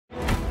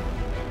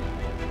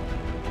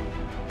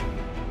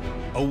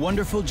A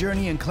wonderful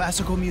journey in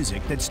classical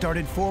music that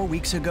started 4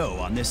 weeks ago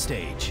on this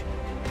stage.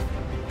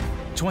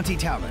 20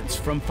 talents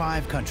from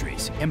 5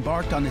 countries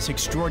embarked on this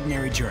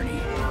extraordinary journey.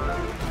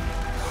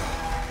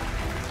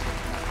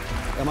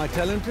 Am I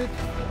talented?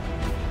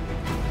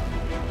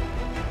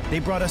 They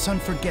brought us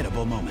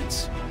unforgettable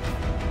moments.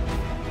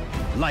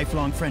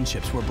 Lifelong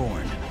friendships were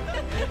born.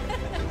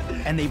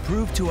 And they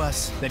proved to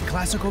us that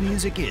classical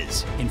music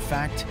is, in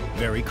fact,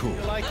 very cool.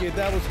 You like it?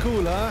 That was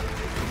cool, huh?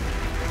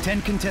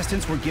 10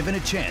 contestants were given a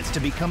chance to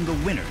become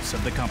the winners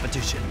of the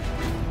competition.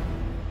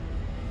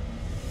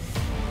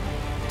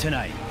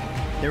 Tonight,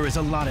 there is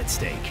a lot at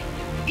stake.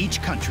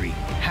 Each country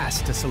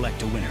has to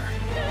select a winner.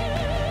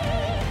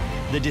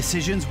 The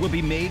decisions will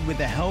be made with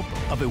the help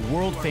of a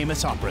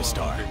world-famous opera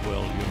star.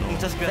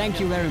 Thank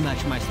you very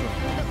much, Maestro.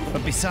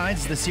 But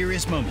besides the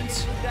serious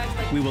moments,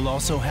 we will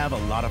also have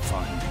a lot of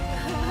fun.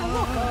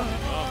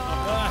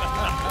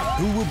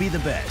 Who will be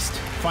the best?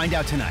 Find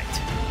out tonight.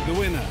 The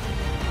winner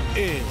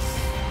is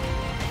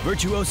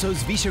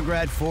Virtuosos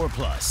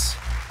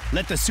V4+.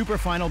 Let the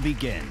SuperFinal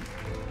begin.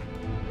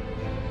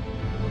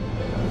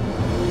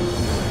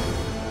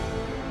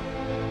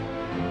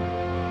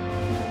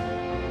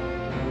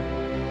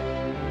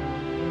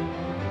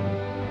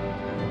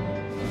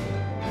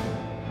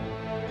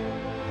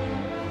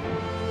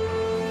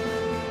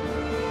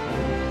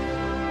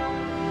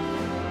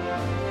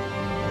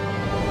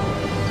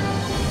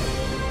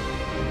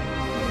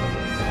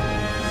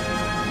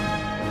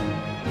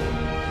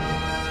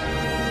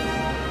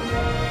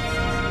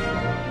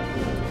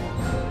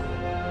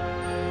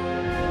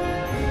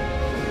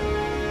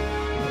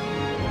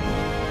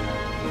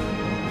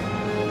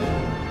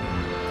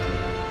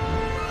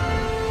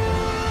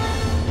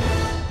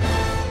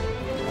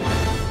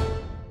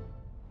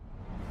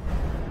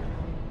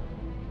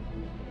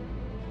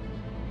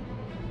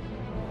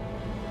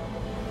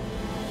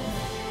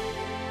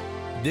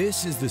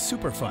 This is the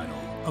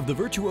SuperFinal of the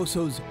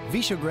Virtuosos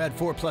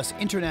V4+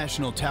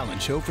 International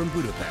Talent Show from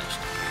Budapest.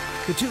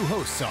 The 2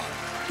 hosts are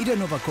Ida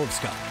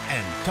Novakovska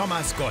and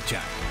Tomasz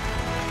Gociak.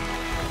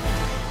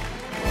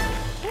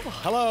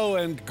 Hello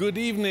and good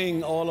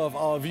evening, all of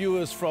our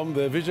viewers from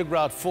the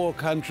Visegrad 4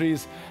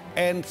 countries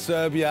and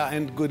Serbia,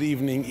 and good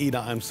evening, Ida.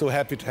 I'm so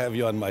happy to have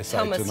you on my side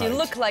Thomas, tonight. you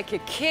look like a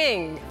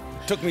king.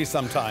 Took me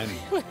some time.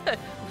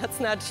 That's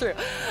not true.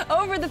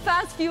 Over the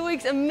past few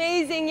weeks,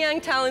 amazing young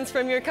talents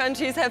from your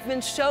countries have been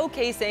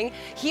showcasing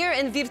here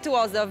in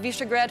Virtuoso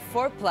Visegrad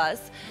 4+.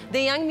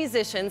 The young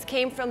musicians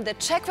came from the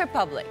Czech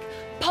Republic,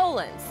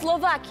 Poland,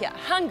 Slovakia,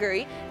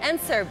 Hungary, and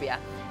Serbia.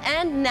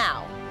 And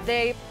now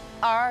they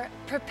are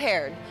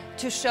prepared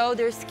to show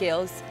their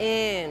skills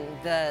in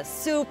the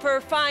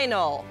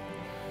SuperFinal.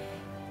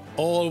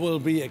 All will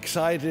be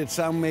excited,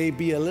 some may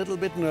be a little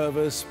bit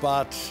nervous,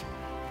 but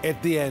at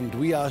the end,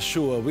 we are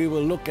sure we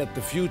will look at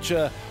the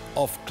future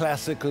of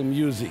classical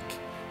music.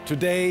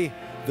 Today,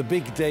 the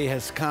big day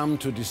has come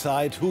to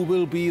decide who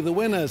will be the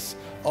winners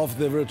of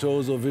the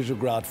Virtuoso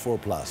Visegrad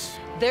 4+.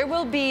 There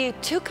will be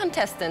 2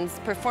 contestants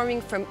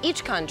performing from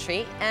each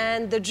country,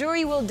 and the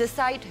jury will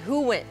decide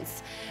who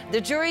wins.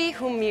 The jury,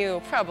 whom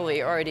you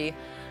probably already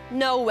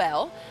know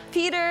well,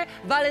 Peter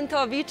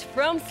Valentovich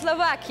from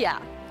Slovakia.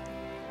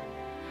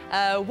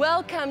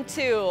 Welcome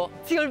to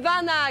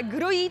Silvana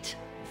Grujic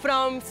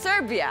from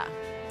Serbia,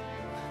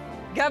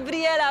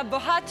 Gabriela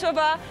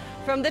Bohachova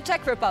from the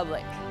Czech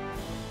Republic,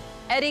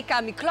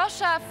 Erika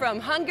Miklosza from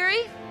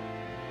Hungary,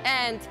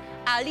 and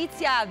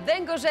Alicja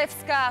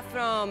Węgorzewska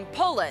from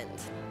Poland.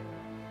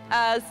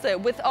 So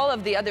with all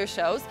of the other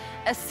shows,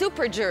 a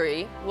super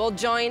jury will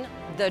join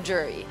the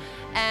jury.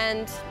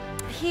 And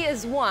he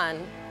is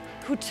one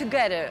who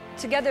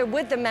together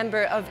with the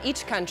member of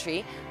each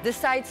country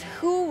decides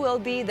who will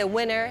be the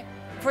winner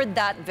for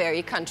that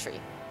very country.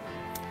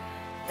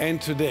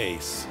 And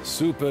today's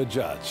super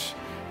judge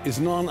is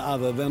none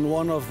other than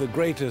one of the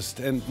greatest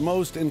and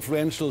most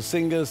influential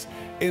singers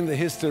in the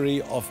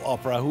history of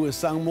opera, who has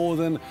sung more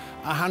than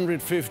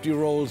 150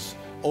 roles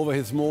over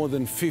his more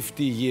than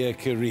 50-year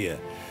career.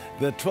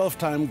 The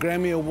 12-time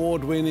Grammy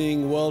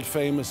Award-winning,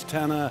 world-famous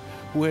tenor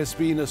who has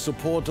been a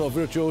supporter of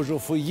Virtuoso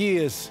for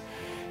years.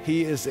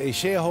 He is a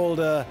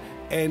shareholder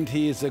and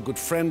he is a good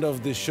friend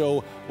of this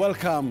show.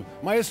 Welcome,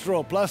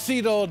 Maestro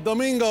Placido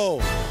Domingo.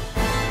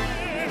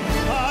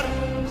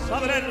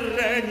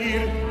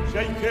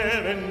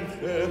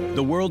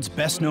 The world's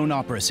best-known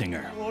opera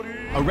singer,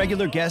 a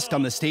regular guest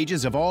on the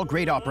stages of all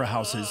great opera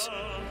houses,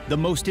 the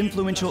most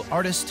influential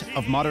artist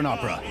of modern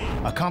opera,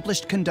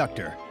 accomplished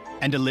conductor,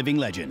 and a living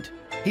legend.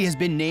 He has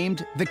been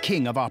named the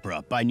King of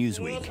Opera by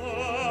Newsweek.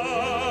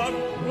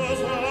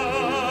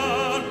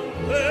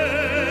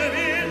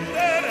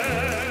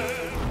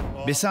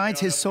 Besides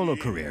his solo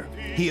career,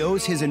 he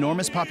owes his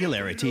enormous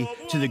popularity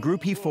to the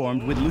group he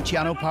formed with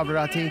Luciano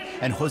Pavarotti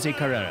and Jose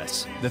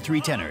Carreras, the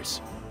 3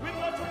 tenors.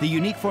 The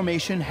unique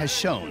formation has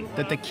shown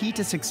that the key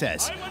to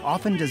success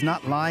often does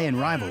not lie in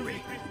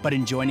rivalry, but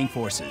in joining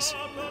forces.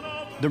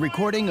 The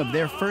recording of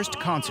their first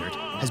concert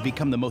has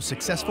become the most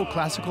successful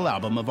classical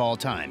album of all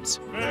times.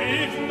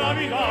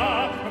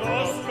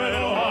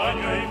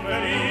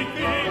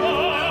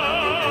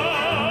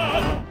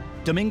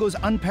 Domingo's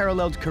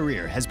unparalleled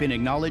career has been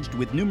acknowledged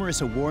with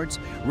numerous awards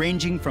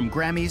ranging from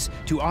Grammys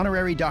to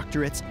honorary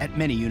doctorates at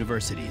many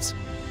universities.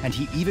 And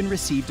he even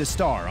received a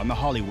star on the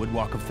Hollywood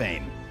Walk of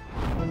Fame.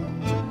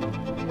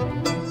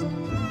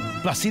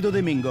 Plácido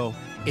Domingo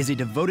is a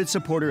devoted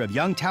supporter of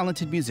young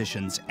talented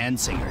musicians and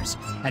singers,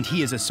 and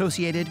he is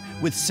associated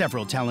with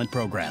several talent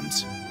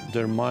programs.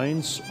 Their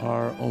minds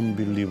are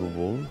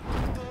unbelievable,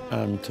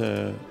 and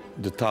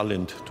the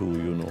talent too,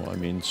 you know. I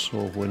mean,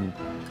 so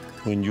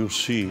when you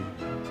see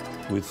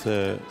with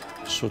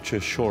such a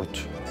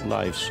short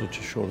life, such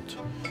a short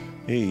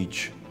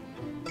age,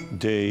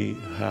 they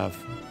have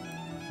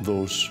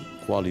those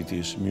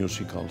qualities,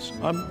 musicals,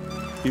 and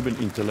even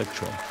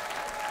intellectual.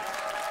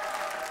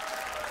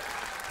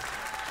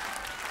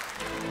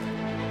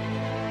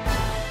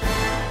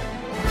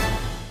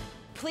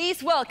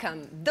 Please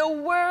welcome the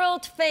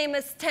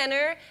world-famous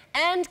tenor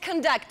and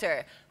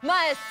conductor,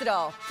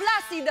 Maestro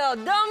Plácido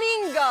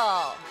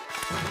Domingo.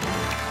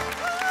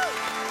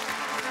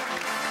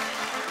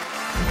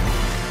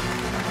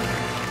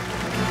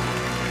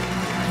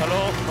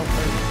 Hello.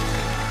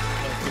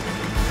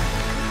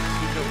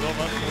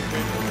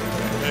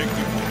 Thank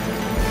you.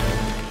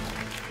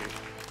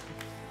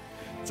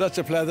 Such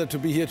a pleasure to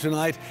be here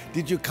tonight.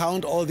 Did you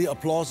count all the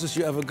applauses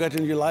you ever got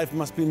in your life?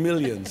 Must be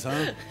millions,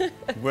 huh?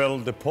 Well,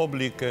 the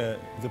public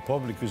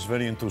is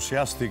very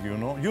enthusiastic, you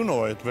know. You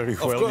know it very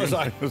well. Of course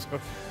I do.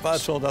 But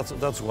so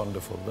that's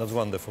wonderful. That's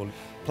wonderful.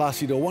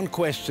 Plácido, one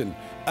question.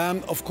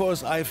 Of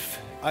course,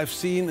 I've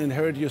seen and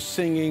heard you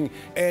singing,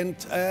 and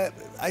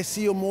I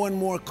see you more and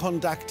more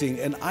conducting,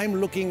 and I'm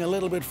looking a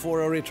little bit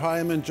for a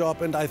retirement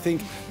job, and I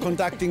think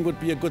conducting would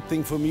be a good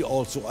thing for me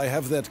also. I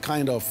have that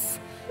kind of...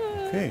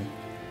 Okay.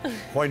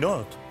 Why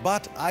not?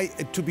 But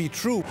to be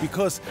true,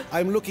 because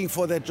I'm looking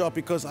for that job,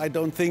 because I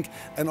don't think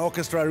an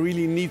orchestra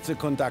really needs a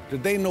conductor.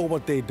 They know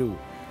what they do.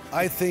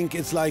 I think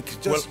it's like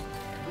just...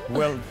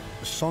 Well,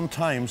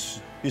 sometimes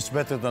it's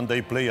better than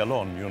they play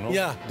alone, you know?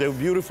 Yeah. The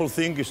beautiful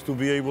thing is to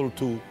be able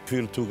to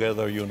feel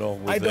together, you know,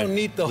 with I don't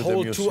need the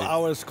whole music. 2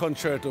 hours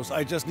concertos.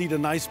 I just need a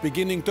nice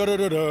beginning,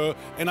 da-da-da-da,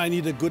 and I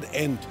need a good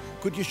end.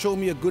 Could you show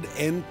me a good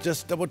end,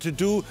 just what to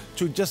do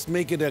to just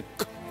make it a...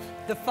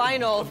 The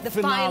final,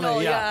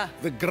 yeah.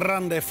 The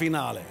grande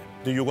finale.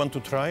 Do you want to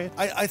try it?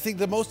 I think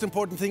the most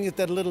important thing is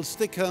that little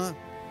stick, huh?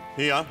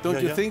 Yeah.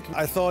 Don't you think?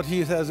 I thought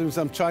he has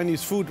some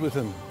Chinese food with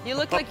him. You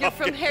look like you're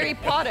from Harry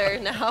Potter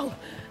now.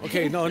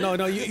 Okay, no,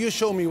 you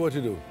show me what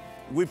to do.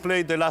 We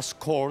played the last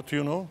chord,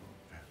 you know.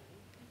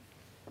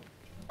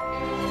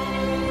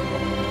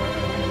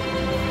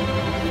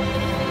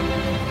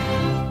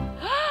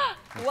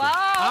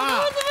 Wow, that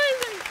was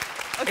amazing.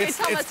 Okay,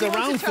 Thomas, it's the you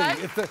want round to try?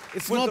 thing.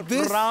 It's With not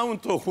this.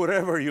 round or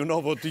whatever, you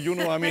know, but you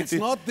know, I mean... It's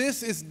not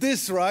this, it's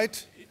this,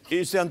 right?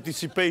 It's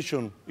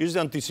anticipation. It's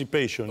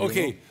anticipation. You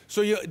Okay, know?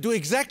 so you do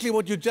exactly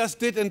what you just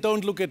did and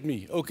don't look at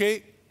me,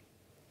 okay?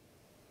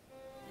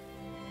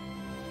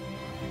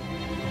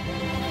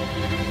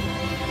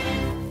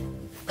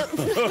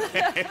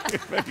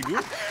 Very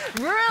good.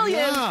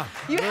 Brilliant. Yeah,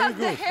 you have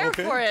the good. hair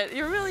Okay. for it.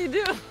 You really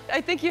do.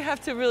 I think you have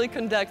to really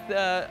conduct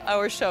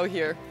our show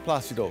here.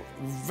 Plácido,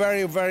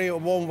 very, very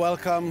warm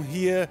welcome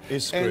here.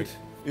 It's great.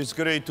 It's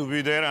great to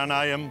be there, and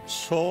I am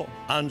so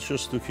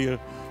anxious to hear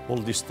all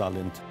this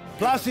talent.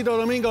 Plácido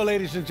Domingo,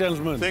 ladies and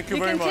gentlemen. Thank you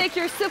You very can much. take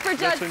your super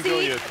judge Let's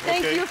enjoy seat. it.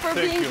 Thank Okay, you for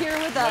thank being you. here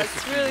with Nice us. to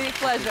see Really a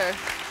pleasure.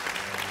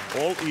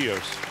 All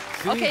ears.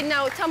 Okay,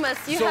 now Thomas,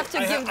 you So have to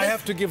give I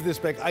have to give this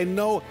back. I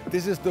know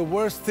this is the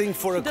worst thing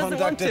for a doesn't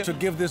want conductor to. to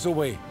give this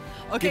away.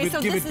 Okay, so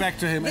give this it back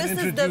to him and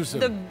introduce This is him.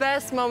 the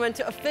best moment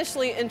to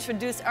officially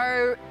introduce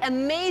our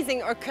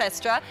amazing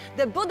orchestra,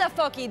 the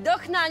Budafoki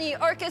Dochnani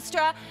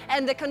Orchestra,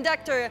 and the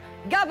conductor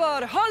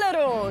Gabor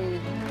Holerun.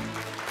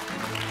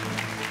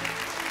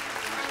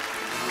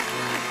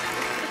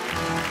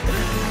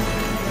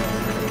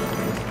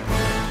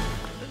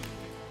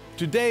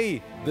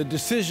 Today, the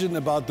decision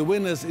about the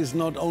winners is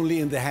not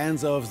only in the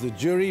hands of the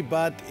jury,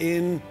 but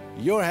in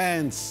your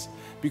hands.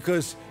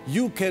 Because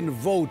you can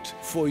vote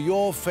for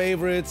your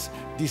favorites,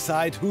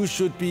 decide who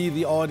should be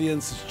the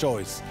audience's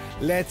choice.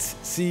 Let's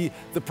see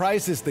the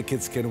prizes the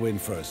kids can win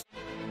first.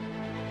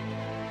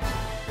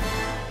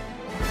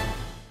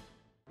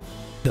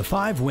 The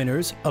 5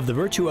 winners of the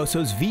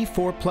Virtuosos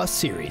V4 Plus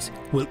series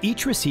will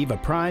each receive a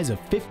prize of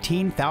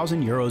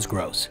 15,000 euros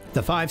gross.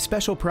 The 5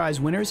 special prize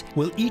winners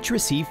will each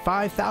receive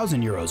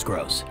 5,000 euros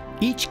gross.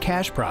 Each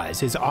cash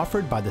prize is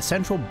offered by the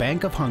Central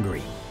Bank of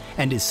Hungary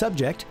and is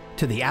subject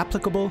to the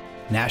applicable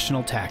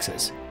national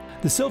taxes.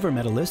 The silver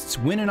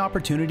medalists win an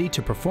opportunity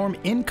to perform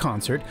in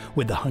concert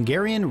with the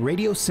Hungarian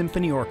Radio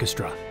Symphony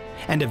Orchestra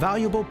and a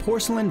valuable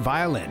porcelain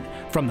violin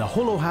from the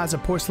Holoháza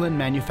porcelain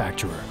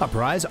manufacturer, a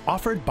prize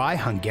offered by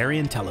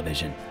Hungarian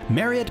television.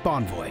 Marriott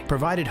Bonvoy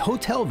provided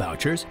hotel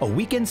vouchers, a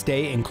weekend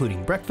stay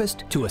including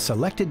breakfast to a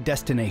selected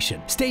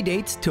destination. Stay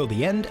dates till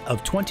the end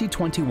of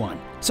 2021,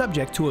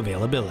 subject to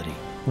availability.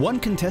 One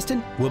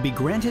contestant will be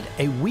granted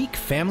a week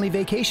family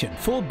vacation,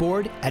 full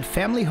board at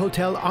Family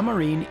Hotel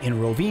Amarin in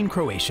Rovinj,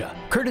 Croatia,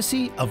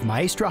 courtesy of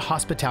Maestra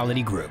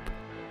Hospitality Group.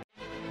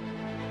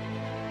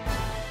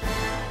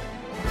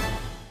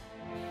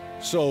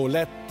 So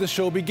let the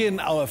show begin.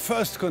 Our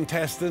first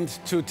contestant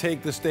to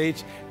take the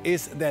stage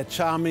is that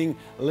charming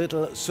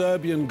little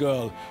Serbian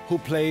girl who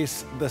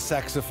plays the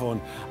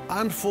saxophone.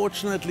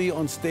 Unfortunately,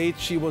 on stage,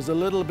 she was a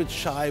little bit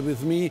shy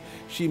with me.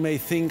 She may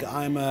think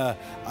I'm a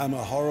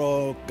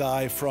horror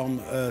guy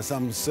from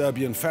some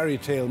Serbian fairy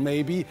tale,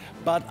 maybe.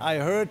 But I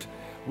heard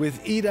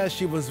with Ida,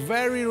 she was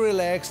very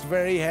relaxed,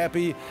 very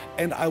happy,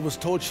 and I was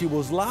told she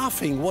was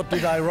laughing. What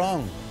did I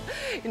wrong?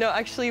 You know,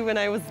 actually, when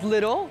I was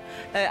little,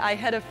 I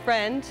had a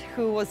friend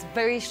who was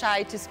very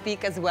shy to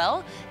speak as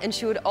well, and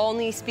she would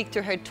only speak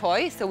to her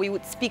toy, so we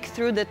would speak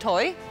through the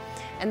toy,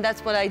 and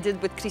that's what I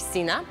did with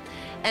Kristina.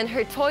 And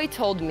her toy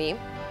told me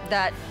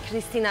that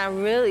Kristina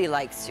really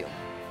likes you.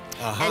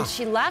 And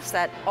she laughs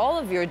at all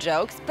of your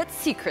jokes, but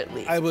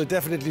secretly. I will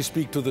definitely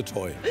speak to the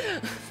toy.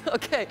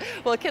 Okay,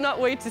 well, cannot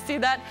wait to see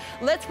that.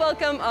 Let's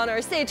welcome on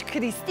our stage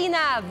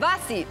Kristina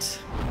Vasic.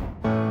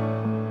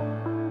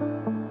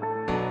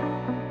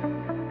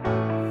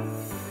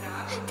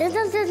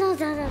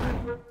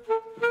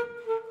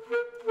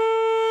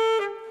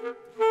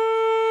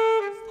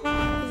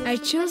 I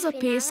chose a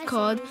piece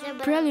called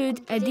Prelude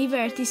e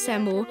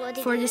Divertissement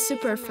for the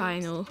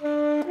SuperFinal.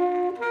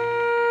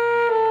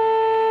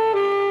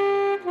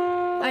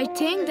 I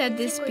think that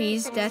this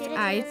piece that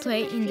I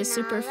play in the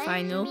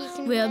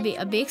SuperFinal will be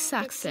a big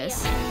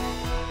success.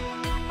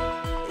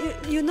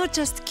 You're not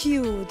just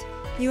cute,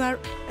 you are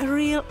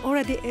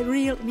already a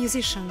real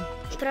musician.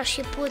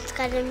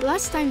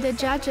 Last time the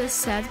judges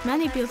said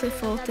many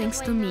beautiful things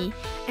to me,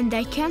 and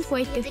I can't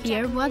wait to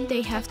hear what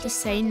they have to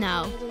say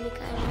now.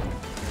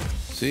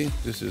 See,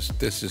 this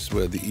is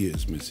where the ear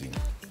is missing.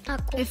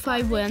 If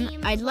I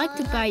win, I'd like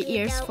to buy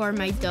ears for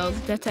my dog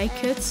that I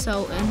could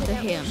sew into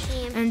him.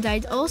 And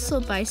I'd also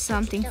buy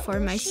something for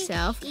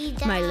myself,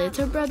 my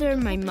little brother,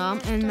 my mom,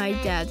 and my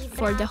dad,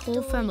 for the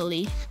whole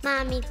family.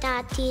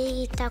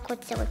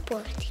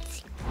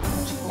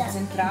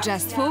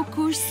 Just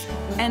focus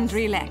and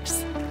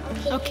relax.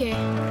 Okay.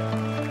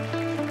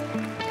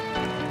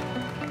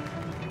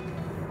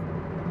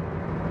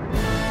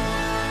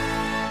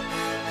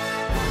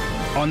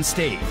 On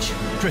stage,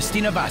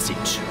 Kristina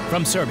Vasic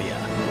from Serbia.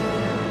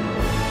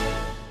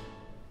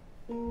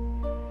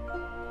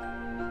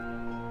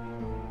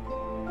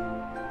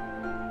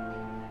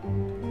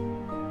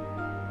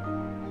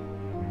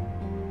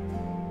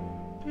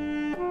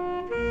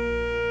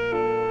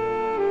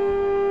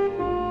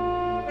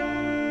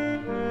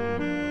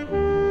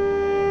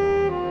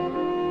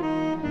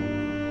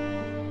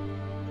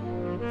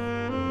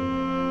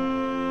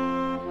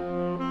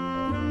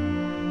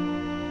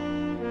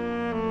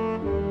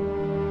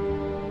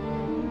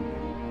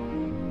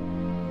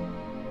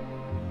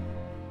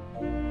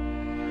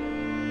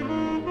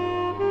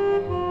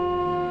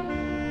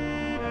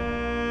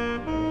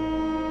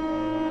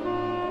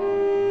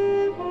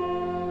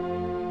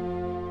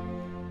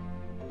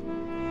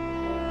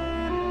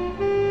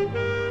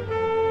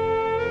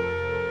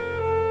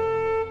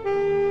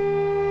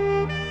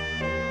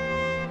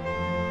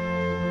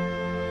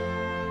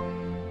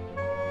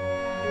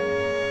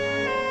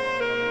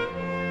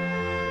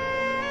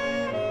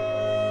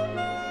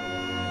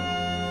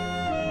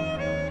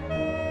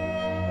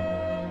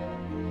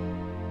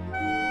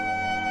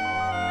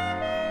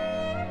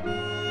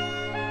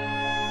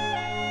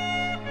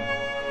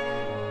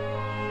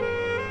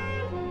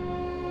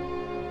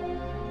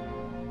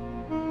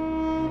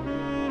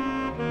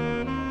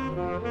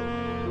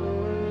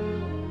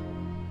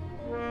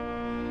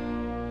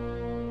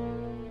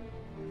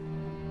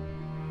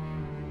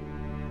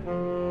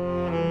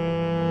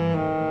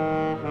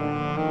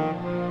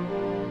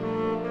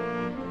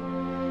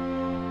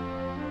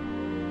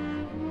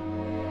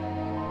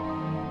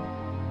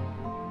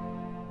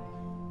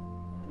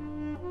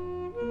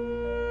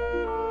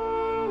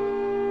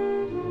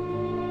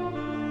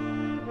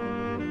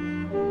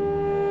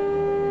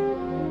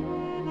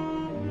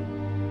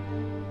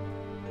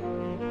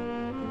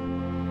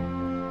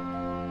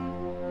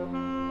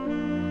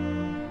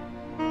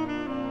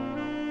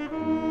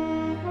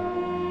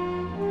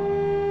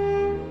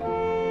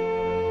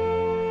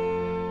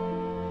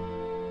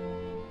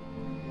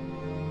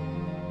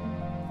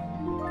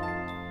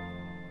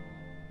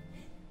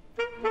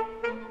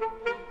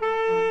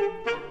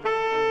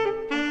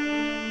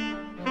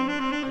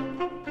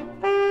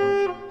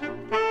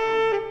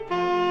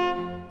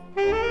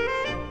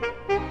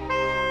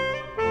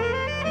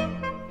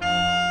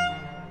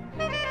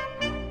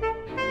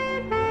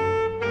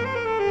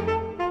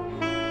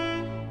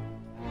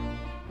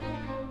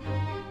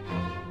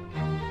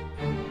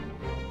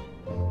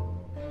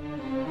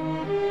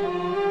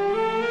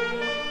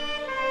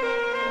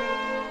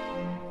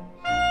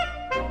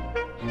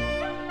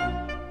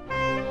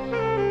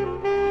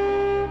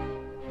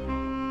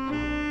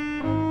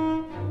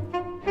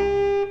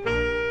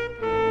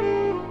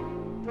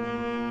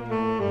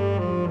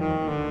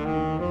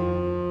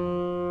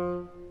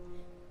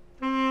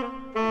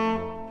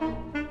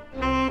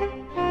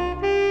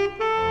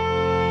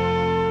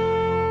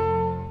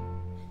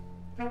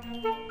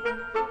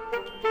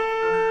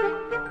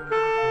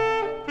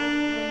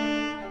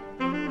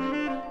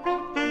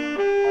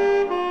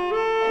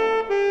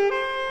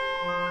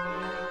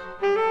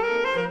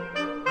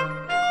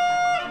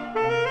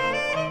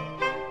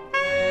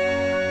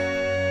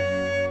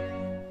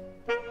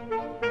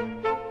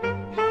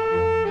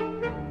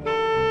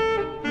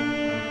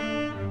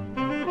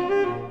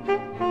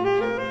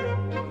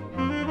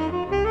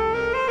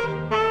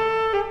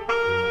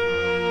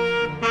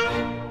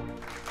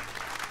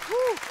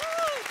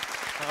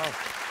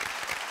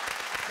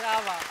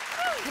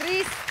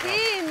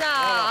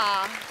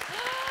 Christina!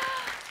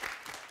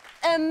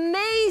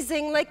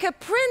 Amazing, like a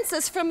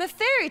princess from a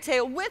fairy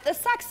tale with a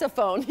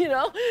saxophone, you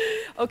know?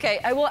 Okay,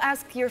 I will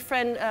ask your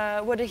friend,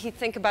 what did he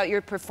think about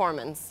your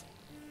performance?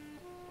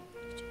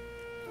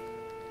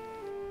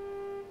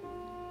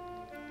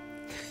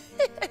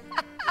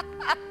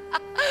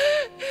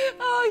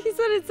 Oh, he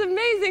said it's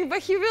amazing, but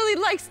he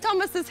really likes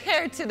Thomas's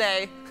hair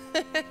today.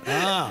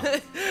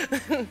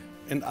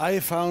 And I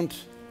found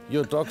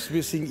your dog's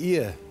missing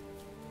ear.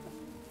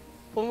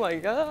 Oh my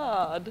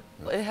God.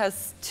 It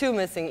has 2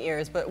 missing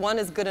ears, but 1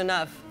 is good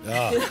enough.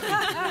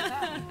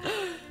 Yeah.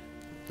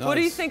 What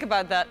do you think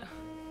about that?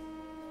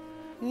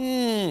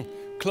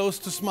 Close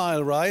to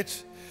smile,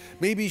 right?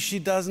 Maybe she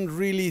doesn't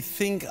really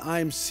think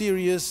I'm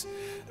serious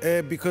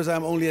because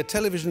I'm only a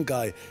television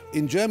guy.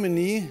 In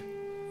Germany,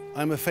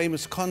 I'm a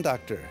famous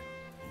conductor.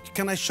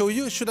 Can I show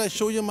you? Should I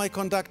show you my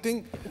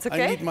conducting? It's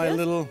okay. I need my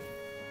little...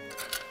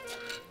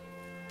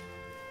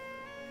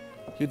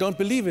 You don't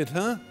believe it,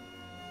 huh?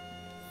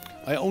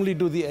 I only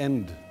do the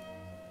end.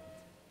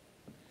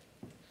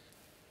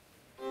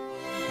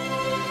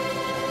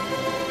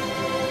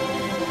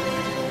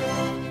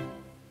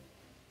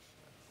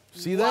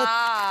 See that?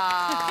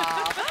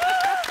 Wow.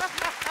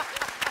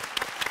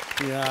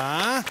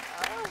 Yeah.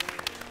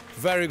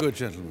 Very good,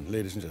 gentlemen,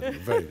 ladies and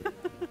gentlemen, very good.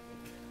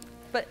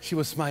 But she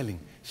was smiling.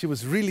 She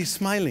was really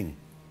smiling.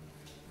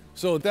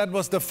 So that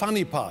was the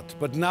funny part,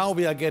 but now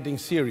we are getting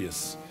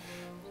serious.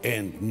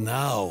 And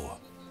now,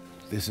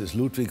 this is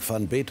Ludwig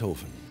van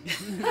Beethoven.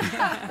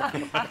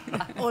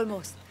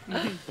 Almost.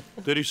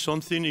 There is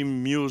something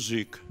in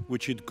music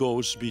which it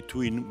goes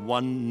between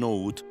one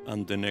note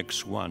and the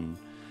next one,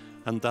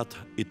 and that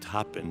it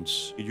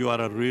happens. You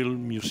are a real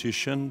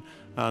musician,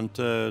 and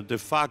the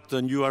fact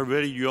that you are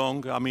very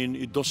young, I mean,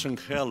 it doesn't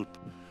help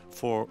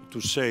to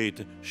say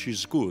it,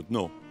 she's good.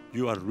 No,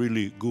 you are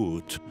really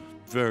good,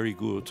 very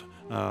good,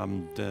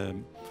 and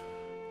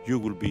you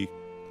will be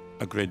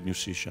a great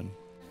musician.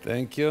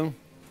 Thank you.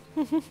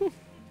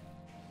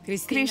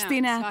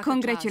 Christina,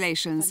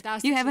 congratulations.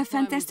 You have a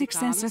fantastic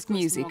sense of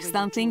music,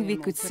 something we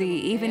could see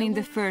even in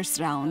the first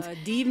round.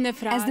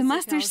 As the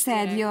master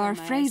said, your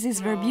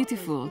phrases were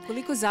beautiful.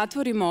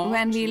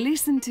 When we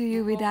listen to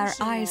you with our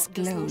eyes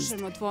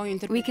closed,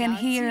 we can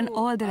hear an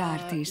older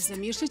artist.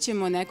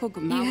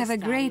 You have a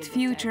great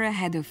future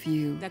ahead of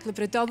you.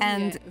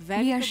 And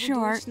we are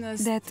sure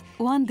that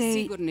one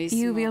day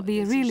you will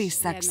be really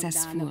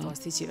successful.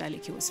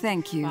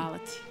 Thank you.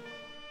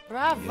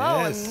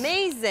 bravo, Yes.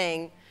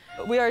 amazing.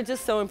 We are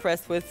just so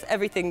impressed with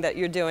everything that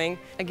you're doing.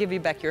 I give you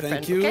back your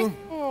friend, Thank you. okay?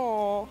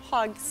 Oh,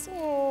 hugs.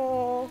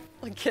 Oh,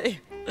 okay.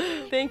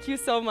 Thank you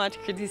so much,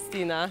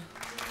 Christina.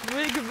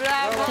 Big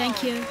bravo.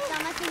 Thank you.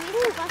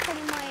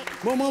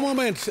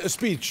 Moment, a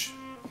speech.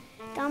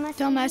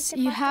 Thomas,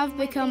 you have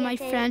become my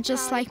friend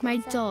just like my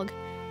dog.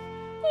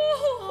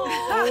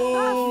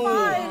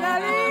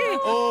 Finally!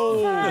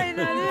 Oh,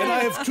 Finally! and I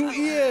have 2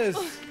 ears.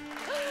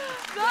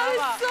 That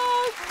is so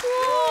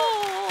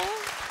cool!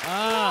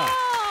 Ah,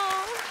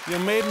 Wow. you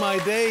made my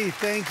day.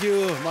 Thank you,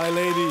 my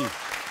lady.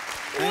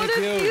 Thank What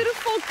a you.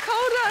 beautiful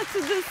coda to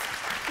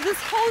this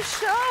whole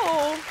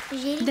show.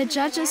 The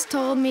judges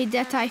told me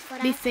that I'd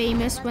be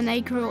famous when I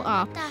grow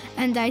up,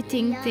 and I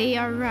think they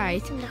are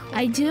right.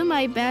 I do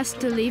my best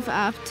to live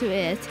up to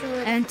it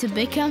and to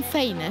become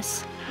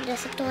famous.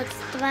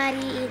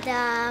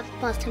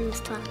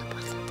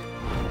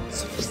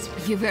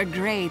 You were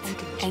great,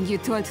 and you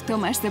told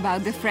Thomas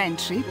about the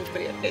friendship.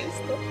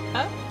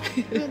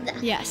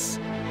 Yes.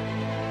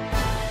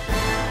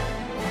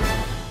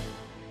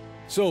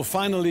 So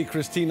finally,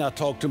 Christina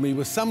talked to me.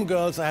 With some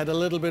girls, I had a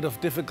little bit of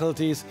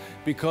difficulties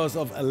because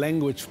of a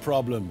language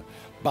problem.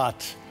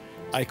 But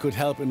I could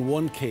help in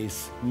one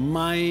case.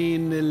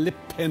 Meine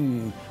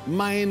Lippen.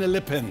 Meine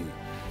Lippen.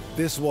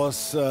 This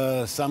was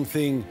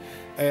something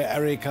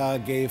Erika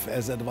gave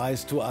as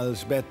advice to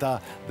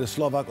Alžbeta, the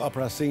Slovak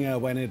opera singer,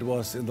 when it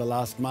was in the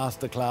last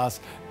master class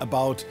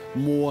about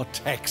more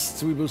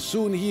texts. We will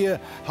soon hear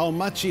how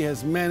much she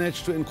has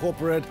managed to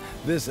incorporate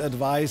this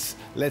advice.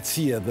 Let's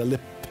hear the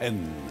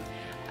Lippen.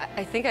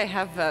 I think I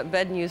have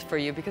bad news for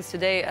you because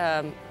today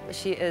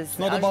she is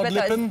Not about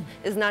Alžbeta Lippen?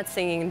 is not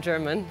singing in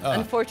German.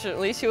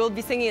 Unfortunately, she will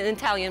be singing in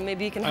Italian.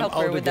 Maybe you can help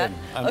her with again.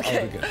 that. I'm okay.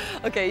 out again.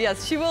 Okay.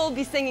 Yes, she will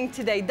be singing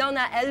today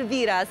Donna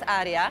Elvira's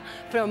aria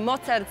from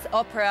Mozart's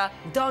opera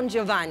Don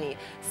Giovanni.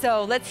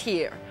 So let's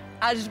hear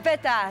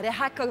Alžbeta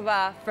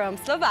Rehakova from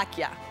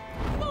Slovakia.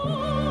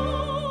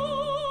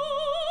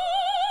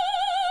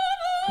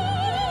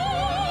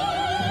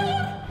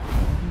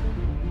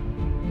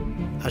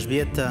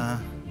 Alžbeta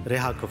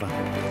Rehakova.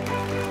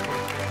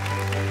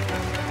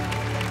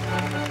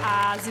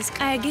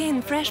 I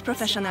gain fresh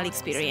professional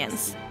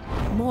experience.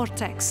 More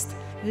text.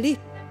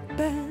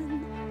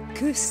 Lippen,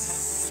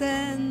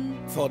 kyssen.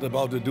 Thought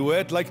about a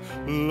duet like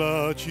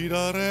La ci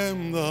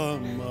darem da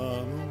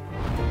mano.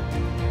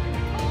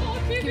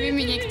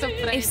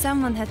 If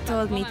someone had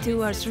told me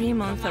 2 or 3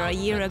 months or a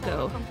year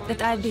ago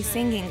that I'd be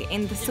singing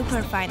in the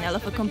SuperFinal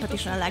of a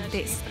competition like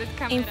this,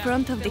 in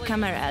front of the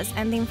cameras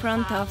and in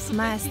front of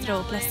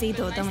Maestro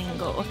Placido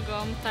Domingo,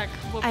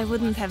 I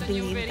wouldn't have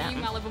believed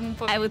them.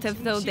 I would have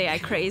thought they are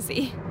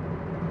crazy.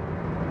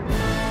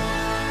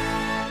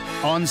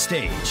 On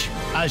stage,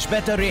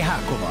 Alžbeta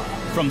Rehakova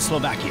from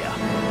Slovakia.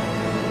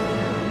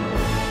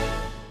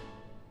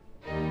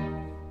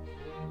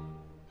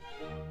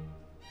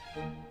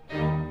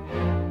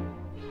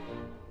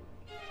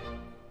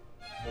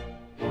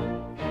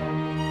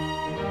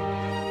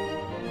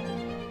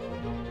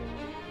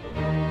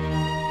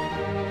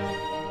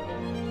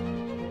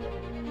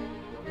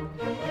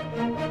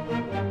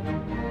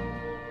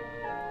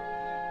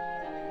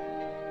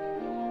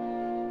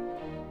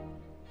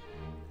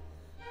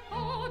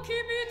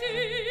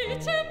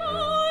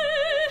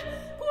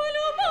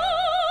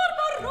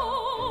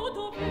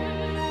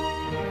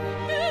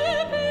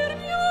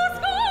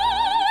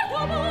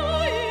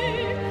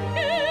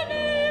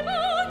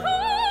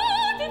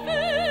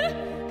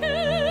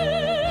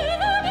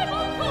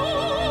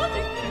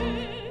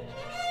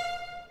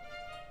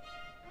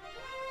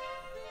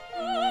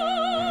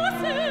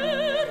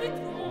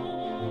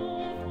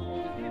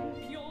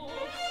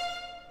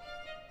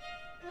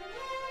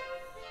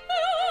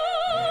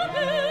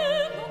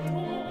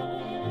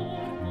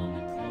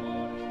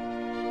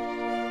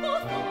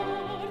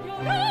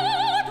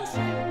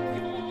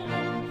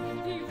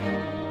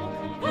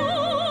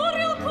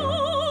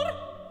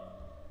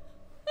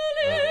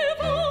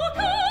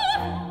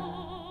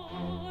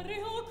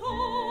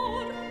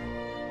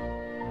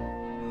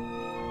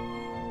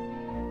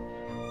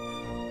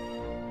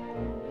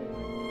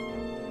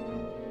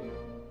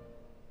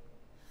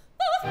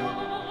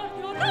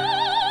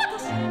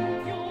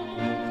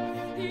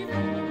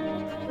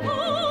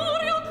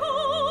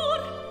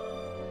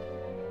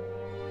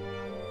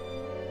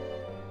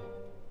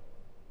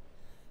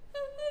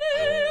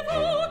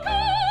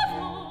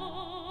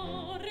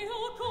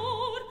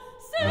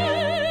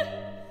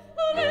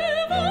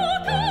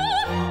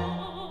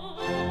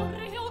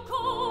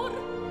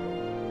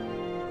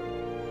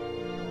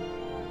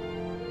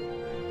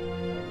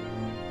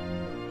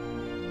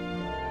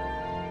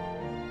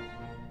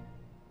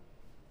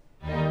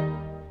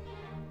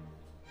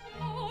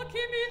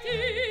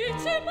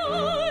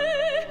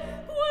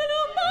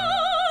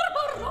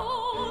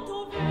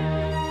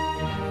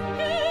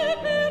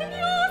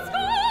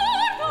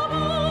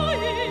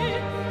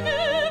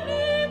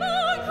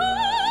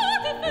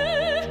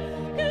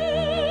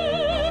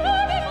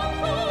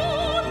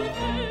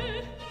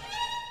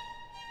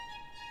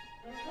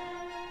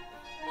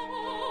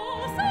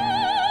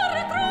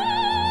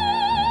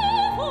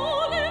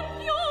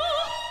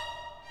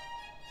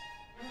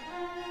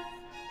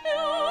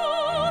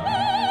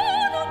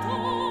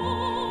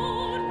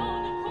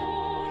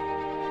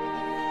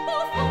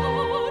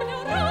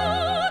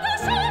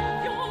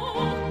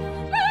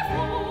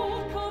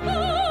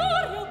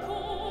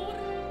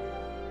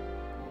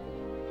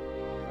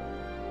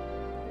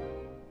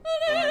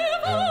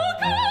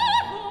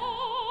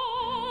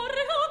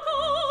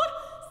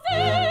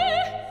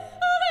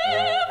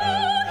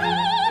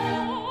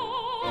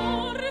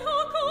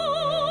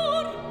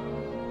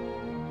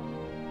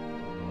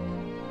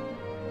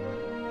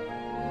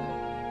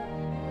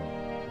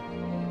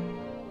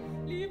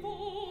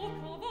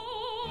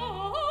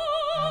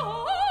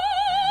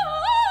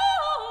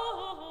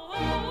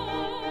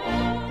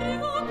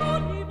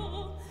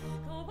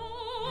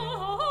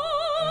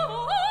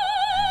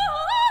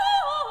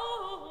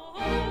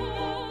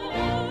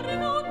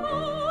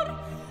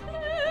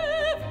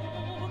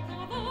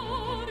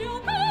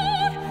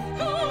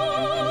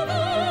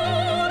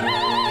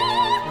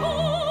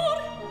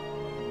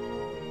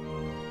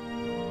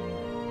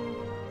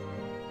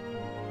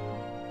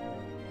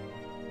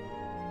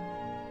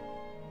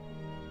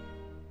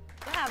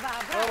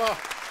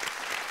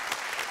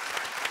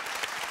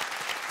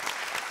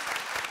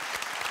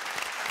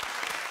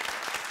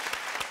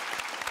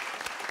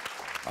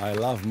 I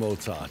love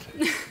Mozart.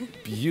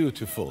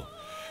 Beautiful.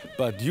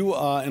 But you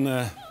are in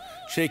a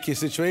shaky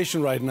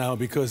situation right now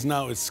because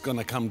now it's going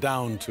to come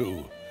down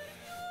to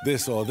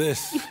this or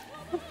this.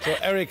 So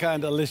Erika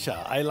and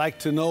Alicia, I like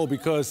to know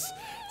because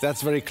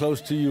that's very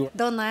close to you.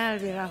 Donna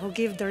Elvira, who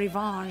gave the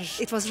revenge,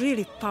 it was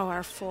really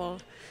powerful.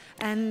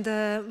 And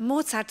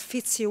Mozart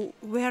fits you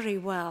very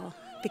well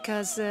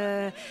because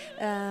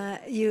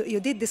you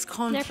did this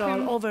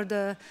control over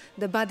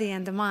the body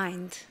and the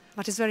mind,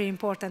 what is very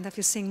important if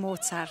you sing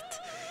Mozart.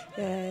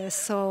 I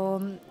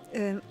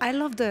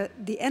love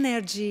the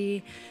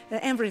energy,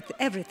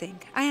 everything.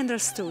 I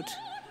understood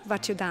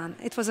what you done.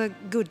 It was a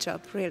good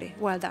job, really.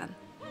 Well done.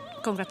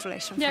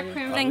 Congratulations. For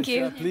you. Thank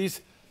you.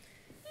 Please.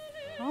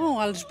 Oh,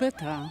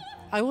 Alžbeta,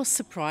 I was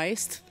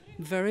surprised,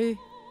 very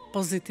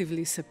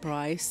positively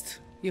surprised.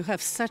 You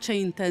have such an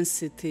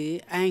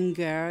intensity,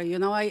 anger. You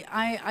know,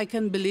 I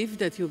can believe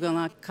that you're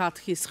gonna cut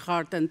his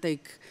heart and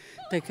take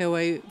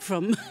away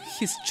from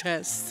his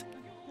chest.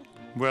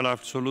 Well,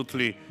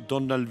 absolutely.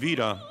 Donna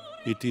Elvira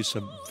it is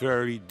a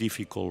very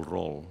difficult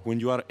role. When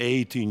you are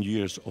 18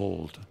 years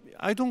old,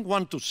 I don't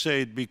want to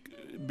say it,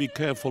 be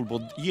careful,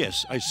 but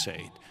yes, I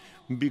say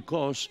it,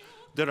 because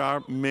there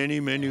are many,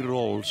 many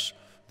roles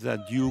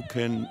that you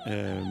can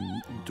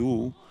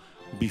do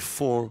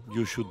before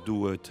you should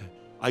do it.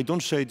 I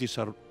don't say it is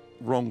a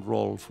wrong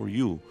role for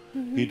you.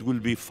 It will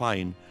be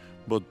fine,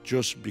 but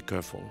just be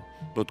careful.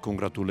 But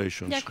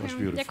congratulations, it was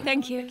beautiful.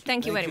 Thank you.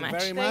 Thank you very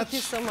much. Thank you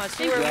so much.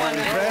 You were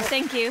wonderful.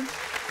 Thank you.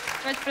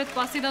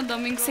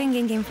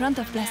 Singing in front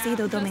of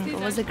Placido Domingo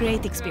was a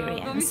great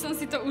experience.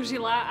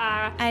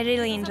 I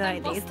really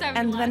enjoyed it,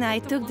 and when I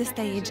took the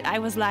stage, I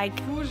was like,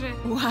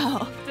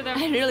 wow,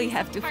 I really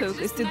have to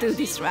focus to do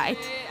this right.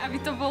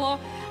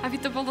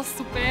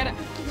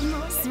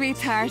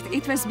 Sweetheart,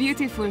 it was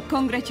beautiful.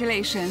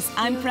 Congratulations.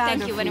 I'm proud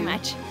of you. Thank you very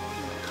much.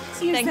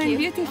 You've Thank done you.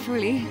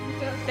 beautifully.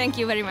 Thank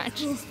you very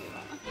much.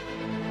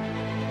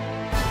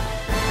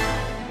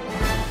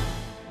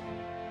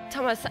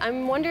 Thomas,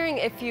 I'm wondering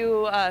if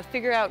you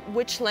figure out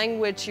which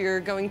language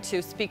you're going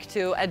to speak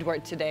to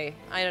Edward today.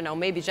 I don't know,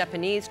 maybe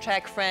Japanese,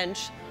 Czech,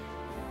 French,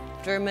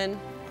 German?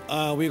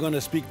 We're going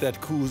to speak that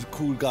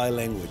cool guy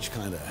language,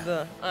 kind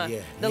of.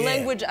 The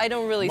language I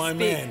don't really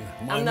speak.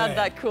 I'm not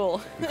that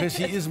cool. Because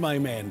he is my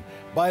man.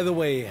 By the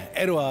way,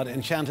 Eduard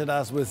enchanted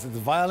us with the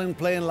violin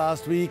playing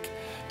last week,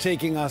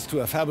 taking us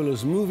to a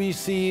fabulous movie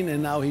scene,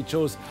 and now he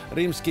chose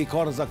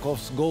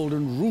Rimskiy-Korsakov's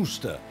Golden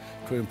Rooster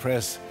to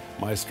impress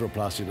Maestro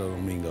Placido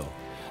Domingo.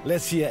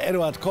 Let's hear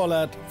Eduard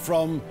Kollert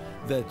from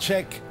the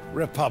Czech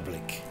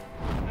Republic.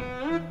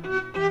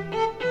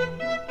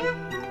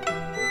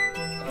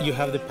 You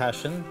have the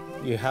passion,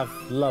 you have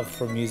love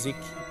for music.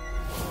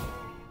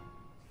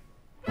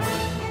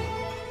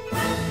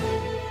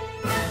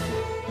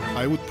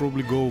 I would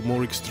probably go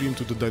more extreme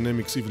to the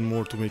dynamics, even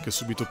more to make a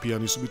subito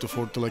piano, subito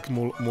forte, like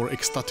more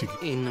ecstatic.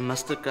 In the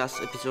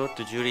masterclass episode,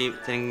 the jury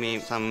telling me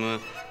some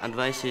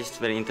advices,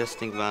 very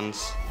interesting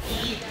ones.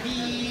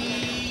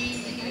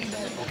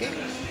 Okay.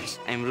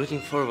 I'm looking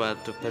forward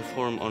to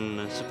perform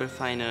on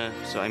SuperFinal,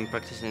 so I'm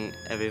practicing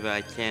everywhere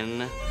I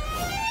can.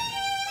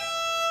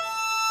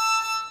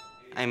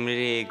 I'm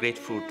really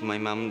grateful to my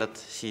mom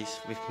that she's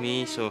with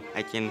me, so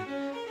I can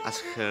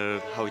ask her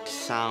how it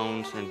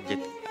sounds and get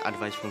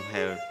advice from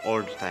her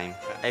all the time.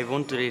 I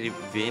want to really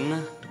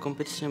win the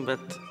competition, but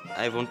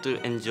I want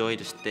to enjoy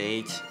the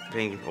stage,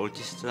 playing with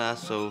orchestra,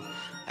 so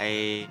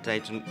I try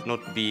to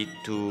not be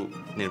too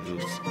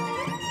nervous.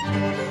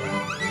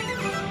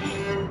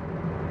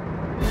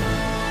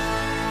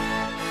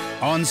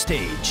 On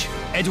stage,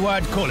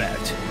 Eduard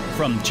Kollert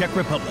from Czech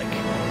Republic.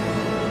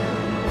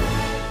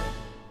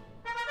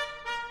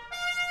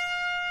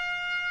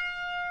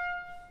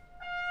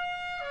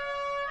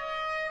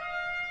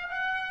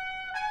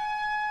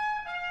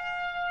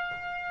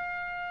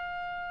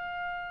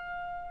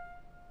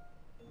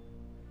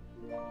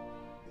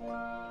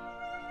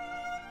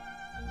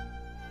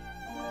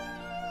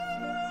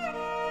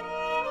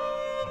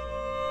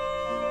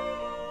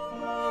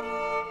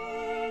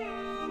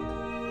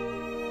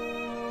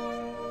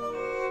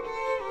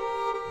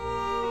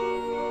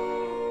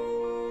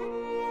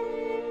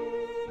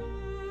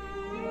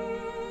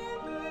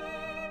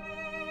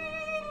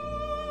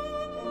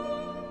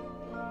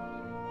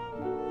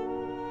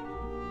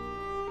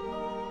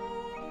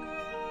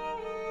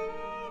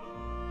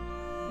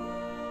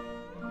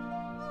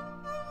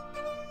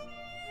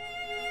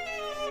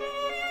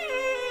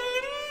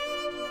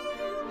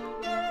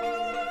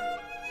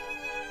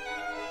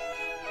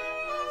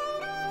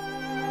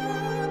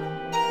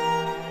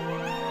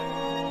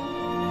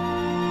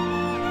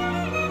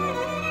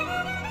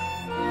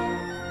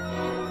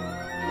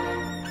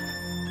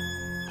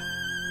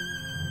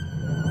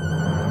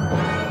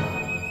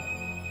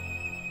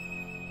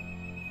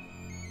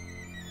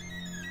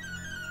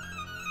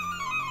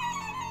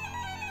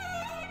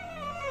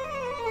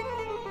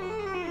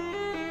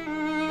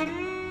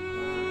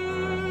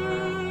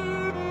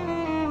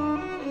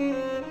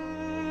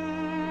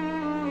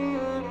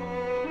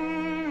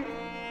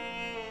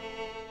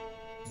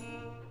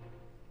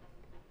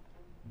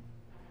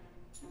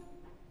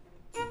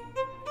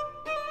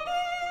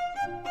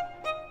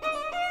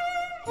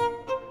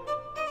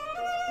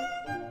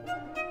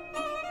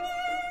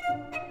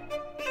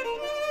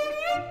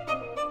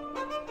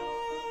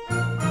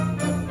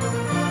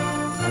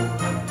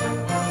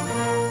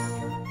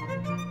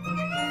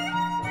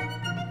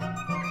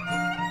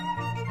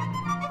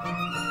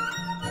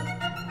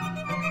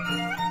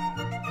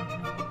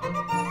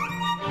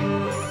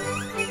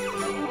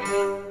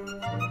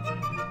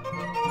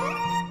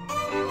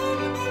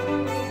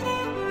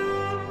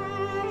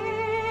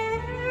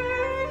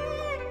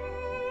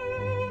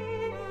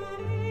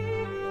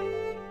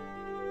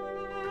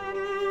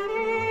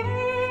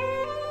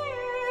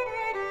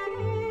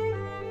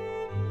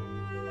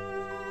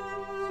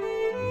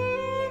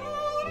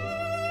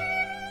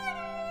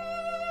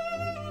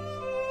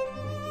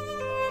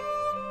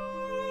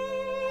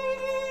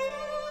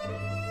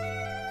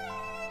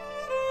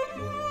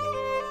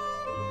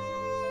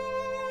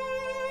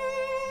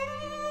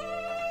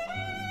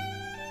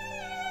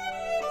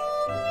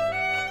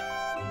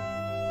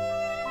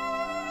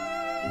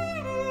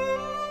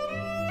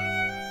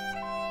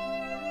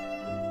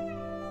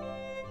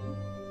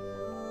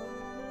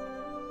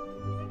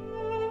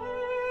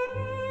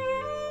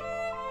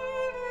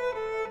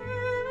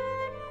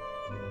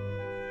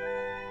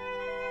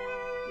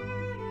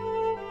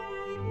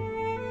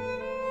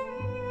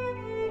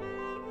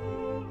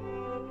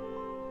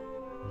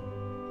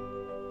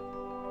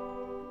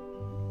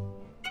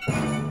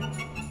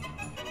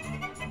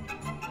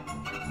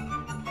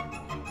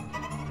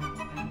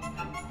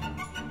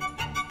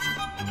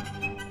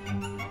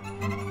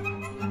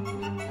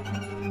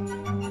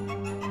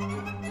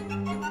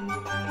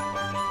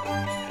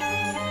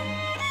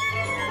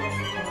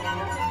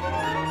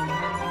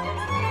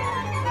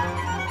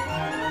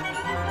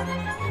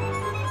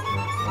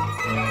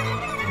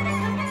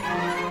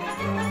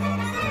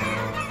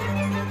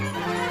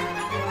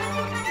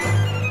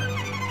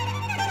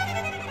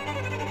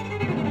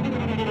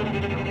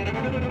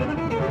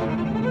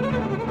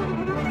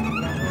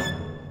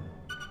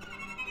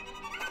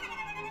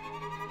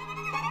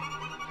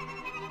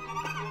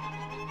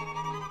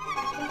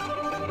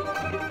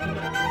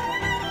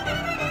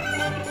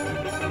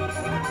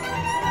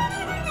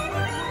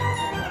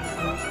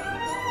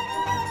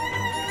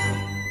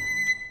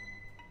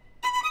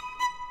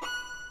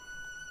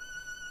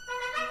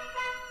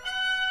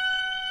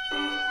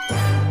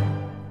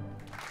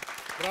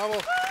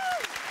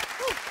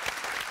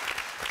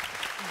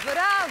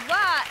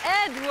 Brava,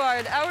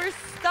 Edward, our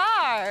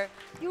star.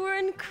 You were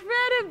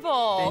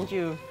incredible. Thank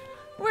you.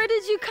 Where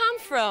did you come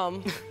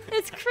from?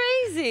 It's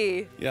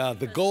crazy. Yeah,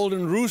 the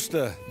golden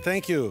rooster.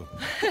 Thank you.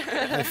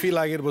 I feel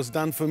like it was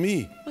done for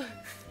me.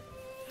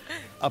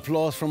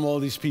 Applause from all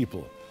these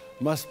people.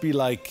 Must be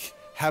like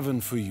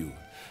heaven for you.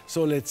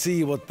 So let's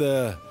see what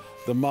the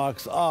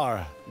marks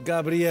are.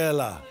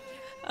 Gabriela.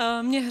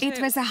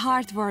 It was a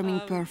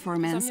heartwarming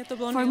performance.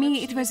 For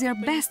me, it was your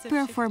best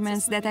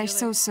performance that I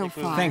saw so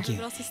far. Thank you.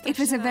 It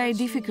was a very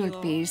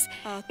difficult piece.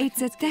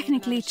 It's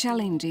technically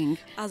challenging,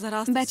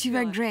 but you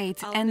were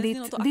great, and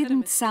it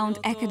didn't sound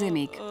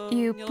academic.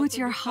 You put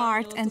your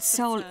heart and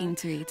soul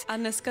into it.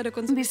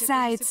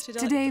 Besides,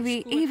 today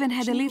we even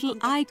had a little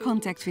eye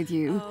contact with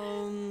you.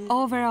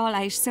 Overall,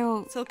 I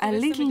saw a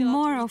little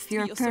more of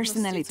your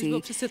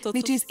personality,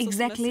 which is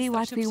exactly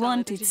what we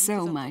wanted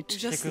so much.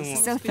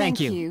 So thank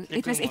you.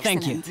 It was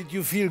excellent. Thank you. Did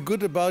you feel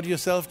good about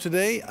yourself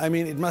today? I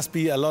mean, it must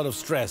be a lot of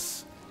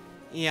stress.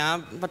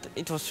 Yeah, but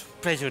it was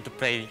a pleasure to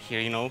play here,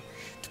 you know,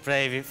 to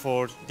play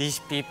for these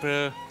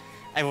people.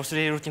 I was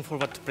really looking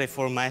forward to play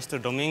for Maestro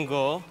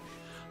Domingo.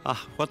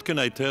 What can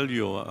I tell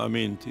you? I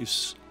mean,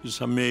 it's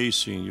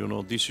amazing, you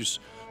know, this is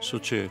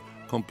such a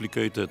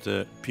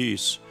complicated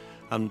piece.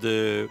 And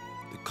the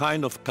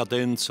kind of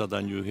cadenza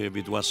that you have,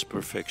 it was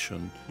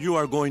perfection. You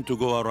are going to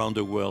go around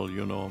the world,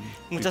 you know.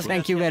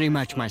 Thank you very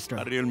much,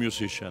 Maestro. A real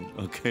musician,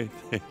 okay?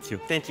 Thank you.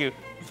 Thank you.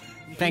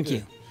 Thank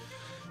you.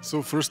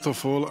 So first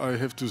of all, I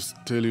have to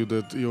tell you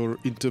that your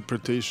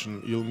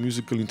interpretation, your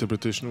musical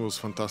interpretation was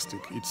fantastic.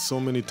 It's so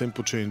many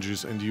tempo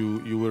changes and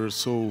you were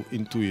so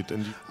into it,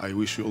 and I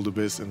wish you all the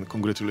best and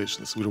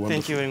congratulations. We're wonderful.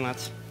 Thank you very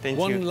much. Thank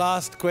you. One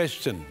last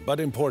question, but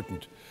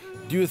important.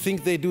 Do you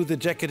think they do the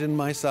jacket in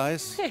my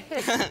size?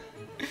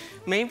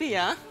 Maybe,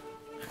 yeah.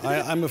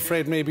 I'm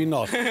afraid maybe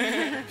not.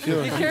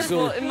 Sure. Be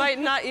careful, it might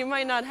not, you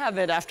might not have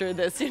it after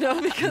this, you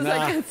know, because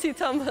I can see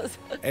Thomas.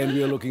 And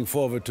we are looking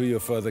forward to your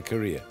further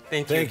career.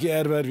 Thank you. Thank you,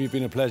 Edward. It's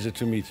been a pleasure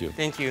to meet you.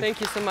 Thank you. Thank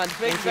you so much.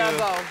 Big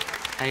bravo.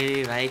 I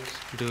really like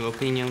the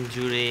opinion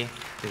jury.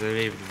 They were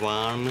very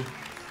warm,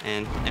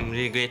 and I'm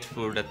really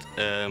grateful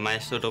that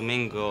Maestro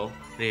Domingo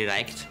really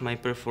liked my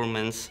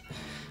performance.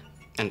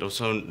 And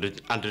also the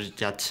other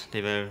judges,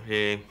 they were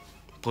really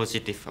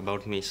positive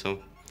about me, so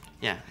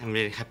yeah, I'm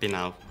really happy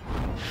now.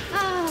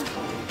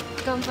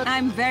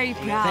 I'm very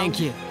proud. Thank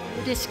you.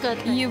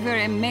 You were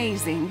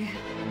amazing.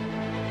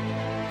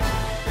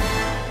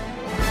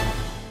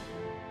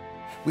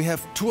 We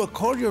have two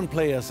accordion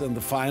players in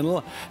the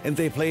final, and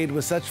they played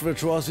with such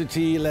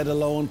virtuosity, let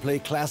alone play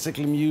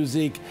classical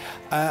music.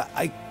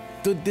 I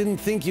didn't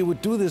think you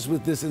would do this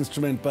with this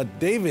instrument, but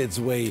David's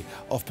way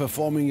of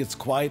performing is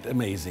quite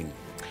amazing.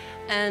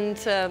 And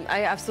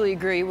I absolutely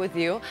agree with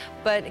you.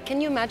 But can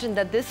you imagine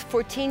that this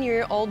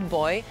 14-year-old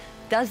boy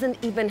doesn't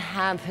even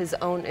have his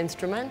own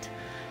instrument?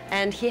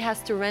 And he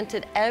has to rent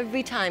it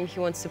every time he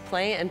wants to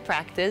play and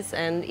practice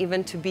and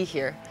even to be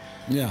here.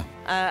 Yeah.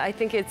 I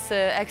think it's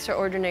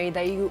extraordinary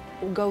that you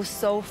go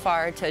so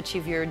far to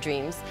achieve your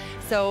dreams.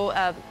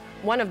 So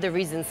one of the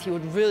reasons he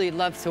would really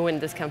love to win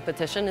this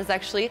competition is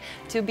actually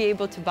to be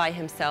able to buy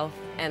himself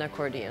an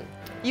accordion.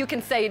 You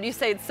can say it, you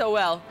say it so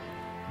well.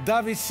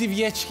 Dawid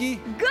Siwiecki?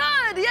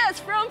 Good, yes,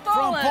 from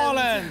Poland. From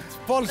Poland,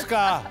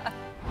 Polska.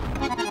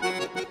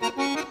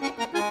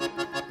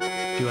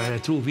 You are a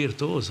true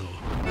virtuoso.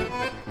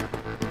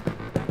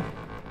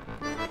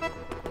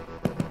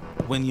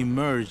 When you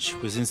merge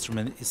with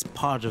instrument, it's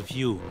part of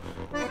you.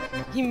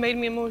 He made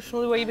me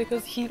emotional away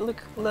because he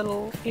looked a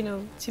little, you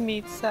know, to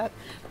me sad.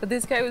 But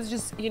this guy was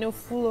just, you know,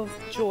 full of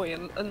joy,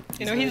 and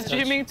you know, he's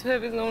dreaming to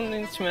have his own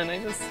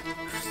instrument.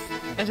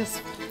 I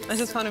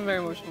just found him very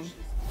emotional.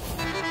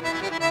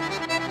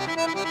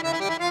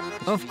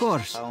 Of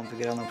course.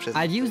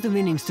 I'd use the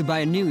winnings to buy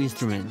a new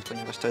instrument.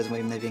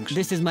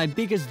 This is my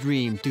biggest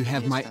dream, to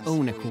have my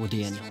own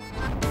accordion.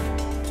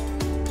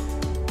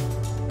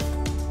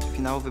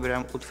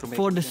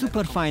 For the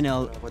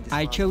SuperFinal,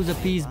 I chose a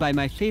piece by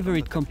my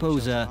favorite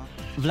composer,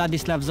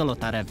 Vladislav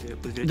Zolotarev,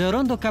 the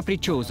Rondo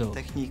Capriccioso.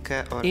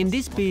 In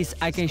this piece,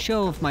 I can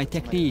show off my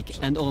technique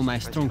and all my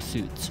strong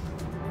suits.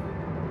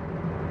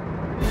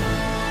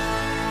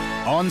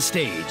 On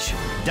stage,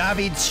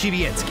 Dawid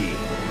Siwiecki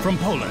from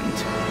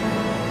Poland.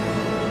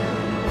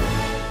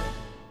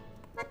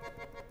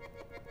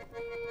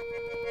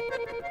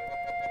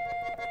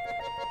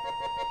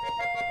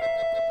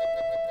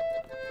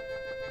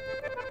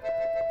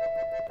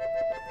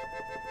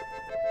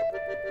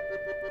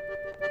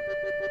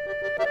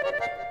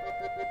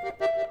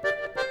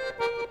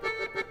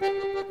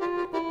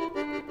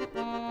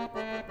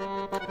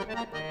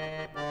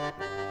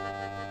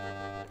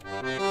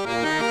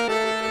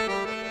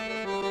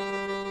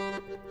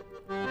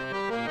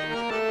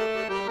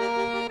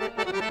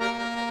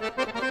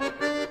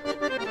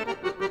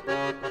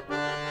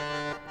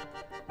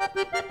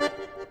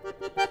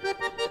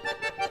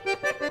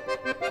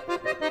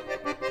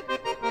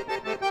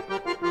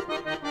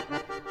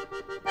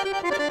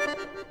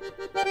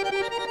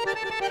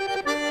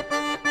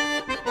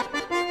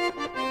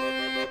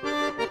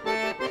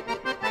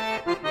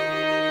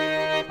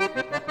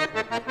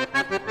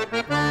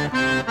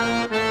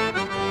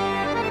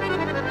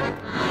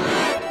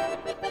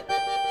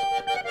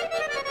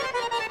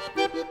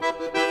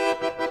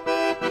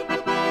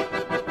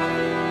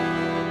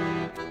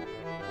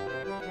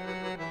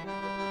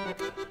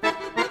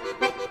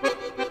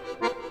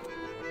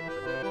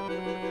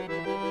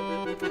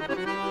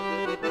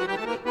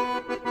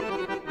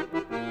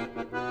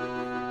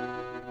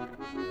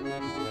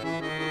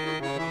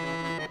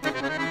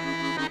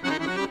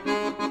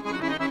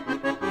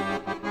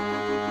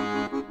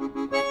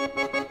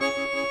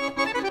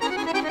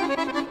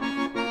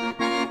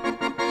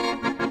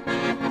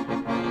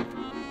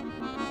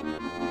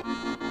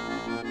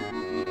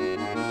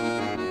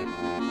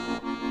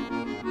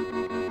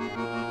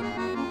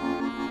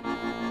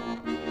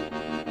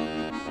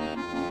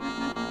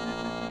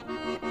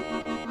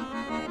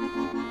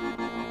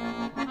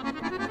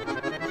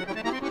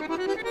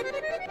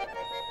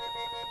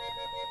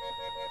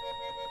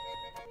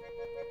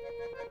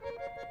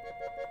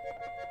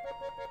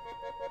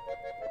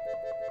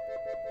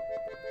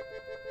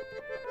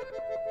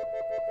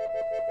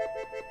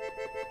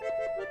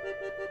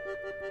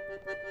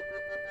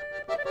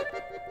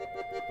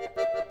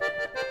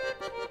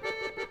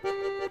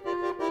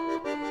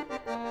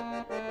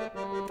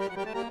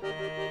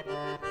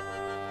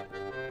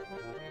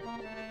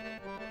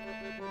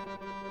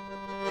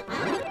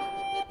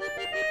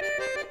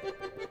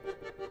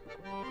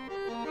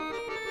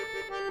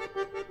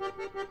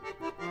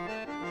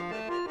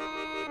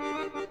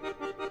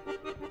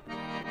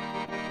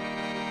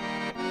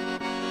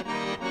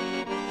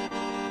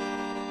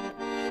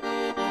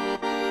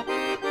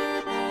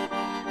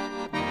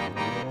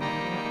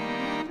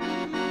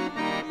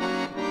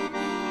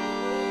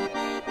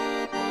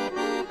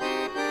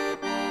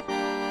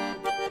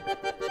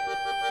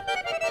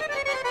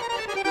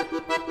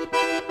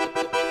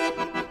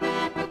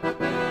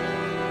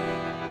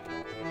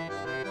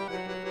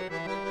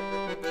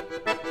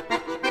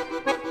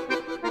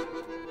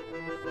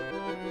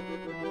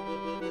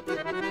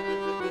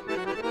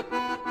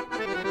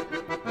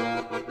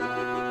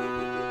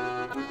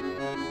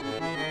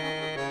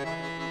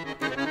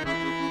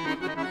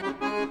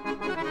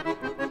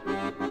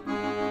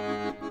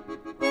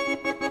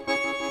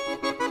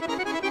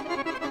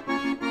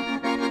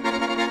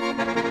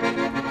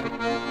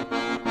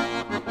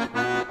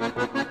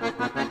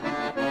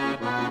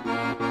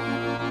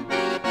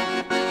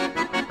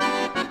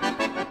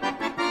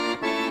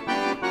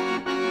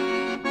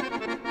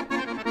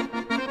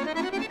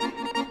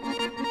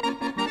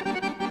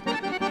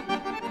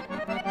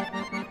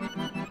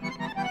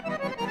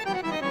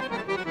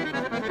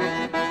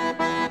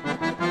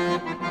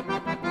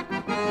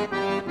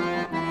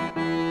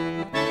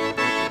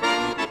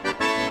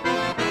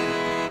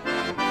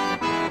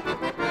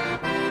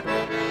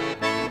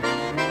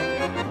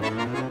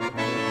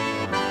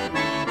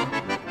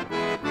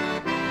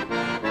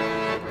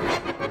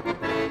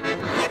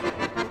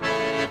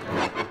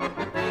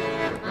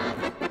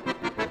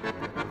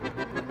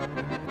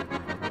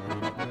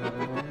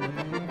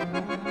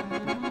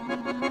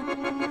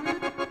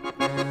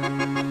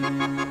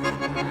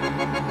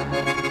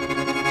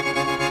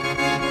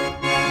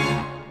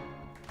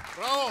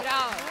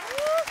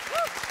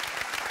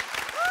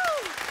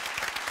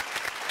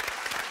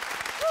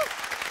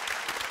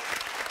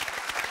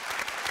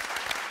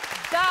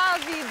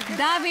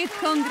 David,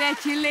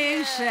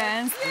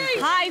 congratulations.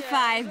 High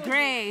five,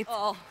 great.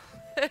 Oh.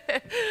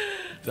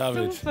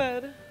 David,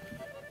 Super.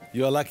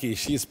 you are lucky.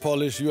 She's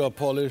Polish, you are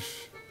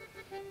Polish.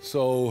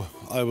 So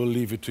I will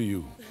leave it to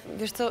you.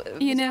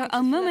 You know,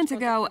 a moment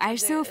ago, I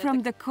saw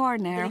from the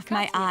corner of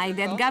my eye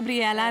that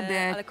Gabriela,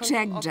 the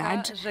Czech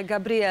judge,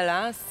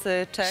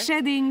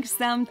 shedding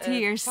some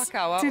tears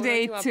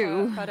today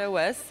too.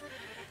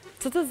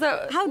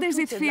 How does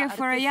it feel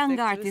for a young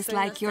artist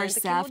like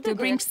yourself to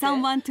bring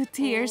someone to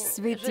tears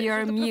with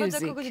your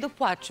music?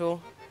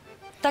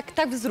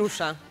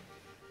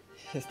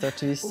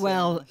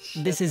 Well,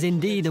 this is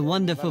indeed a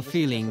wonderful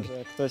feeling,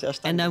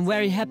 and I'm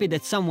very happy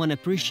that someone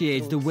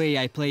appreciates the way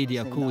I play the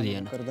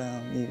accordion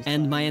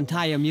and my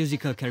entire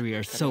musical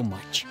career so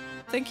much.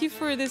 Thank you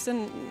for this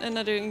and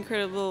another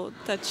incredible,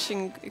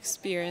 touching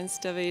experience,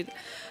 David.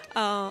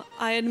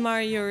 I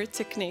admire your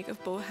technique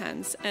of both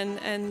hands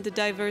and the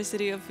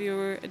diversity of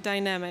your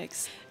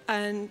dynamics.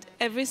 And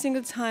every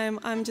single time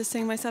I'm just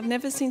saying to myself, I've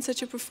never seen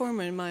such a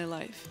performer in my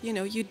life. You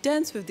know, you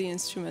dance with the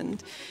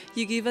instrument.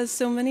 You give us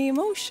so many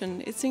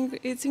emotion. It's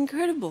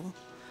incredible.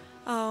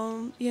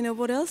 You know,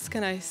 what else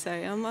can I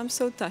say? I'm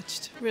so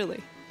touched,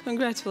 really.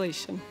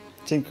 Congratulations.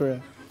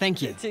 Dziękuję.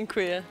 Thank you.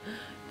 Dziękuję.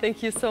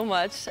 Thank you so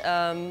much.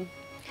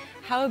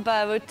 How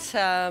about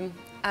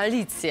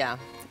Alicja,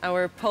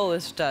 our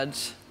Polish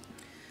judge?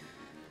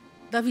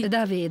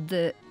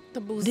 David,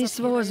 this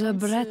was a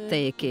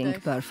breathtaking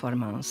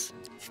performance.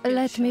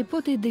 Let me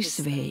put it this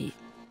way.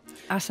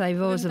 As I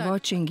was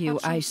watching you,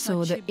 I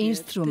saw the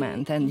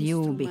instrument and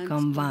you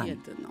become one.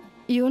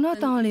 You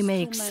not only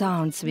make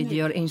sounds with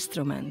your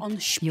instrument,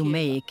 you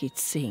make it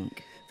sing.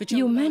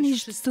 You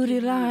managed to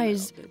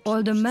realize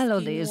all the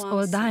melodies,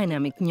 all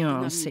dynamic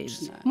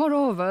nuances.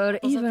 Moreover,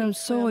 even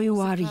so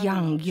you are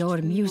young, your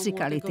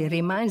musicality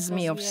reminds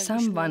me of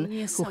someone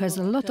who has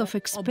a lot of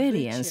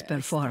experience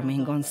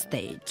performing on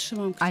stage.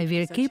 I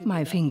will keep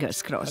my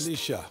fingers crossed.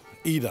 Alicia,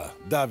 Ida,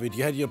 David,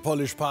 you had your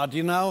Polish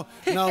party now.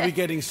 Now we're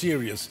getting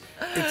serious.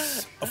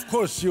 It's, of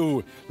course,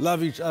 you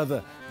love each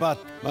other, but,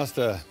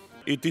 Master...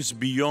 It is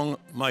beyond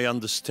my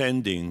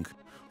understanding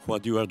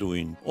what you are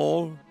doing.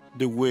 All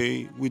the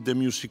way with the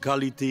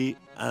musicality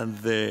and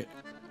the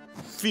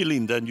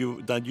feeling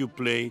that you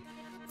play.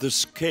 The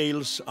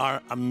scales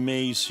are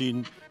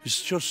amazing.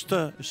 It's just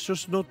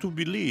not to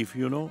believe,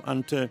 you know.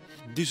 And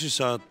this is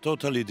a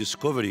totally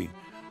discovery.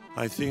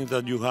 I think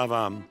that you have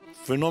a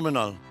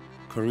phenomenal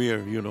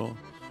career, you know.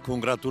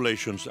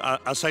 Congratulations.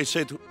 As I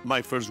said,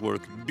 my first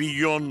work,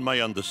 beyond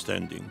my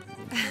understanding.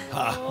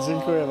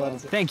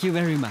 Thank you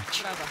very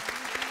much.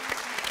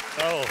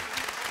 Oh.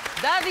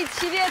 Dawid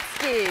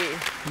Siwiecki.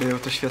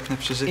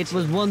 It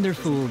was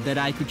wonderful that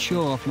I could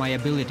show off my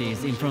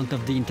abilities in front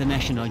of the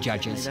international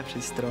judges.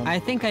 I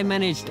think I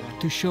managed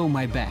to show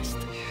my best,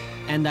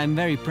 and I'm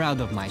very proud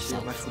of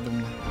myself.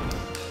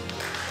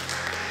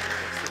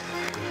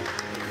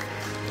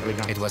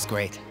 It was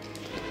great.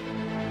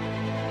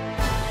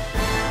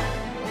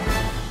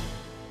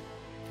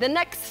 The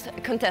next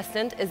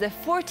contestant is a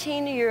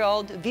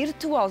 14-year-old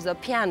virtuoso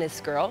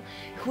pianist girl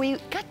who we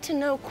got to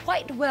know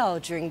quite well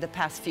during the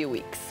past few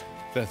weeks.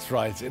 That's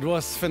right. It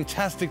was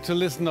fantastic to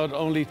listen not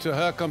only to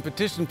her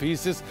competition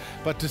pieces,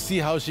 but to see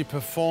how she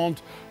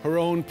performed her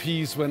own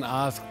piece when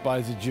asked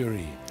by the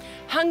jury.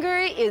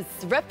 Hungary is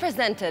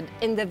represented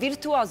in the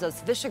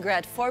Virtuosos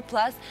Visegrad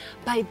 4+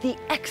 by the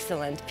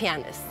excellent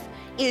pianist,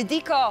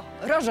 Ildiko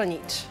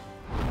Rozsonics.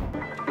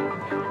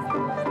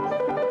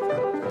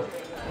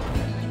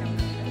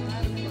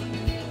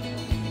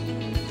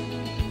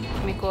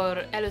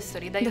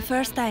 The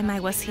first time I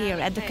was here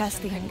at the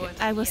casting,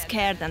 I was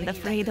scared and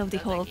afraid of the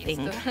whole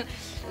thing.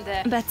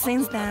 But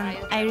since then,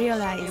 I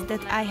realized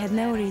that I had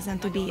no reason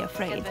to be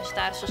afraid.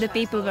 The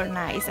people were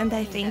nice, and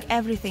I think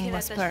everything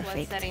was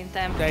perfect.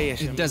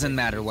 It doesn't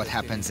matter what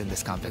happens in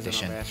this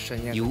competition.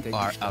 You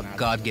are a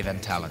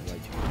God-given talent.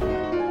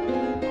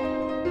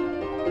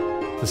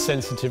 The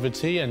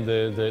sensitivity and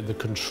the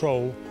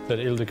control that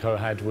Ildiko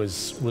had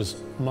was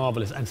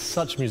marvelous, and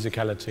such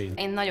musicality.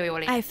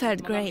 I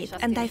felt great,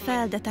 and I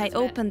felt that I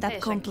opened up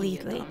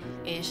completely.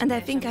 And I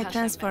think I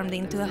transformed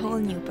into a whole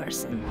new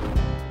person.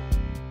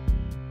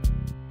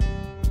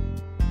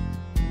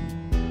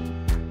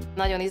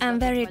 I'm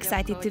very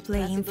excited to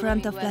play in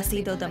front of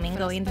Placido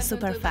Domingo in the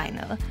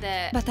SuperFinal.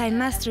 But I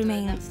must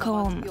remain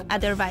calm,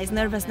 otherwise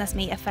nervousness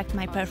may affect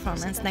my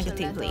performance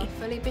negatively.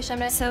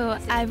 So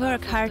I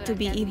work hard to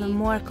be even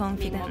more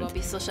confident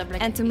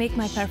and to make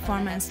my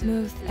performance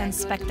smooth and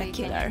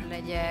spectacular.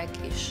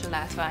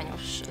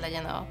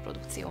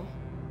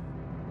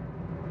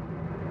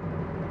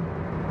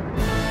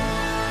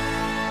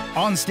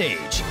 On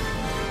stage,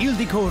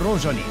 Ildiko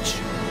Rozsonics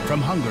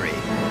from Hungary.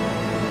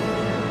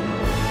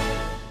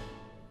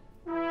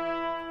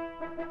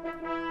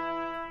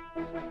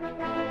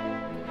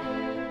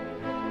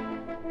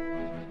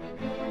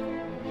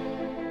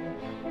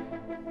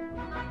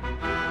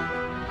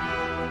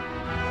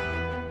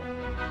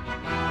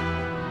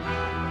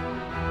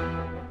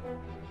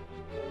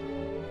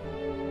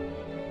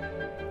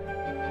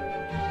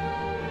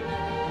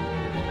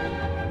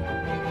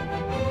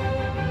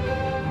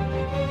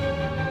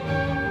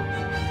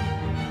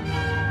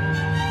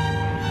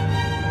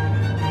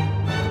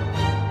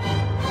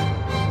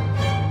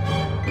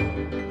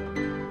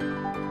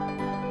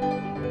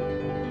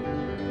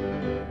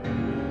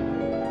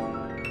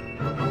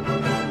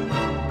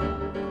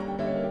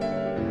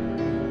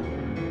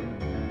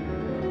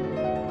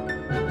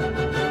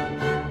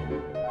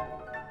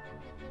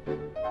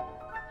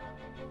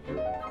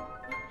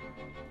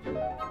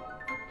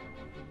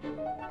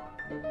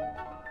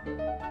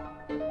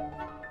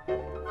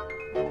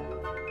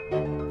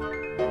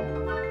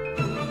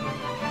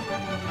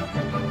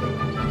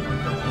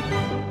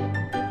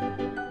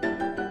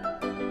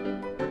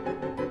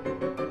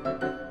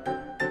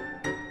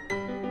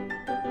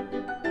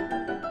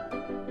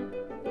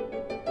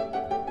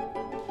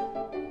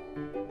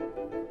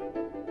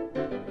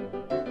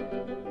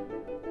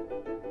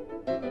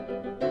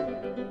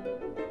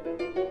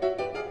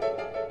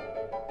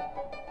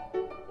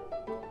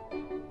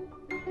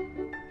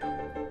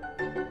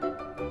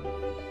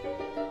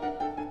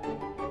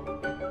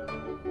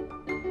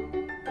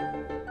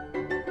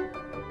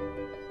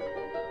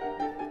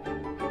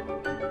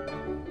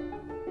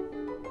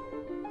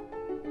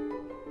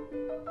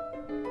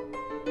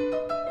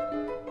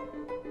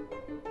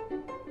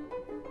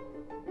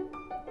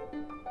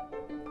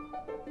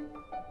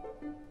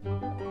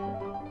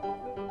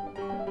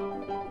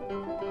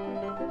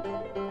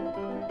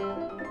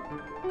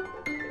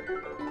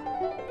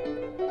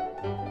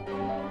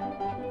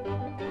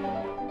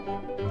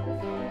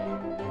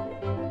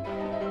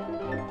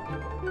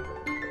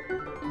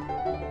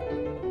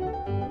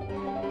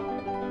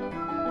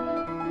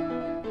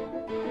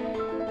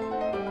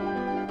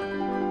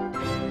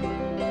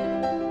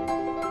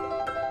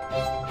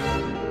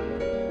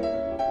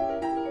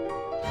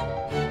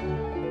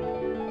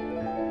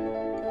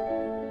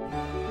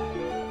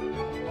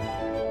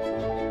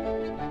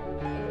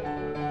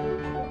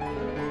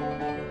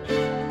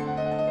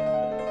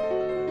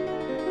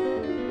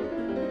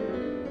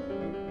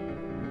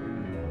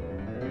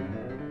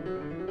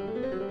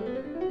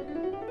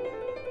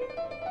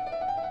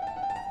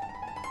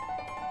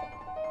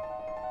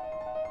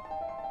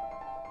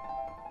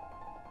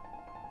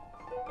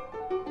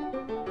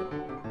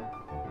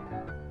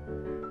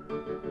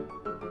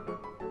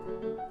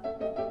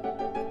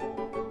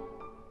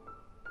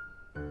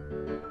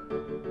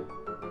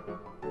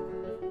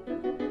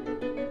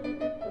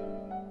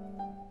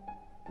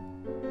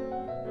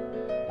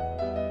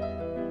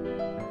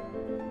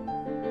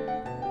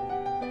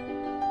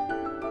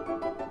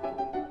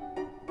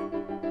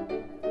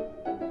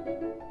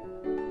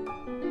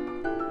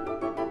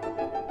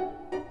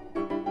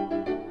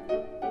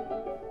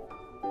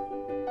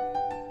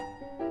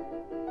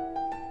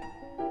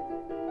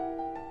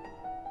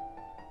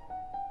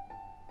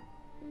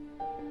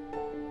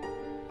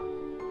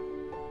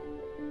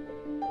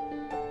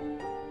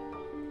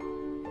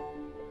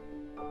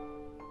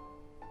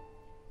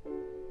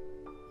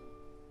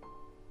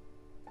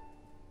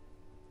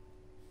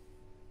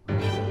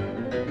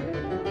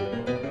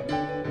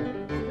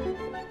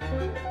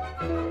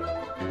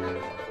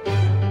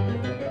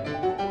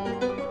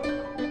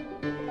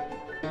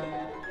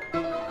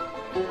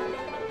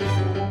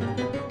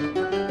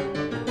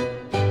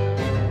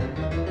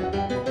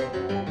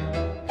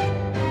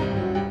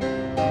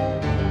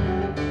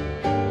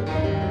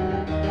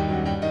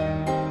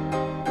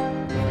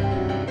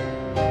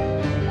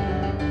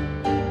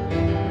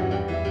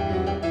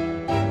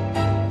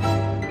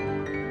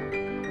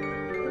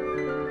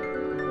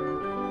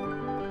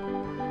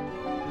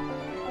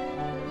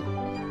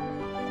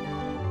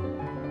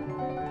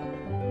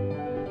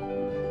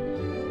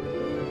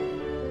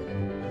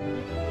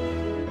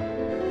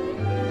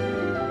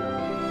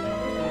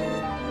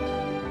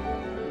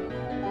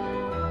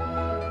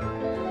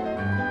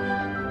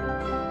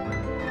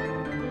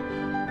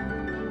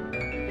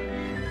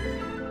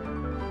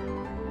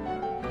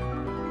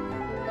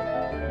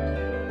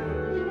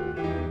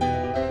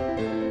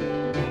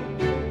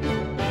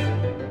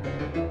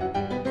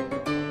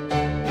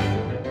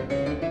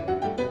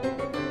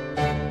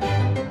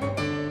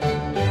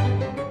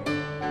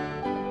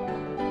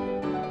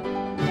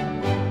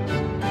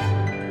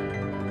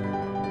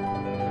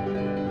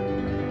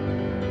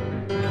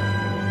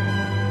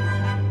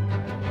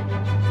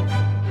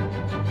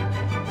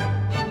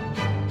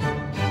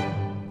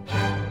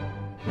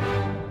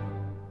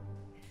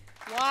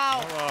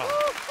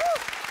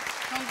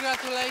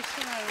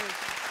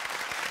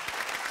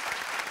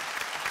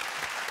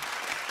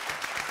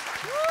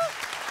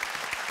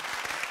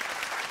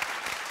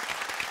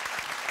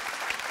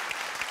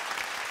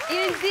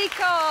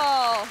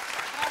 Ildiko!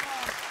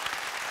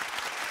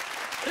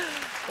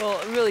 Well,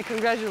 really,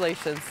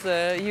 congratulations.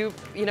 You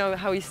know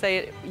how you say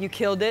it, you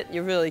killed it,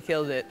 you really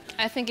killed it.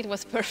 I think it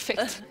was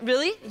perfect.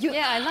 Really?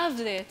 Yeah, I loved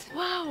it.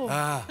 Wow.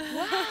 Wow.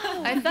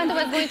 I thought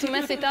I was going to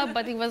mess it up,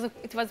 but it was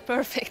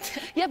perfect.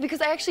 Yeah,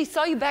 because I actually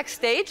saw you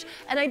backstage,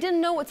 and I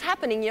didn't know what's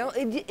happening, you know?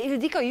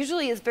 Ildiko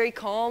usually is very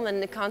calm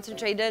and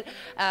concentrated,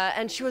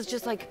 and she was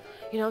just like,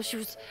 you know, she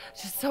was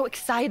just so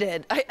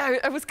excited.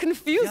 I was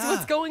confused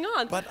what's going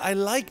on. But I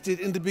liked it.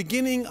 In the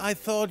beginning, I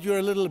thought you were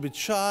a little bit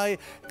shy,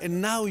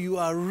 and now you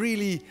are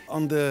really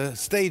on the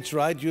stage,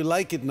 right? You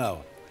like it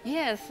now.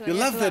 Yes. You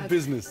love that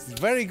business.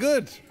 It's very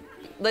good.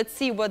 Let's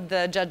see what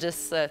the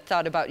judges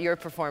thought about your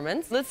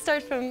performance. Let's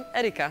start from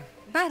Erika.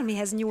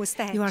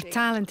 You are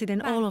talented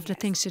in all of the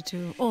things you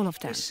do, all of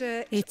them.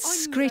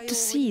 It's great to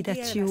see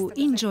that you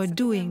enjoy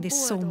doing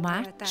this so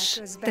much,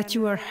 that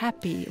you are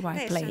happy while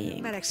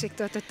playing.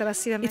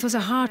 It was a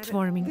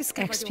heartwarming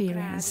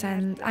experience,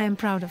 and I am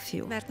proud of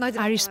you.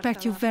 I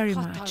respect you very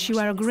much. You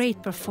are a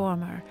great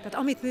performer.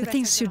 The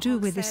things you do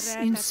with this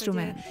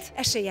instrument.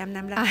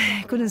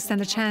 I couldn't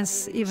stand a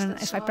chance, even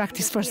if I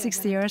practiced for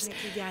 60 years.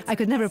 I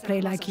could never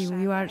play like you.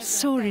 You are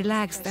so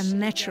relaxed and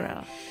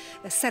natural.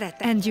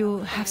 And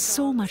you have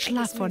so much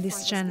love for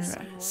this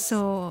genre.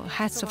 So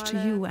hats off to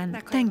you, and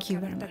thank you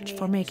very much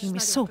for making me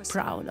so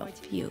proud of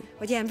you.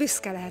 Thank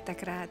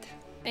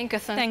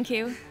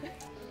you.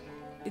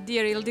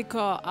 Dear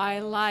Ildiko, I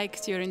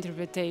liked your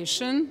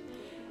interpretation.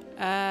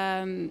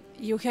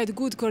 You had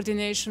good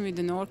coordination with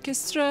an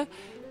orchestra.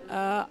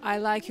 I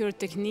like your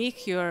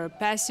technique, your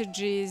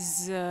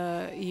passages,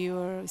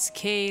 your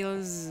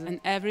scales and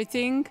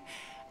everything.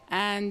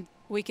 And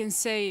we can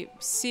say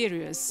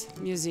serious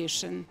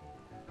musician.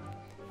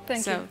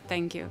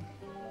 Thank you.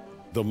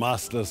 The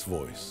master's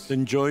voice. It's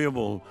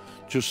enjoyable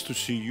just to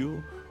see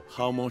you,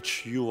 how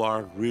much you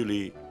are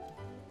really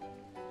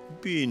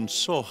being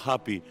so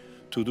happy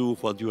to do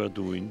what you are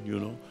doing, you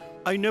know.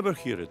 I never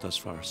hear it as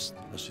fast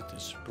as it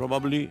is.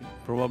 Probably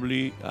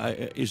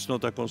it's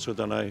not a concert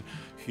that I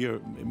hear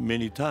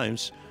many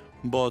times,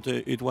 but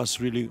it was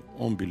really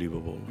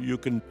unbelievable. You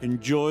can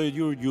enjoy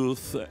your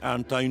youth,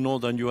 and I know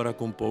that you are a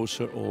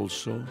composer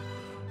also,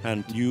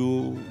 and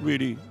you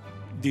really,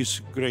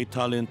 this great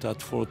talent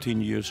at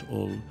 14 years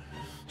old.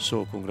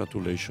 So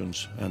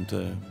congratulations,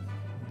 and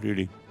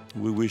really,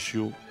 we wish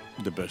you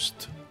the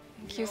best.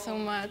 Thank you so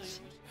much.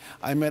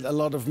 I met a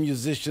lot of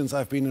musicians.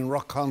 I've been in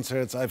rock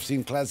concerts, I've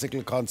seen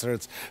classical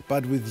concerts,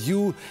 but with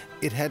you,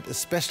 it had a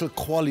special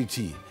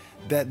quality.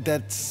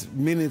 That's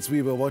minutes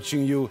we were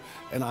watching you,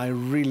 and I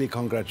really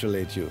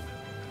congratulate you.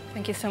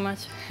 Thank you so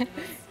much.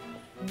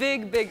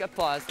 Big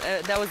applause.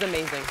 That was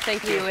amazing.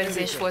 Thank you.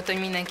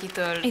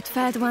 It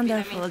felt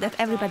wonderful that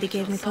everybody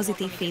gave me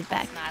positive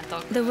feedback.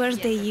 The words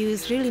they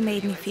used really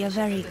made me feel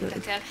very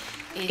good.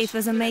 It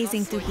was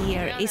amazing to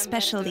hear,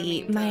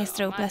 especially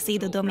Maestro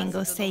Placido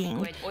Domingo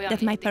saying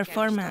that my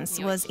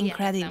performance was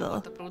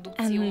incredible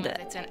and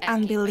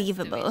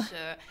unbelievable.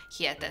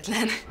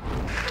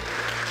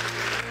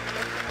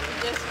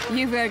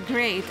 You were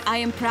great. I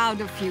am proud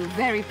of you,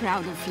 very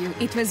proud of you.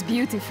 It was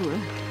beautiful.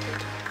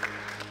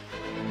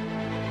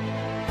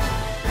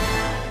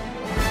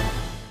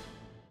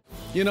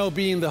 You know,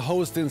 being the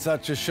host in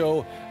such a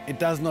show, it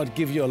does not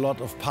give you a lot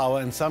of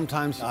power, and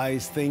sometimes I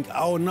think,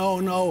 oh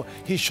no,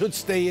 he should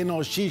stay in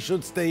or she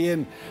should stay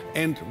in.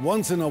 And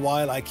once in a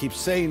while I keep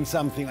saying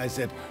something. I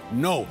said,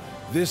 no,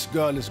 this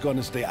girl is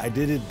gonna stay. I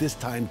did it this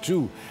time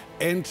too.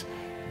 And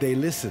they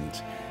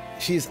listened.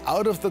 She's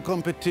out of the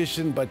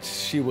competition, but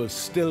she will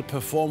still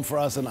perform for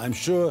us, and I'm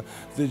sure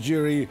the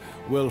jury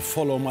will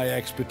follow my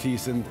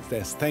expertise. And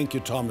thank you,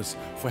 Thomas,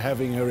 for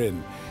having her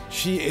in.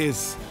 She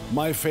is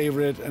my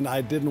favorite, and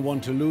I didn't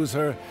want to lose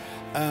her.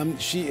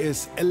 She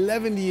is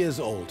 11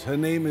 years old. Her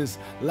name is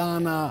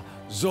Lana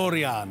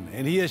Zorian,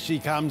 and here she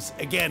comes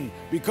again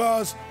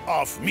because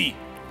of me.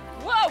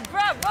 Whoa,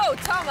 bravo,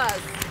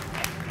 Thomas!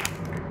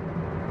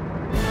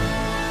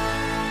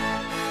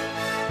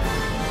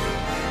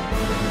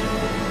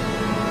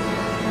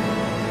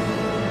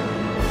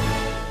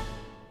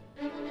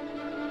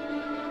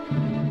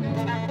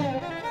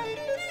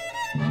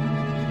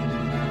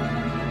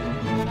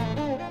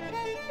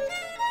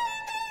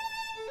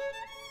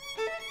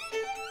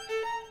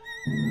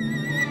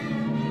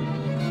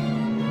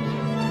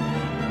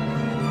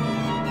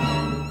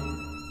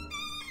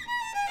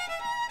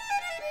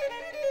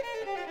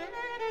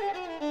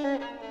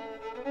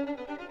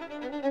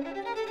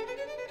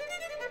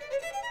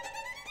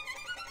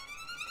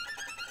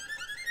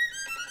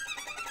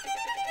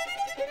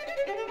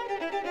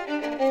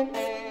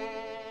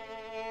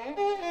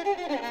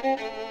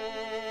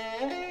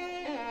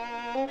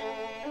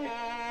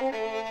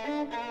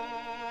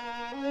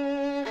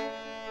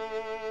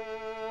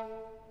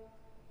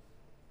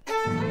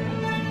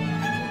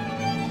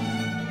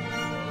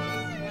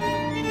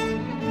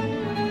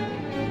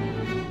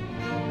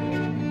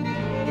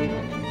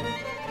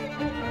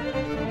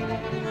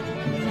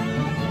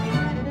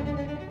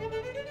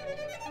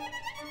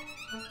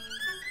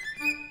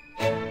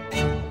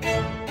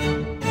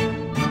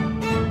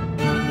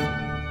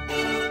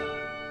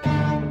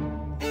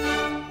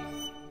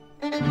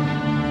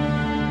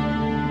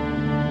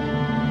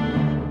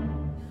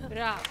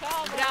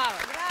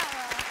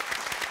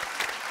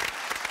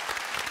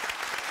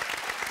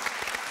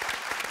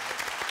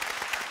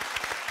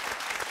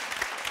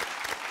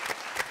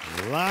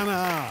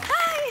 Lana!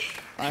 Hi!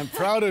 I'm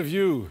proud of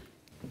you.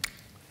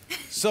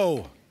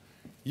 So,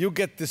 you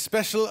get the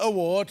special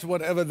award,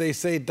 whatever they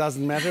say, it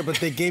doesn't matter, but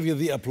they gave you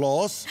the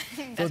applause.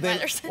 So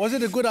matters. Was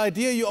it a good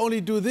idea you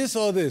only do this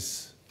or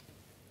this?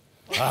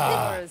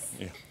 Ah,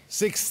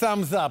 6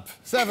 thumbs up,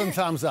 7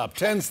 thumbs up,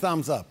 10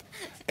 thumbs up.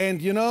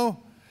 And you know,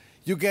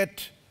 you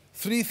get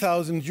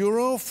 3,000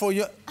 euro for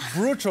your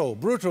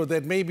brutto,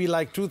 that may be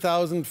like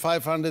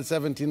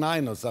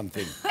 2,579 or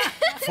something,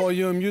 for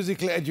your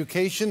musical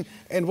education.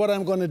 And what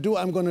I'm going to do,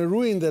 I'm going to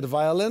ruin that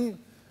violin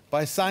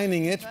by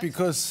signing it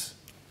because...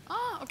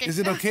 Oh, okay. Is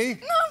it okay?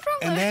 No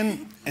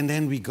problem. And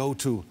then we go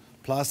to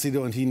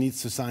Placido and he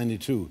needs to sign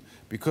it too,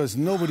 because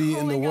nobody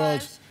in the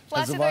world...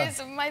 Placido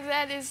is, my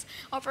dad is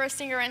opera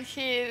singer and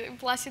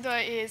Placido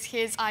is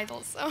his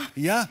idol, so...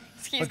 Yeah?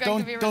 He's But going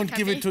to be really don't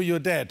give it to your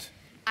dad.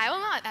 I will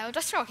not, I will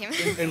just throw him.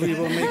 And we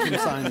will make him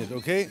sign it,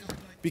 okay?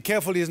 Be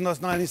careful, he's not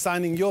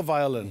signing your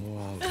violin.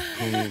 Wow,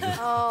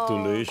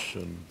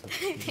 congratulations.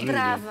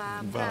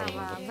 Brava.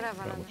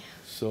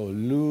 So,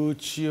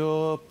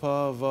 Lucio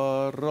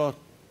Pavarotti.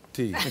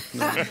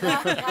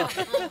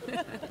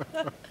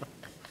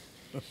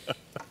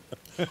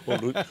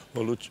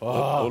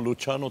 O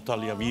Luciano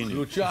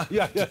Tagliavini.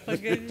 Yeah.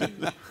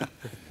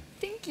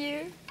 Thank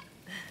you.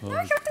 Now I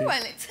have to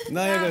win it.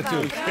 Now you got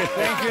to.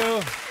 Thank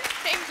you.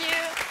 Thank you.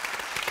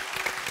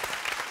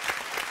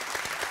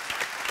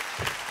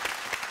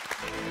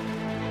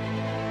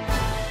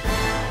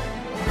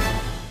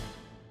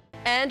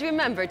 And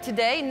remember,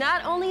 today,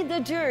 not only the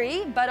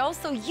jury, but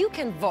also you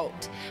can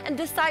vote and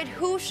decide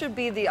who should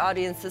be the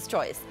audience's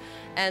choice.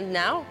 And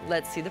now,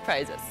 let's see the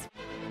prizes.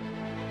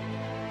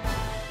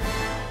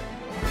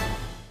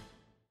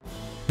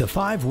 The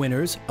 5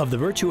 winners of the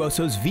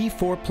Virtuosos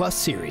V4 Plus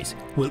series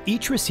will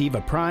each receive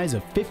a prize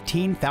of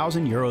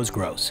 15,000 euros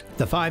gross.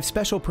 The 5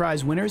 special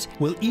prize winners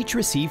will each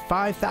receive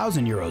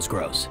 5,000 euros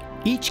gross.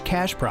 Each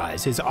cash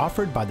prize is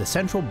offered by the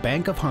Central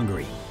Bank of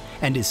Hungary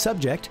and is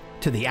subject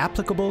to the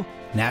applicable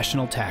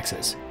national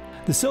taxes.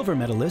 The silver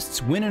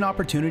medalists win an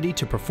opportunity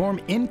to perform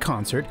in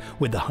concert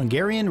with the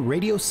Hungarian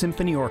Radio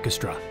Symphony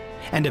Orchestra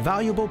and a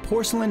valuable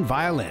porcelain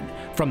violin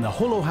from the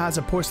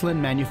Holoháza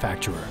porcelain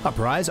manufacturer, a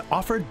prize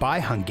offered by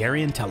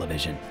Hungarian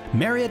television.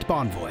 Marriott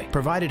Bonvoy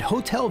provided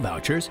hotel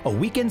vouchers, a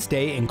weekend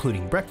stay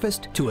including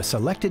breakfast to a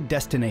selected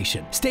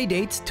destination. Stay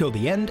dates till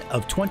the end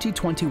of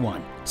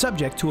 2021,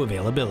 subject to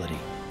availability.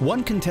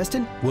 One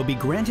contestant will be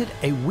granted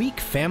a week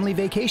family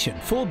vacation,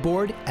 full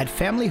board at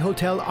Family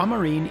Hotel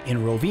Amarin in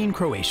Rovinj,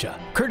 Croatia,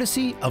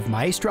 courtesy of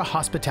Maestra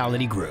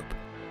Hospitality Group.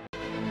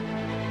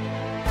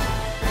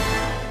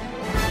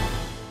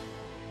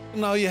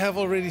 Now you have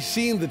already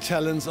seen the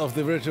talents of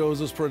the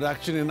Virtuosos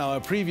production in our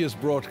previous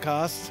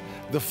broadcasts.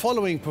 The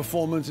following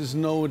performance is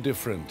no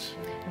different.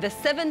 The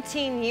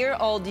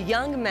 17-year-old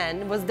young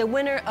man was the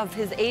winner of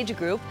his age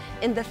group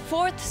in the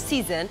 4th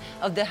season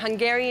of the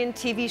Hungarian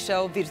TV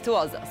show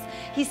Virtuosos.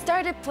 He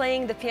started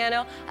playing the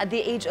piano at the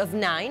age of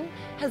 9,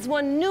 has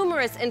won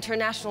numerous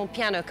international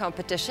piano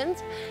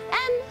competitions,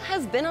 and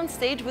has been on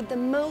stage with the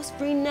most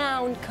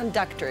renowned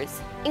conductors,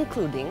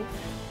 including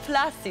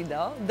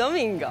Plácido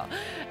Domingo.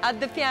 At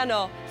the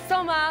piano,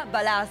 Soma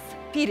Balázs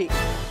Piri.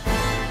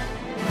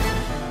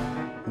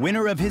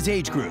 Winner of his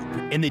age group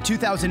in the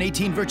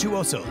 2018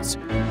 Virtuosos,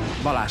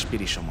 Balázs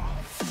Piri Soma.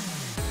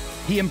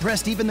 He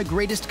impressed even the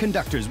greatest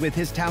conductors with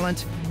his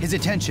talent, his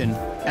attention,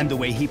 and the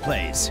way he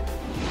plays.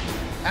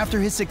 After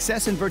his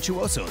success in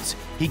Virtuosos,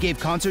 he gave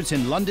concerts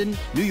in London,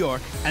 New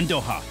York, and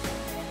Doha.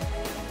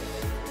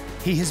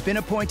 He has been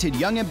appointed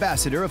Young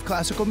Ambassador of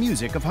Classical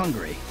Music of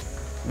Hungary.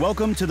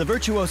 Welcome to the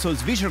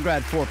Virtuosos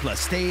Visegrad 4 Plus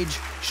stage,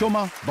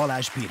 Soma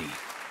Balázs Piri.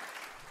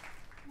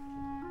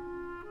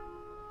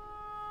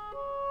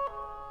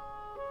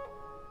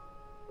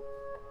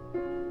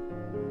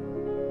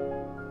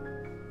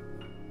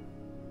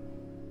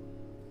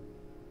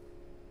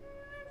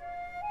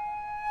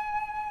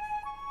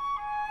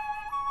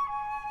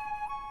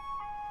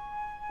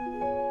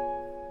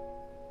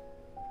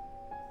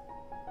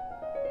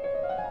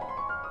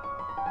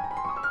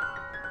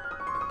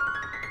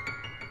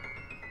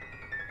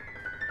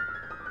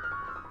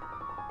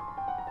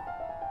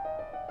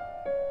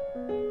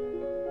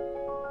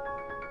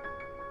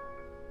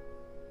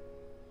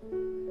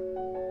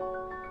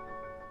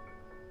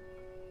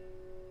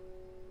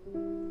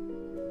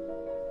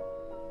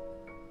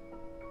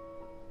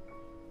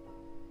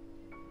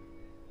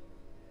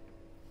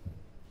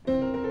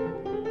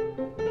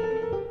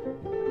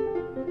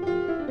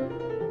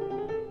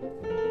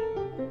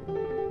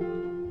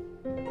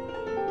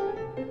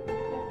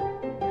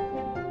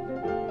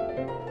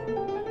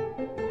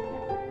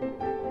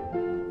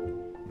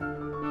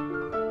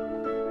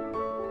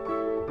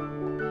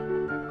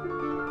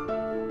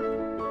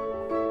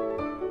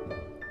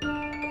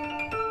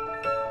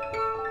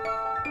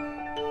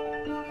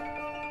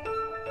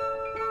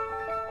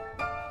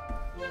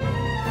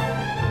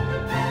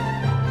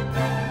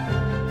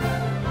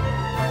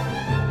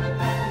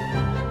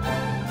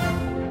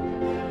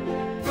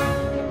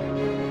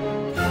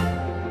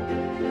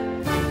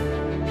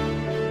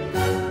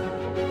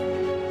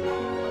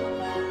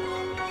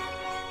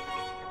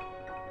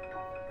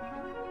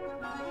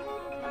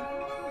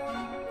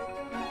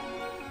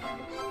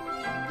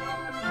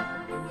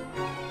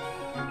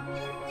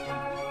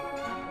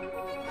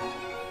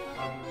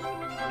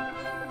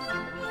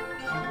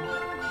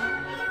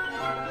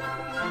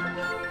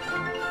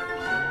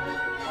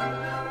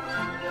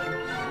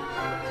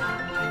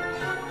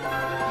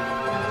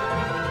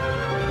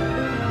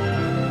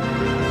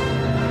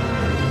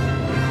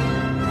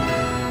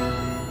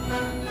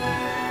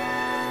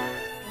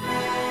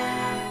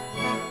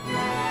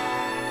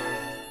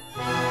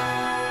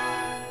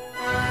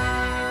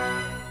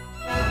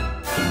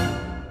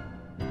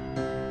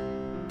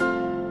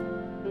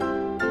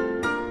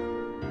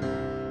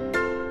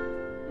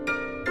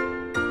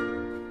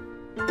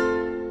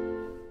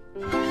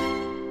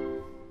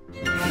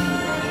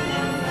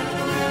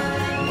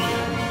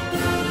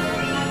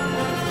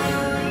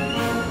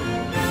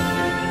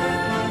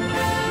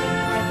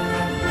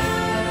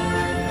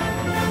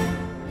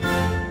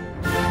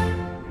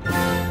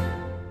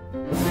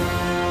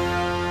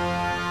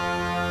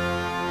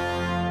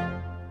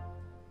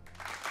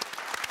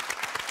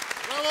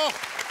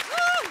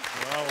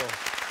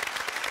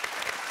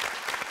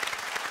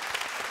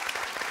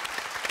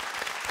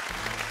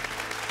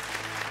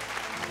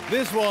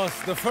 This was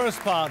the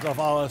first part of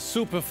our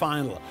super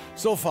final.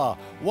 So far,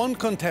 one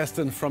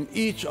contestant from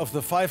each of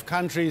the 5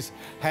 countries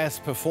has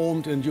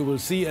performed, and you will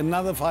see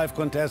another 5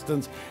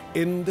 contestants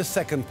in the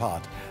second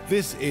part.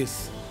 This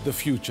is the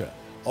future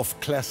of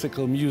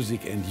classical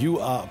music, and you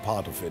are a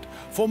part of it.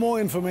 For more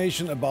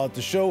information about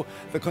the show,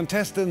 the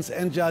contestants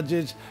and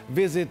judges,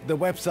 visit the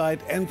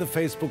website and the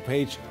Facebook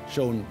page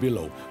shown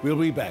below. We'll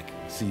be back.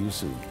 See you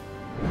soon.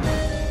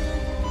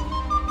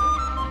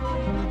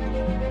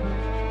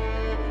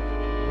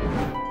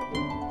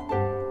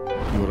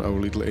 You're our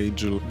little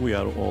angel. We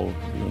are all,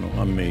 you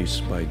know,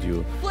 amazed by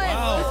you.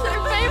 Wow. It's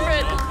our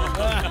favorite.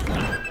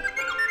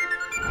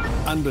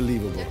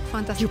 Unbelievable.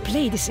 You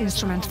play this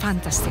instrument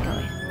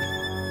fantastically.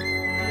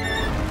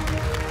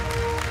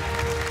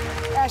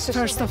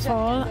 First of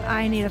all,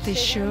 I need a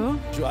tissue.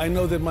 I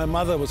know that my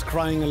mother was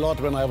crying a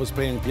lot when I was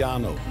playing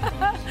piano.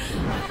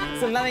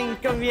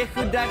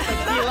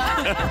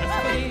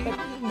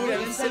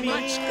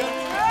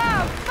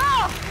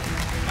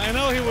 I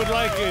know he would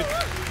like it.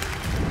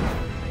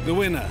 The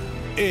winner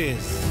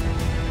is...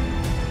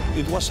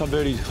 It was a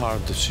very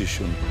hard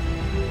decision.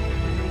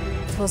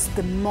 It was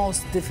the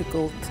most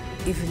difficult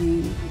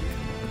evening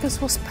because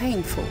it was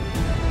painful.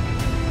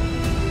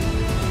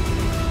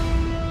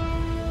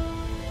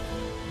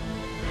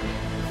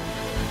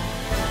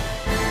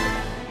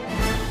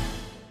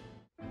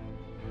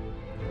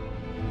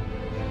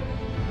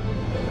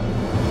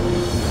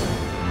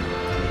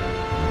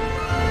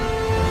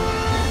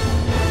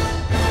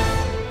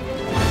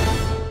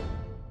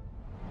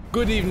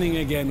 Good evening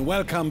again.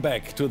 Welcome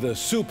back to the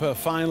super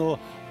final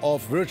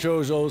of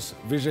Virtuosos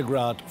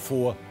Visegrad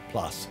 4+.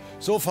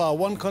 So far,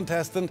 one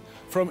contestant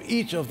from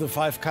each of the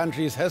 5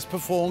 countries has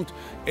performed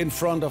in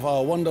front of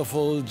our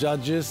wonderful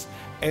judges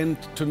and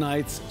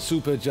tonight's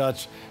super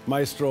judge,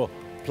 Maestro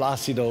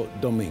Plácido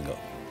Domingo.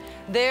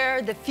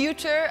 They're the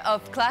future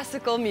of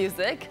classical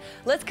music.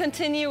 Let's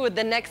continue with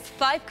the next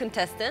 5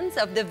 contestants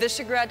of the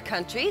Visegrad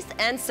countries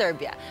and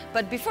Serbia.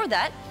 But before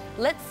that,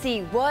 let's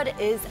see what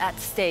is at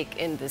stake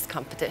in this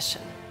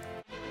competition.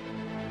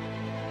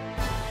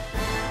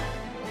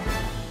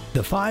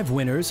 The 5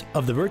 winners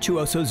of the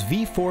Virtuosos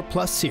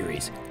V4+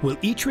 series will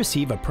each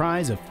receive a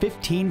prize of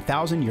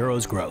 15,000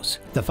 euros gross.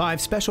 The 5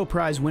 special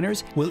prize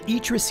winners will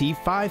each receive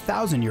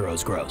 5,000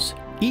 euros gross.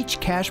 Each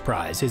cash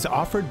prize is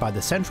offered by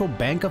the Central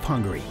Bank of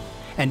Hungary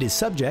and is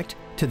subject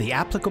to the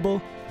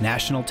applicable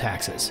national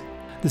taxes.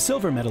 The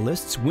silver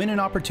medalists win an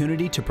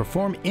opportunity to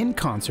perform in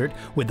concert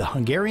with the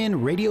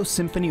Hungarian Radio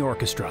Symphony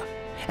Orchestra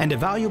and a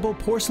valuable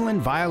porcelain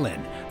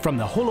violin from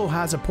the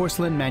Holoháza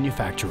porcelain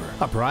manufacturer,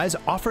 a prize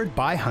offered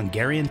by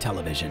Hungarian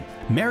television.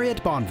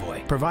 Marriott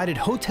Bonvoy provided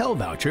hotel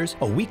vouchers,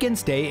 a weekend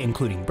stay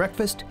including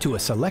breakfast to a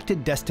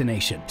selected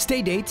destination.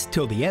 Stay dates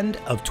till the end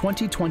of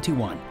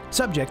 2021,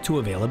 subject to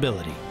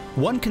availability.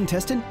 One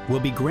contestant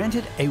will be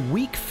granted a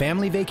week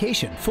family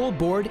vacation, full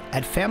board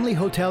at Family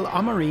Hotel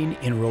Amarin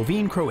in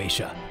Rovinj,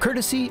 Croatia,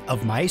 courtesy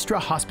of Maestra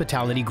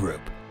Hospitality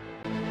Group.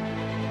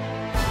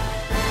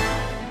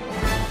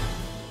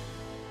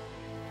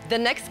 The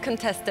next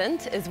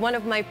contestant is one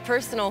of my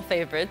personal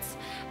favorites,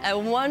 a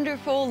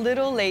wonderful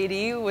little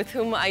lady with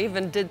whom I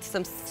even did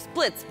some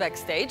splits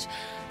backstage.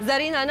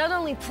 Zarina not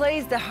only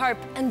plays the harp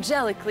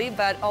angelically,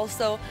 but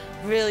also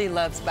really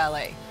loves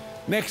ballet.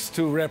 Next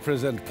to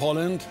represent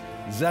Poland,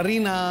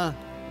 Zarina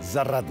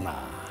Zaradna.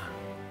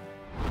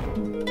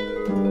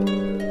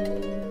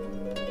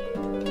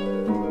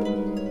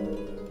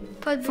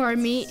 For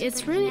me,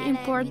 it's really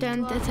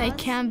important that I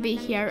can be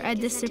here at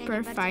the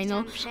super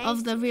final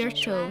of the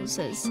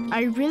Virtuosos.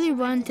 I really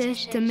wanted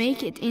to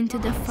make it into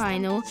the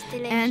final,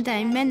 and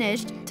I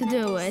managed to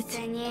do it.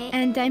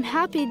 And I'm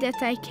happy that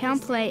I can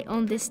play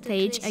on this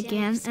stage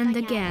again and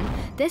again.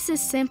 This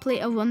is simply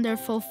a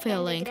wonderful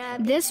feeling.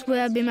 This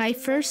will be my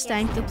first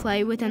time to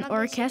play with an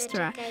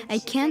orchestra. I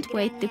can't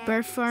wait to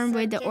perform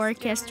with the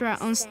orchestra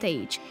on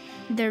stage.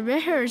 The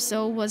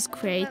rehearsal was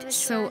great,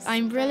 so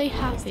I'm really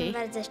happy.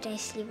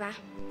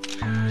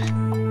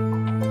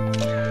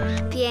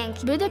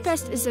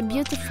 Budapest is a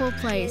beautiful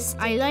place.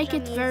 I like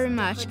it very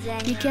much.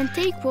 You can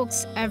take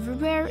walks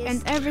everywhere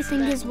and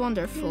everything is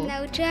wonderful.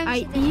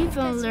 I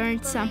even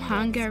learned some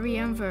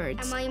Hungarian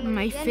words.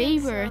 My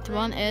favorite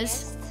one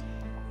is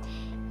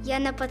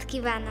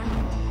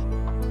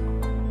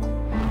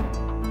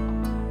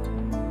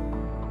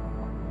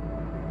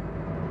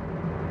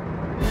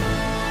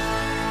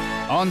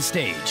On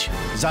stage,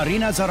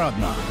 Zarina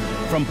Zaradna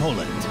from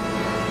Poland.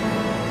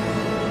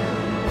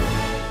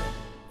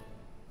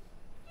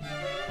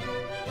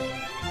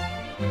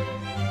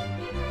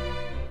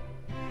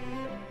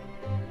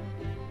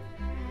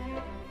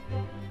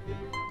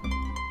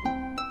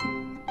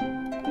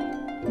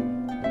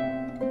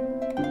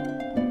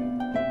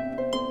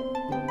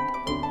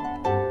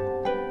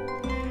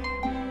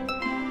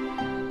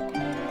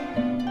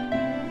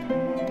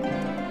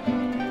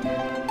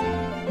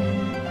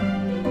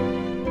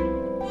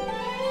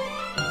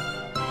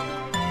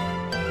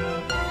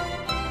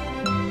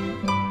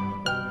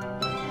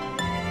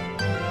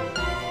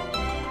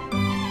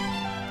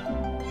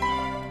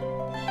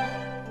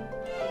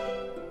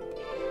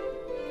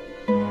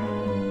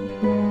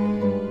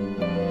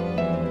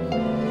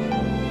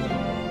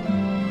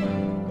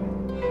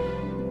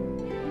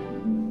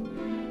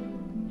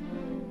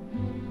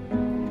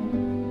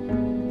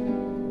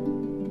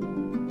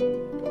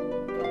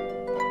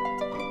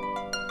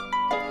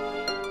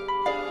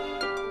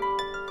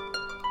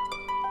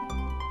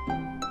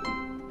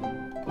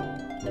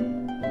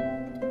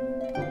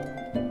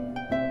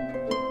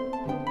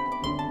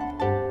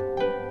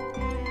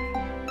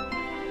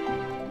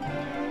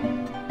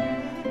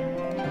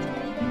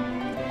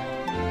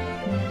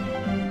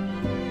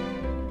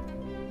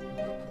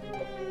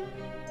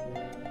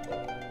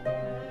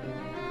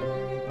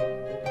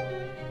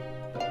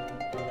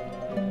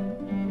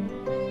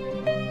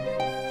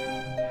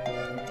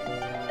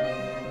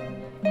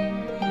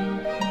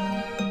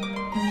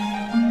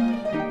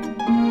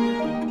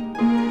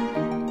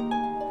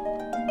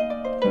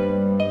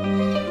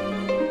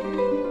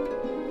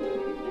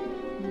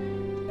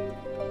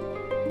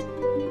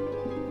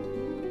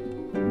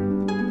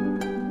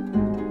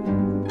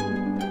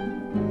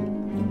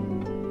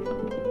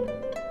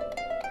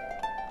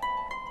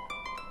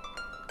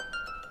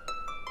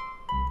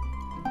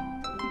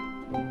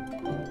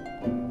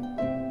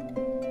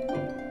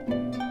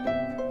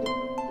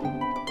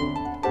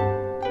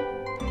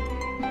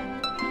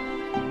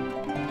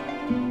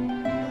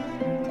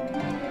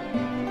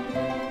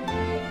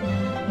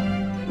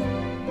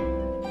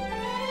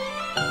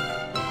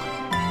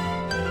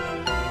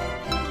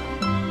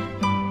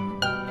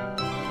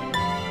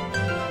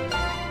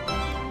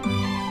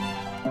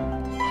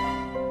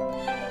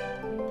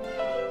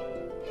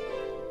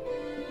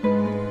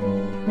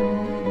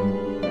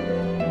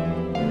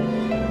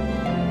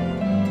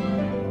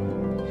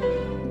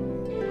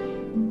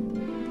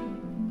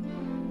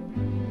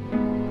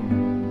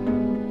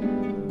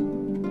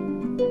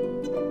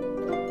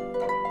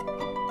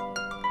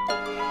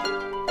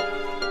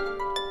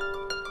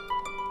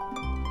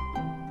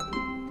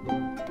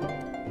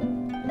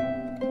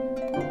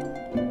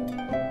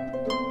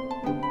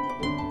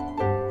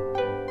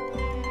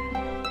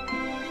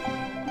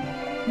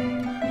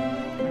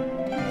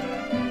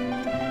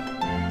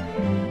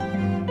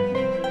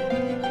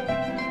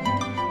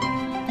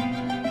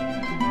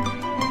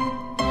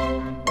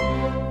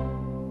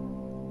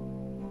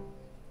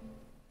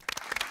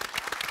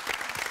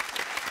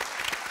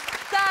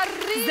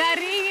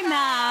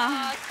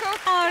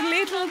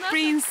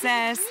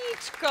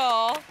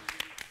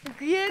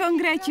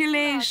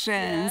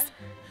 Congratulations!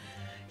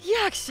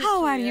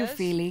 How are you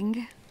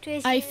feeling?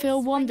 I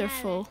feel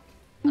wonderful.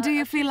 Do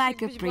you feel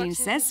like a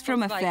princess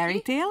from a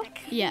fairy tale?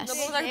 Yes.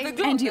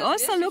 And you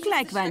also look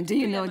like one, do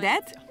you know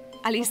that?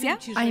 Alicia?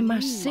 I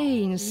must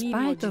say, in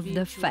spite of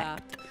the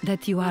fact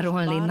that you are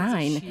only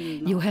 9,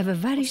 you have a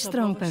very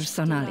strong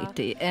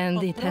personality,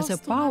 and it has a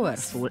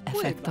powerful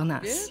effect on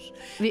us.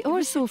 We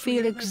also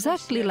feel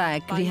exactly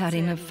like we are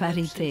in a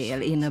fairy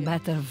tale in a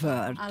better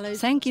world.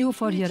 Thank you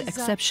for your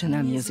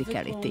exceptional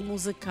musicality.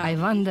 I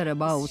wonder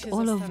about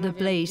all of the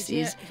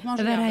places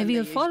where I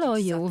will follow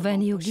you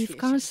when you give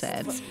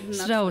concerts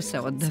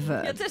throughout the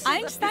world.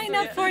 I'm signed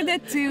up for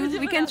that too.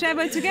 We can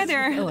travel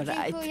together. All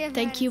right.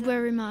 Thank you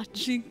very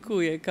much.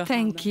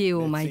 Thank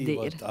you, my dear.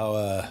 What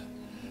our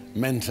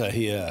mentor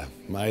here,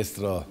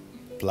 Maestro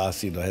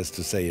Placido, has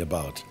to say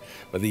about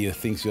whether he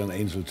thinks you're an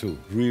angel too.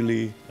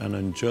 Really an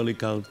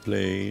angelical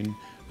playing,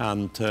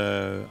 and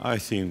I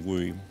think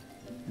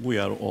we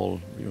are all,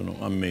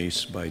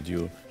 amazed by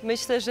you.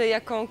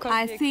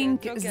 I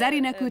think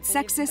Zarina could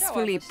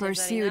successfully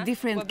pursue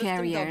different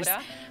careers.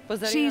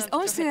 She is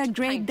also a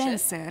great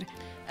dancer,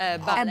 a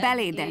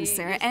ballet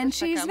dancer, and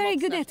she is very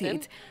good at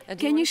it.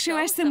 Can you show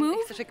us a move?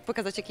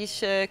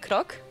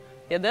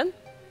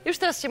 Już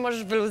teraz się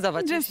możesz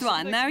wyluzować. Just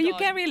one. Now you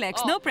can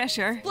relax. No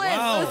pressure. Wow.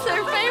 That's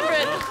her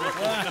favorite.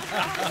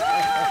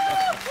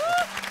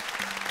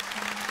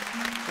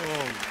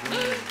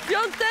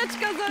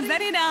 Piąteczka,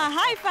 Zarina,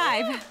 high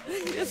five.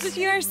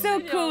 You are so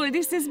cool.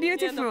 This is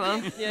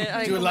beautiful.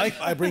 Do you like?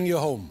 I bring you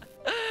home.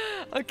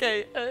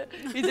 Okay.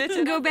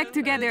 Go back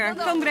together.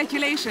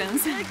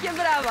 Congratulations. Wielkie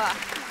brawa.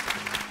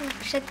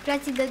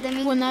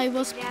 When I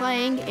was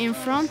playing in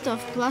front of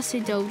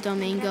Placido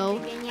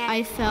Domingo,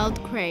 I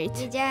felt great.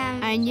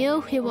 I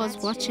knew he was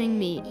watching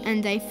me,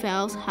 and I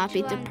felt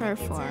happy to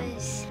perform.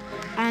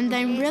 And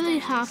I'm really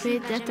happy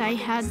that I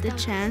had the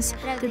chance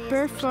to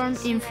perform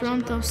in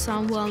front of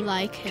someone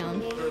like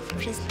him.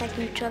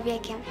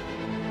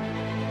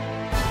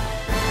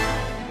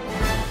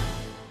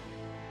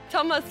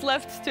 Thomas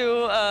left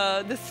to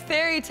this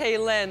fairy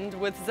tale land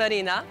with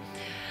Zarina.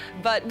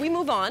 But we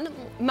move on.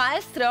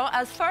 Maestro,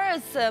 as far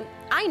as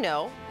I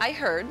know, I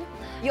heard,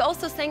 you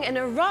also sang in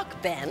a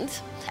rock band.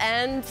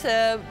 And,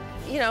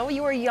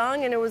 you were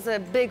young and it was a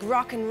big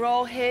rock and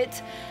roll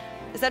hit.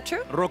 Is that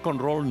true? Rock and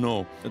roll,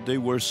 no. They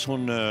were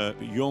some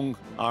young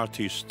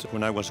artists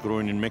when I was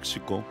growing in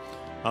Mexico,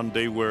 and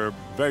they were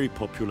very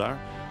popular.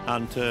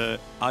 And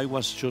I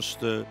was just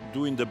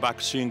doing the back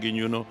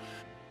singing,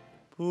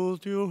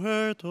 Put your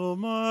head on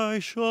my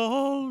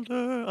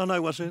shoulder, and I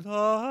was saying,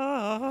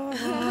 ah.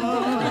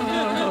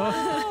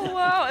 Oh,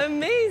 wow,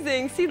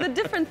 amazing. See the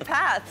different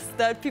paths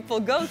that people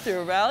go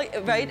through,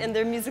 right, in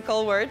their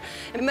musical world.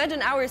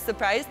 Imagine our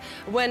surprise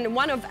when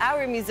one of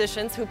our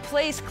musicians who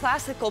plays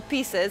classical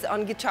pieces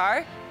on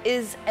guitar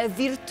is a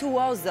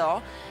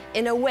virtuoso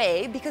in a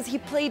way, because he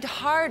played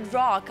hard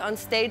rock on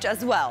stage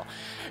as well.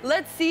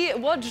 Let's see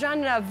what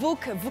genre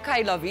Vuk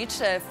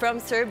Vukajlović from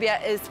Serbia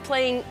is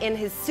playing in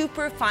his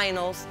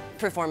SuperFinals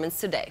performance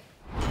today.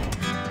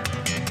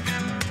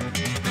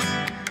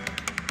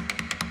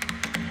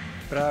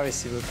 Pravi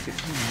si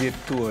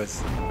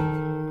virtuoz.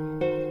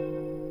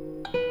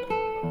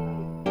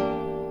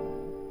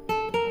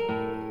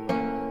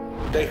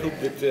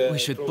 We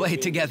should play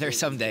together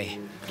someday.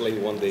 Play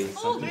one day.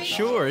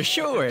 Sure.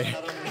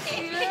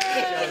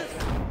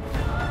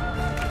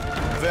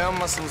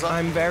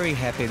 I'm very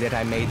happy that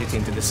I made it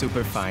into the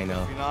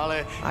SuperFinal.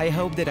 I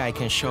hope that I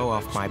can show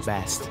off my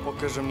best.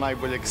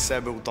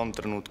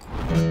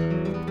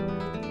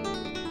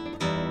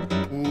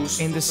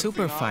 In the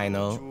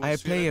SuperFinal, I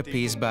play a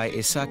piece by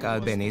Isaac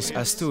Albeniz,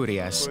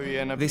 Asturias.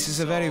 This is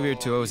a very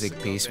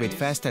virtuosic piece with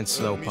fast and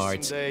slow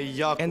parts,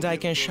 and I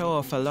can show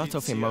off a lot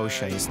of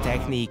emotions,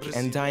 technique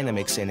and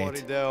dynamics in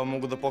it.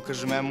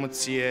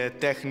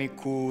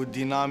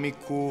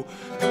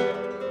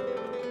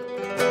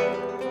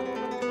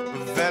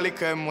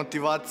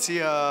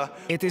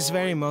 It is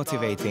very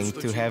motivating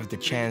to have the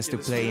chance to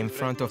play in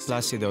front of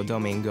Placido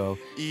Domingo,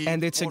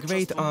 and it's a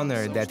great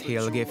honor that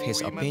he'll give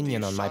his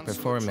opinion on my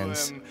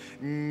performance.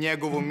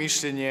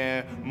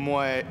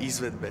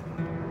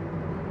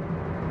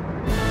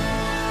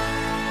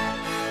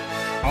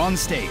 On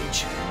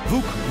stage,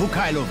 Vuk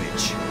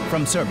Vukajlović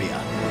from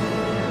Serbia.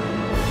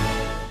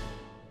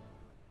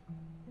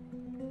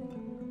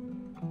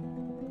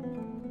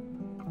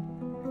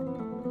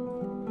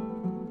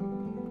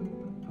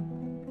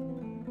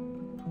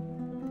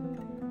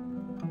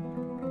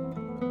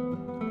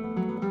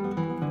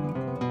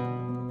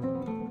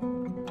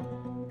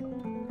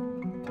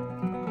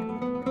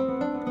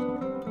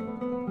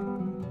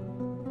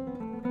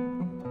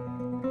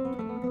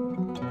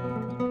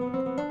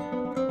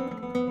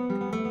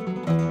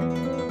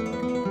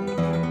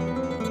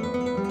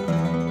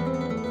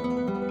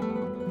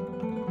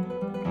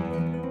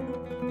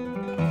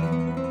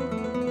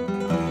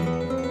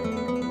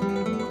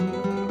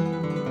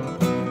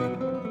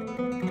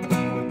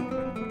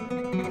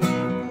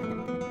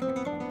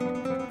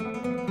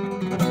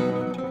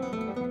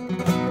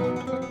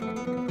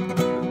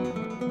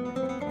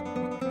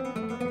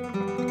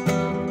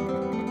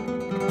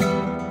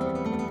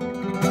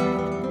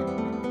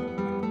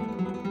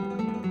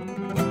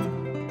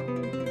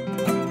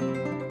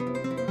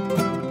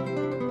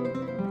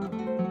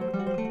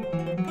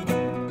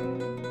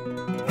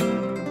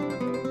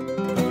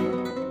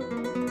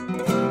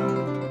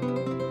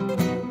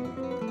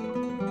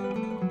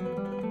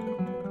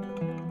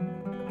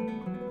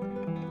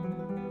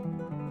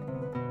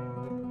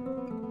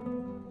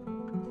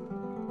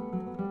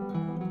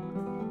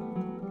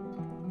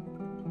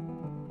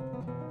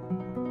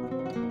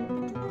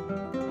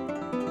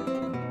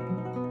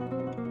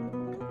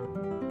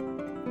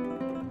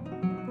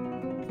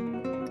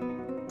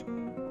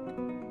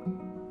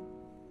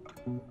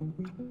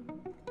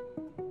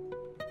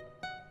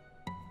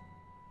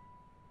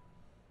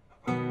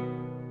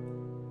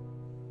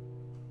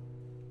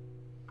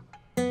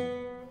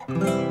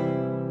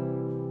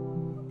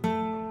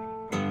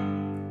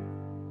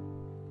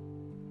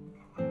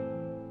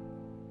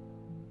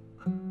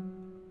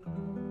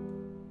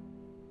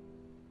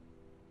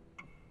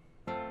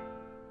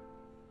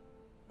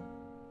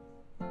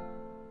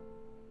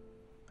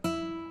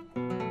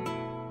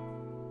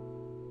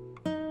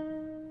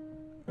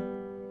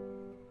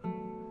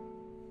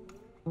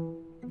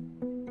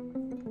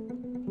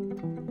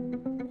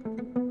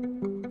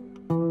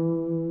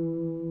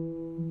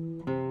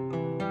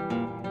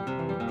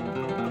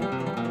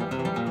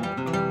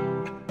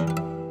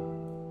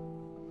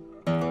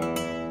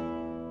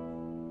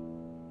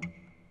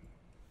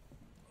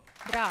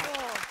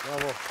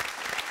 Bravo.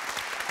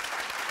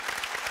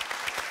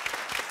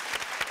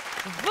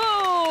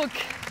 Vuk!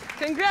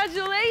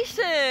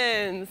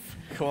 Congratulations!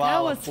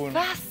 That was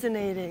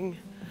fascinating.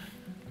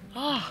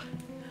 Oh.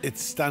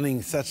 It's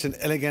stunning, such an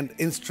elegant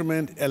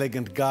instrument,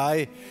 elegant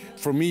guy.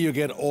 For me, you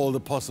get all the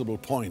possible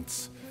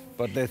points.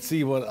 But let's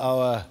see what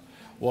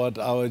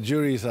our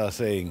juries are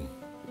saying.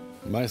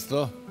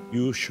 Maestro?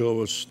 You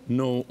show us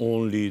not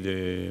only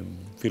the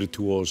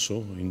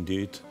virtuoso,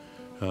 indeed,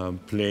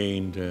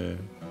 playing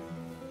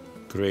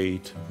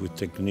great with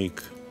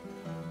technique,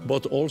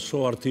 but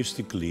also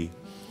artistically,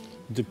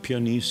 the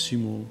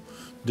pianissimo,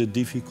 the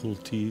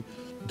difficulty,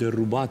 the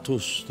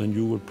rubatos that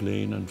you were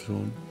playing and so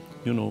on,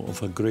 you know,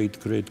 of a great,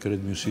 great,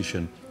 great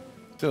musician.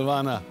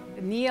 Silvana.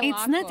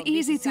 It's not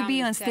easy to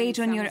be on stage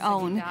on your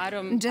own,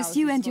 just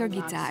you and your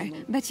guitar,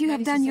 but you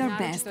have done your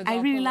best. I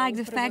really like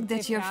the fact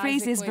that your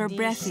phrases were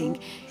breathing.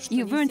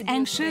 You weren't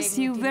anxious,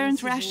 you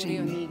weren't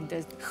rushing.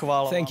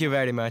 Thank you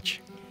very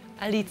much.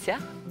 Alicia?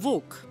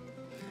 Vuk,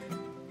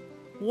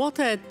 what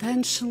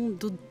attention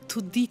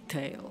to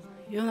detail,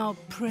 you know,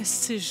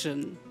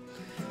 precision.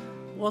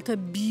 What a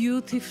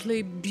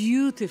beautifully,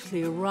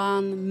 beautifully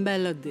run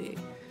melody.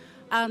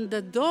 And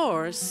the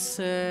Doors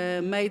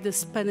made a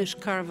Spanish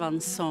Caravan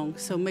song,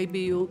 so maybe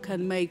you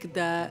can make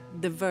the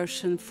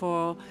version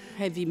for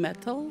heavy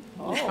metal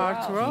or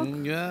hard rock.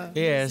 Yeah.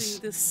 Yes.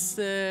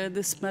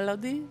 This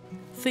melody.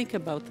 Think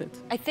about it.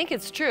 I think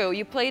it's true.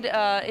 You played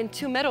in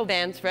 2 metal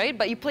bands, right?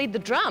 But you played the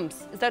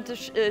drums. Is that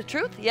the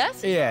truth?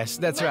 Yes? Yes,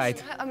 that's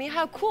right. I mean,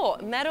 how cool.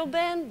 Metal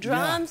band,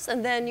 drums,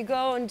 and then you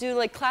go and do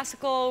like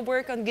classical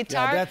work on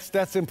guitar. Yeah,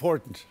 that's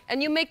important.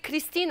 And you make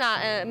Christina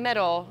a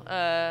metal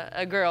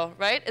girl,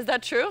 right? Is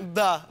that true?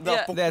 Yeah.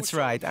 That's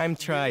right, I'm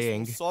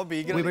trying.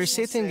 We were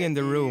sitting in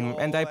the room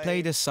and I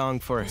played a song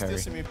for her.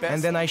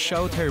 And then I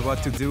showed her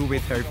what to do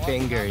with her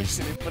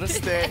fingers.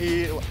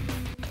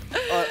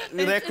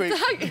 Okay.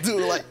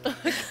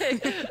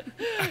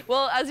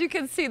 Well, as you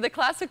can see, the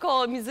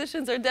classical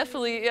musicians are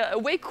definitely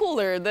way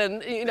cooler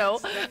than, you know,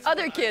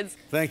 other kids.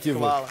 Thank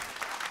you.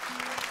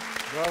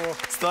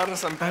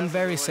 I'm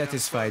very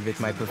satisfied with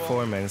my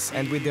performance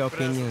and with the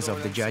opinions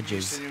of the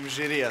judges.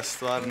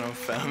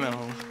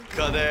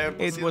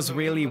 It was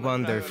really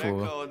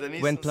wonderful.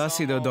 When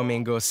Placido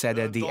Domingo said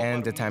at the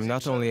end that I'm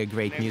not only a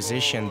great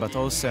musician, but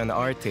also an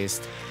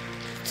artist,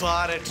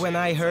 when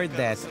I heard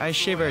that, I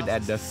shivered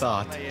at the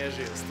thought.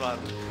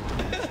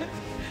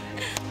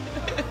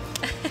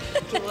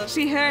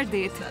 She heard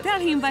it. Tell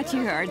him what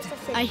you heard.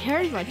 I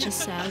heard what you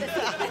said.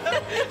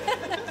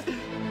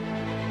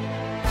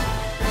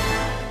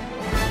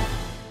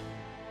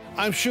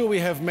 I'm sure we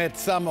have met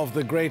some of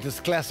the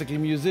greatest classical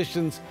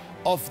musicians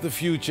of the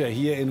future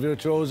here in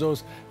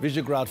Virtuosos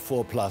Visegrad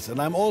 4+.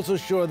 And I'm also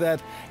sure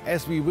that,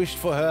 as we wished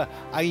for her,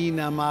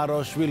 Aina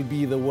Maros will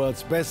be the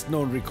world's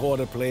best-known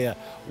recorder player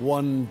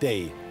one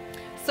day.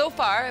 So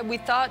far, we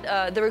thought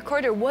the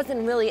recorder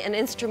wasn't really an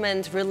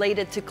instrument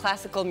related to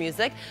classical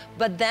music,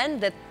 but then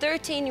the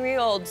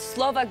 13-year-old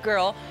Slovak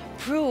girl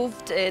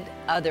proved it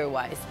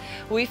otherwise.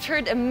 We've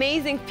heard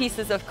amazing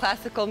pieces of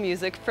classical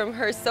music from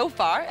her so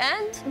far,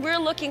 and we're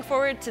looking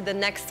forward to the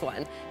next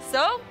one.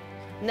 So,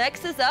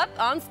 next is up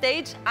on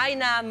stage,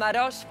 Aina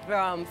Maros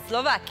from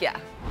Slovakia.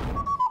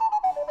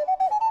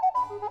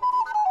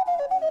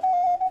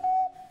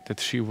 That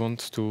she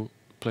wants to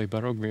play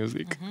Baroque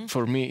music,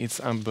 for me it's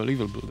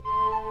unbelievable.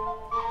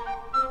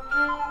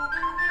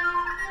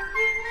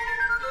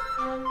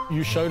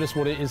 You showed us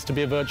what it is to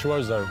be a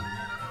virtuoso.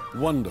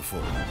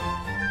 Wonderful.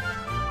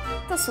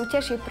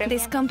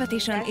 This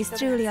competition is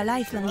truly a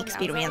lifelong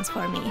experience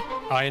for me.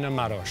 Aina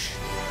Maros.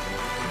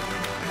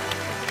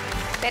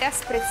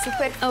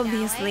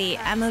 Obviously,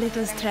 I'm a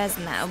little stressed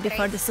now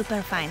before the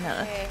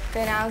SuperFinal,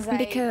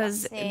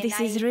 because this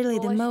is really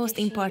the most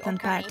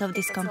important part of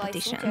this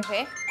competition.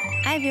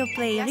 I will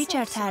play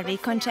Richard Harvey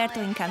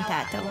Concerto in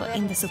Cantato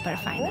in the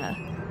SuperFinal.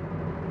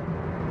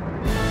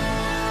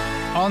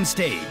 On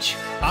stage,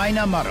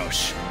 Aina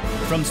Maros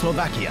from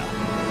Slovakia.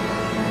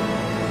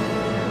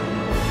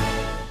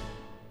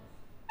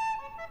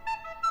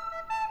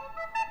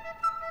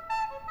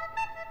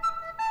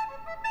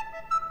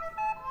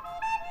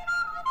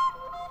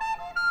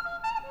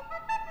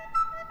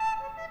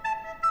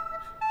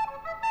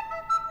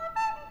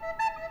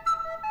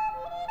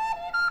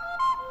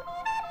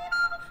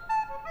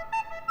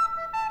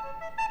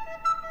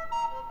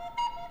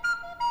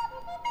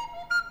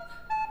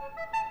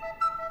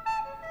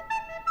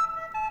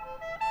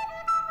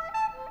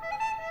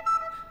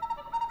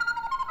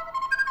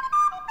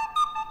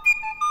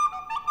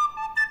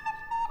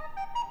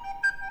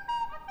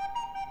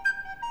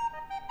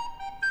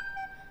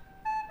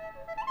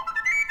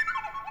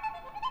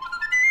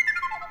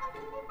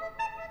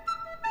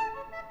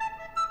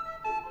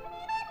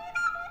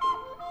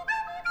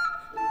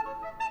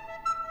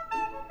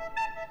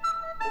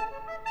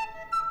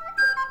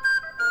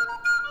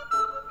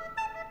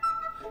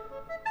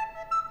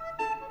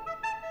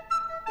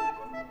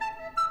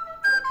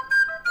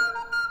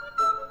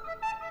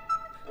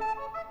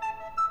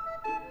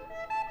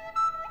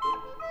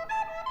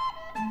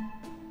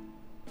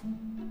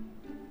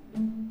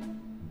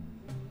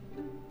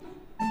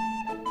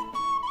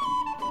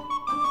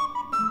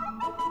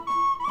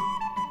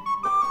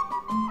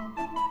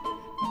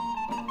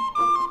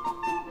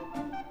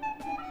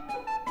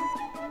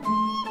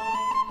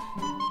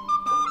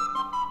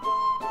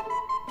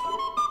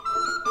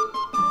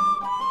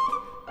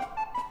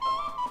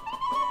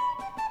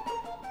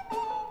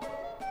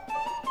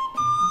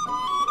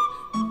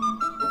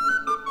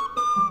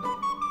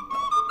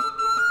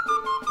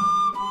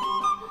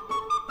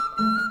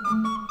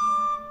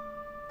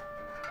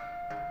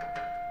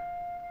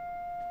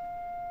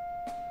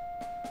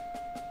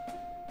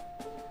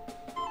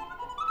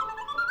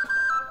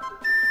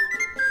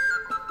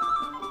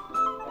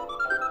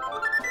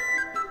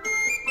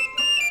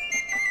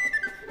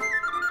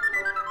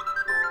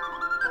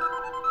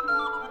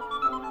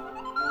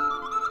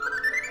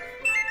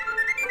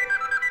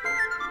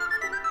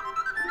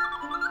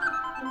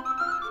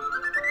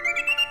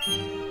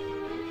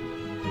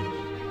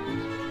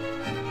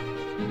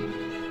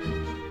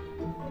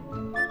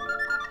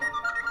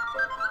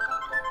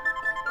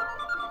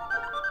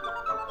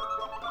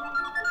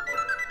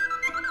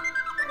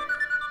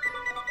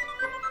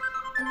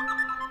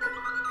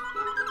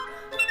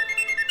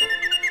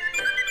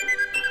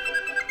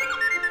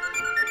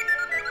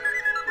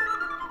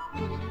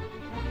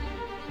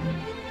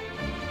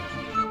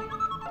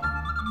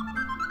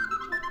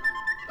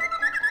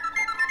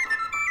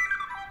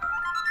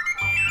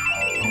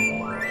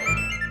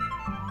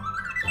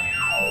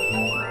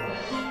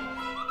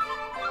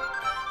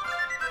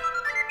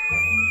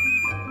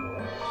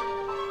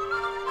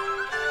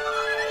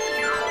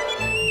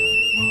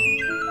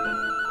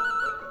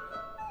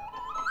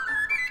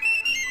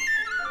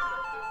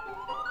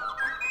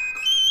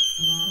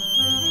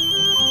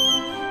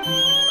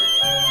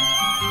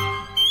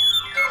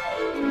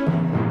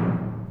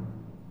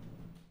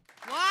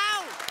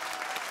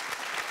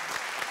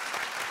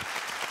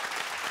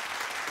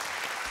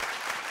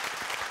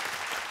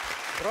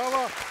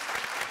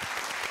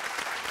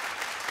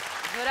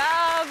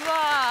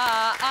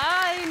 Brava!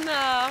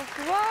 Aina!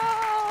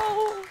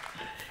 Wow!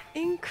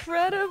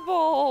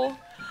 Incredible!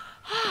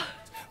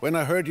 When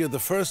I heard you the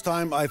first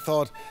time, I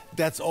thought,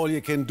 that's all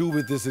you can do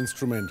with this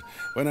instrument.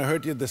 When I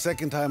heard you the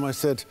second time, I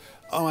said,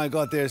 oh my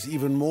God, there's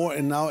even more,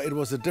 and now it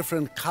was a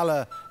different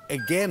color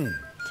again.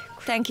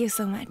 Thank you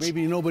so much.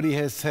 Maybe nobody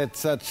has had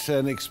such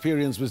an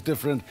experience with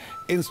different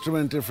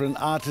instrument, different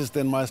artists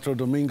than Maestro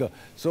Domingo.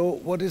 So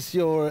what is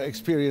your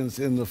experience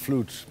in the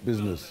flute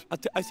business?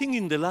 I think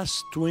in the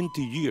last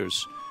 20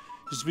 years,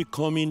 it's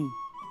becoming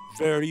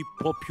very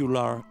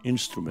popular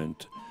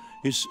instrument.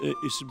 It's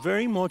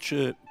very much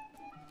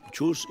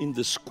choose in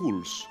the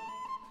schools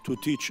to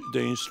teach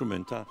the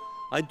instrument.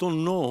 I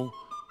don't know,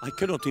 I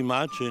cannot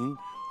imagine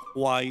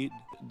why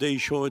they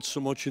show it so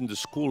much in the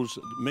schools.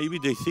 Maybe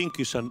they think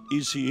it's an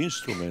easy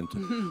instrument.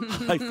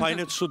 I find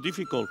it so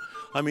difficult.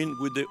 I mean,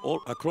 with the all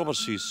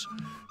acrobacies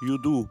you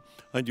do,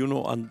 and you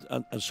know,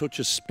 and such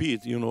a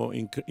speed, you know,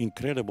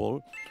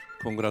 incredible.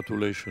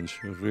 Congratulations,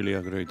 you're really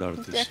a great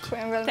artist.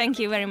 Thank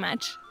you very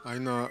much.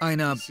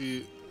 Aina,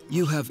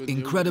 you have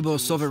incredible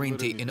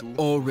sovereignty in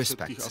all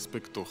respects.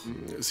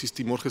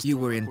 You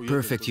were in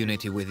perfect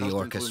unity with the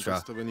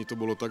orchestra.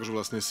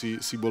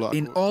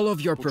 In all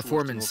of your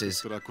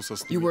performances,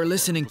 you were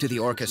listening to the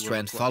orchestra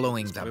and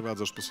following them.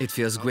 It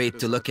feels great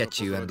to look at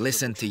you and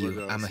listen to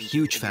you. I'm a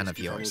huge fan of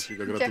yours.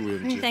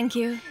 Thank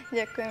you.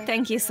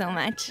 Thank you so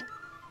much.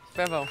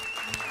 Bravo.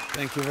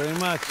 Thank you very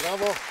much.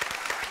 Bravo.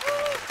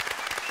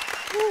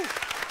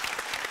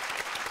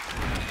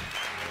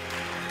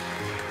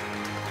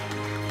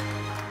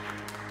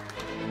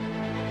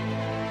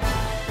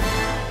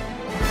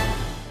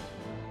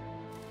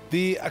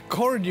 The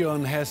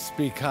accordion has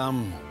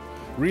become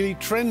really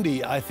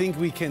trendy. I think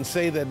we can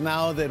say that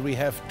now that we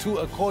have 2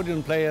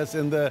 accordion players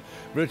in the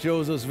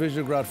Virtuosos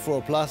Visegrad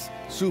 4+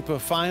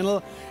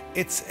 SuperFinal.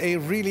 It's a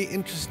really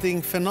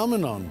interesting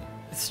phenomenon.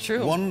 It's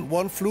true.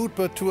 One flute,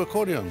 but 2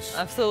 accordions.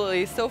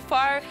 Absolutely. So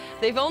far,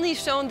 they've only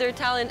shown their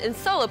talent in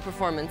solo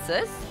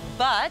performances,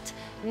 but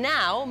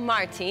now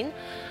Martin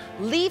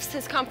leaves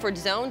his comfort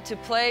zone to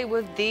play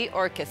with the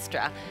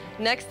orchestra.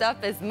 Next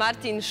up is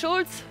Martin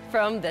Schulz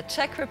from the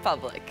Czech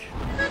Republic.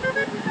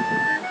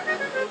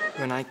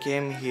 When I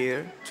came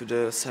here to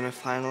the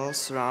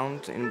semi-finals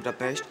round in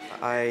Budapest,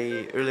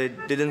 I really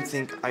didn't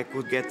think I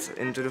could get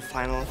into the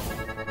final.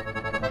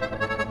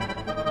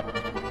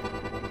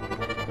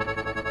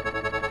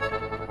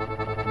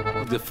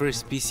 The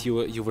first piece,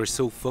 you were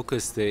so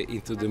focused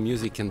into the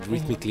music and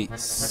rhythmically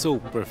so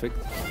perfect.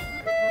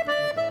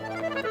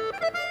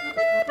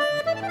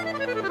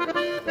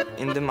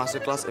 In the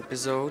masterclass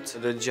episode,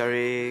 the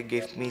jury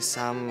gave me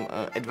some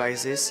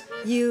advices.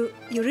 You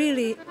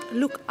really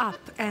look up,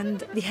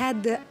 and we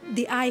had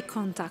the eye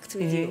contact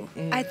with you.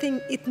 I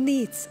think it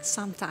needs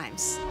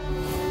sometimes.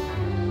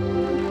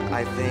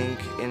 I think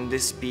in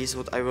this piece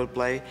what I will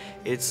play,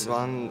 it's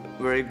one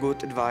very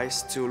good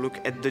advice to look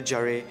at the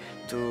jury,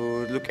 to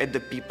look at the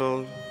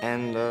people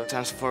and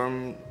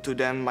transform to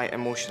them my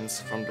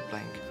emotions from the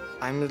playing.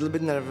 I'm a little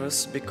bit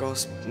nervous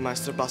because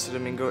Maestro Plácido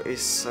Domingo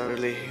is a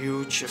really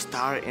huge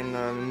star in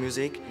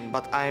music,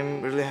 but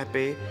I'm really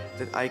happy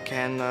that I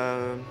can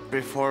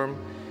perform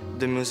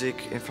the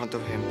music in front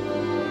of him.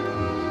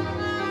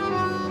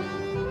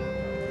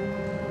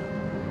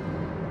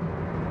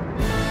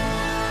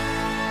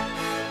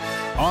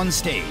 On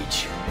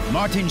stage,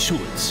 Martin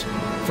Schulz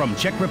from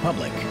Czech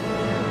Republic.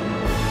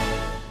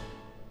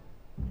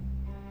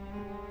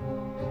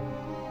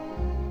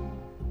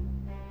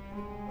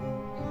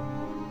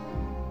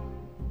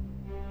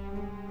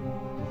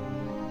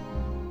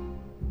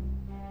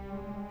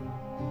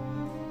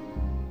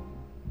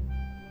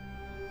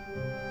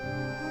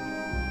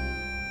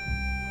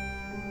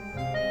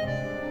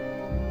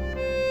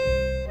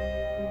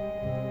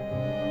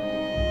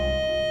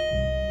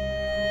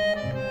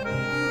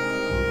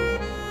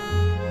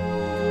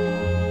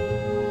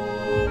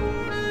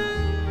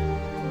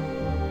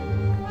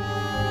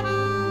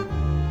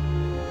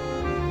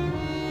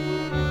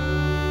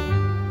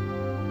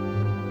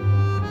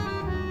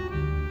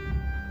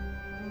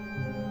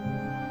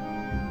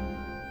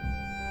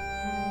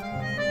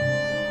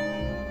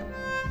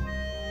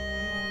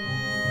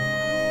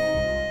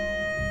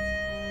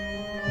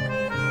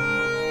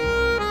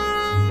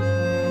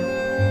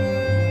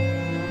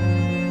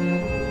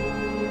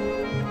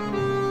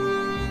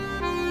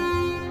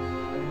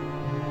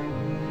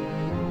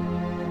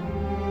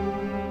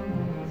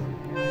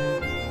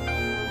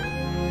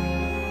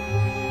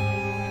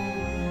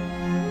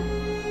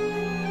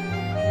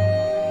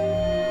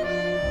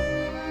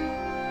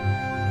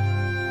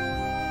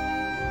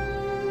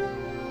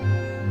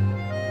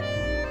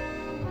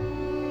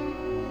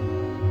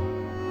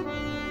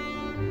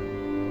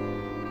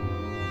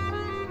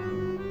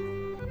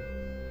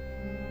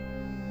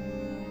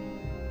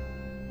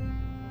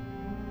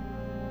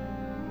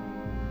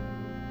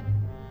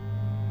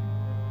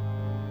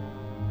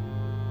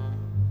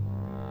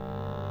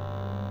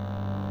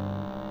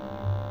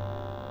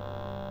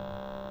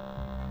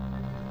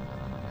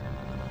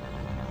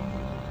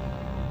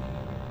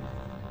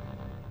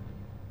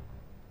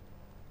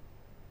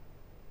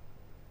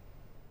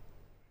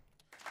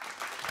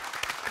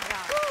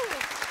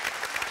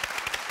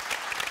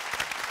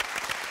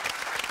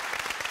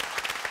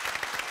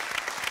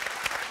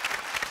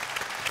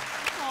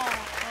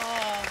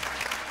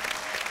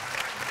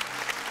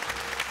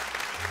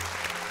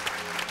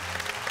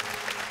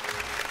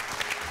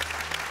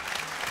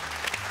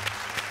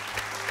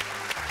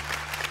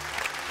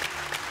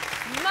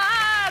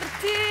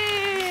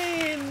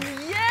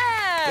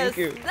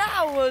 Thank you.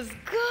 That was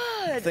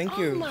good. Thank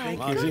you. Oh my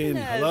Martin,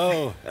 goodness.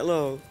 hello.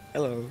 Hello.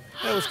 Hello.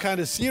 That was kind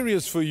of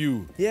serious for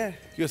you. Yeah.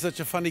 You're such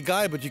a funny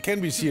guy, but you can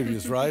be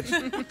serious, right?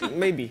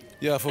 Maybe.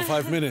 Yeah, for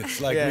 5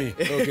 minutes, like me.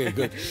 Okay,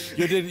 good.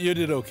 You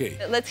did okay.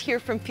 Let's hear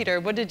from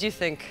Peter. What did you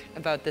think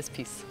about this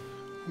piece?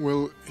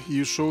 Well,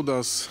 you showed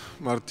us,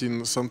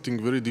 Martin,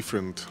 something very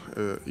different.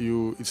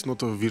 It's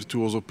not a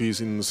virtuoso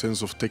piece in the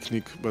sense of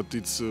technique, but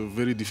it's a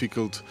very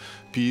difficult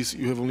piece.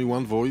 You have only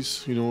one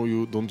voice, you know,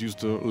 you don't use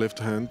the left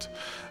hand,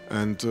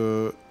 and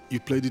you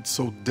played it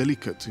so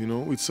delicate, you know,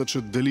 with such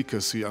a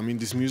delicacy. I mean,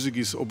 this music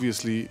is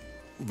obviously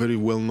very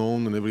well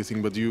known and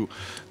everything, but the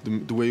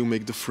way you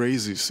make the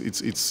phrases,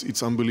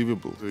 it's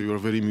unbelievable. You are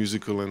very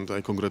musical, and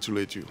I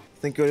congratulate you.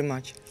 Thank you very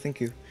much.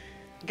 Thank you.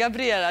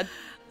 Gabriela.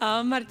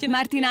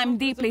 Martin, I'm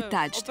deeply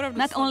touched,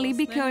 not only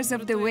because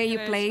of the way you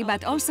play,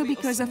 but also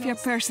because of your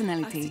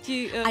personality.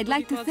 I'd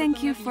like to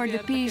thank you for the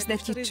piece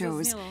that you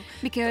chose,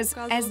 because,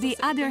 as the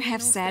others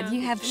have said,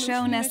 you have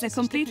shown us a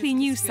completely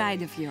new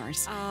side of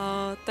yours.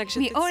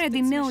 We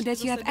already know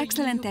that you have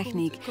excellent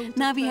technique.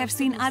 Now we have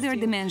seen other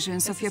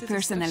dimensions of your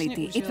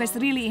personality. It was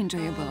really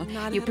enjoyable.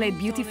 You played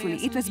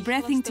beautifully. It was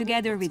breathing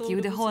together with you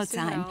the whole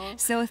time.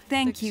 So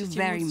thank you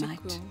very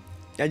much.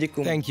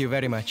 Thank you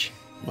very much.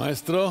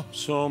 Maestro?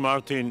 So,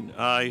 Martin,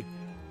 I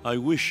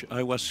wish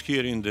I was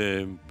here in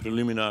the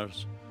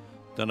preliminaries,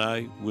 then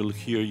I will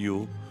hear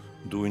you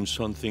doing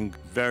something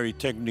very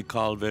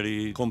technical,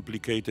 very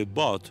complicated,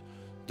 but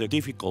the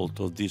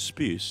difficulty of this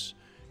piece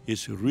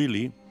is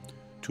really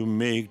to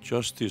make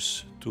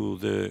justice to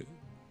the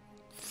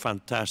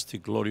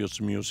fantastic, glorious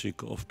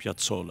music of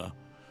Piazzolla,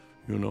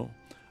 you know,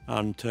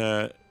 and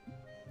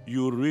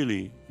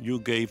you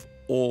gave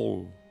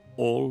all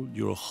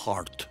your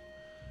heart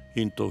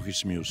into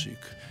his music.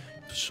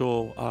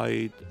 So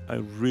I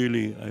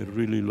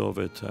really love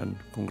it, and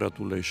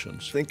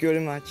congratulations. Thank you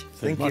very much.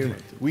 Thank you.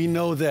 We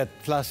know that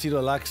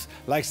Placido likes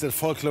that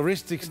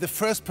folkloristics. The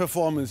first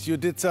performance, you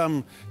did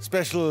some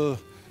special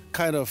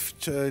kind of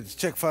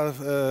Czech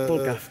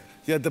polka.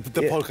 Yeah, the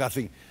polka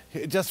thing,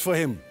 just for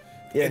him.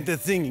 Yeah. And the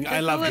singing, I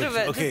love it.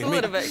 Okay, just a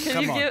little bit.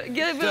 Can you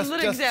give a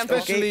little example?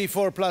 Especially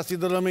for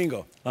Placido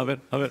Domingo. A ver.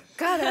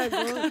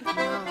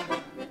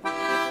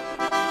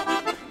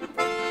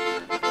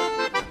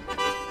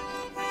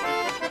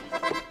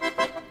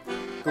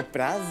 Ku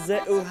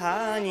Praze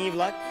uhání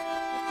vlak,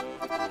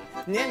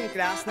 v něm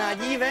krásná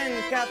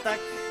dívenka tak.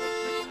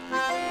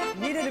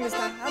 Jede do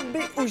města, aby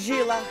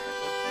užila,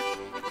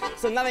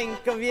 co na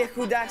venkově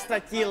chudák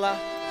ztratila.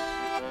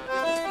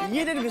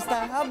 Jede do města,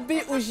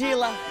 aby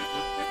užila,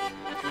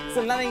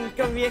 co na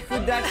venkově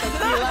chudák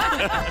ztratila.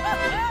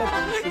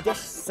 Těž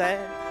se,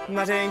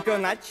 Mařenko,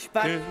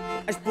 načpat,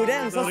 až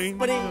budem z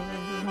hospody,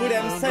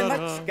 budem se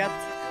mačkat.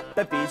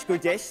 Pepíčku,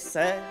 těš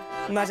se,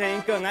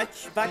 Mařenko,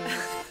 načpak,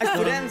 až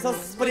budem z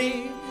hospody,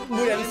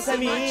 budem se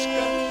mít.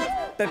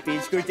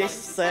 Pepíčku, těš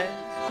se,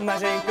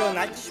 Mařenko,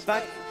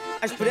 načpak,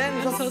 až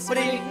budem z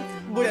hospody,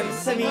 budem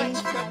se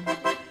mít.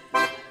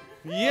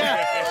 Yeah!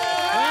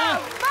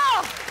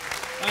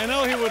 I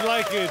know he would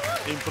like it.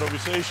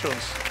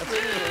 Improvisations.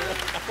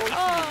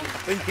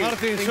 Thank you.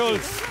 Martin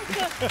Schulz.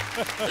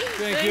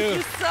 Thank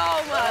you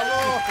so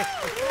much.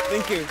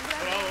 Thank you.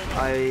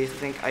 I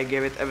think I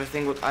gave it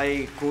everything what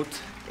I could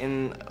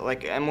in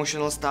like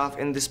emotional stuff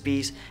in this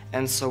piece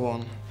and so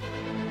on.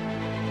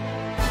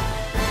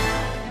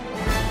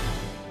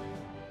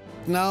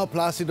 Now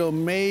Placido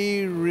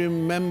may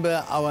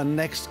remember our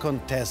next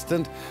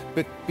contestant,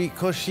 but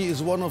because she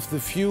is one of the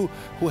few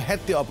who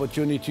had the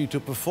opportunity to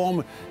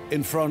perform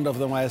in front of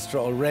the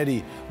maestro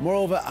already.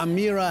 Moreover,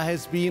 Amira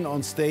has been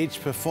on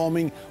stage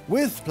performing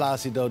with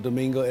Placido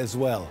Domingo as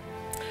well.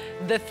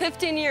 The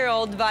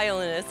 15-year-old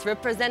violinist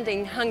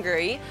representing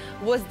Hungary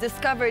was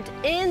discovered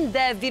in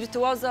the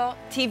Virtuoso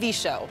TV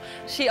show.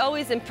 She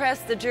always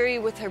impressed the jury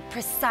with her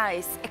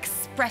precise,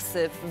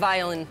 expressive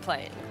violin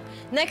playing.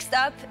 Next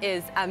up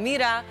is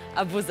Amira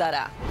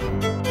Abuzara.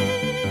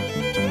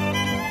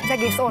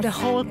 The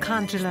whole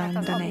country learned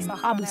the name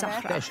Abu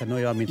Zahra.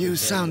 You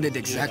sounded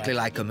exactly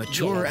like a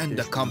mature and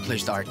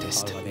accomplished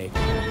artist.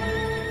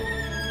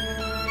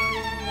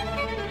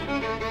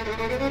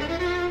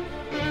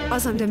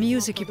 The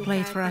music you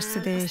played for us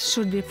today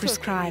should be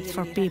prescribed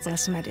for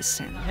people's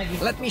medicine.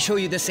 Let me show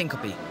you the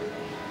syncope.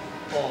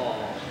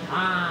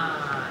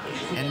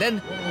 And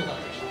then...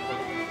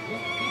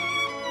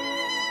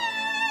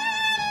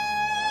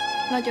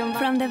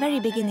 From the very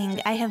beginning,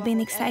 I have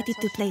been excited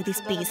to play this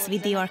piece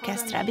with the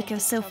orchestra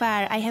because so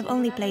far I have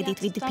only played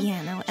it with the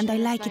piano and I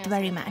like it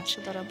very much.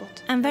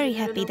 I'm very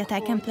happy that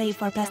I can play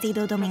for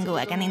Placido Domingo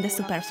again in the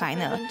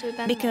SuperFinal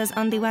because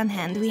on the one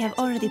hand we have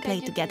already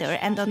played together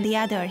and on the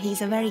other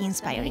he's a very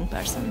inspiring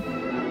person.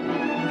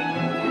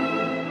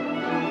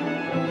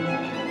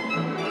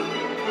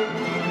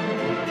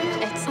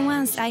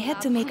 Once I had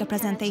to make a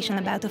presentation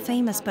about a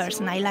famous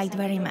person I liked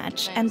very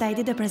much, and I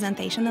did a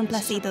presentation on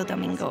Placido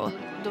Domingo.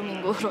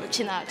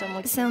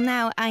 So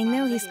now I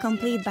know his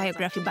complete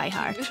biography by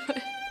heart.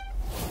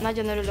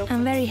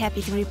 I'm very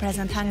happy to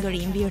represent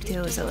Hungary in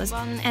Virtuosos,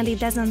 and it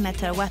doesn't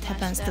matter what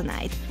happens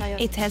tonight.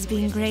 It has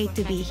been great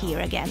to be here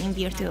again in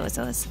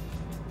Virtuosos.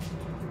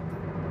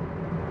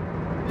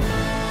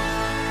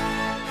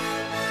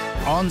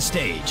 On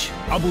stage,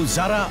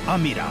 Abuzara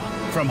Amira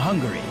from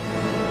Hungary.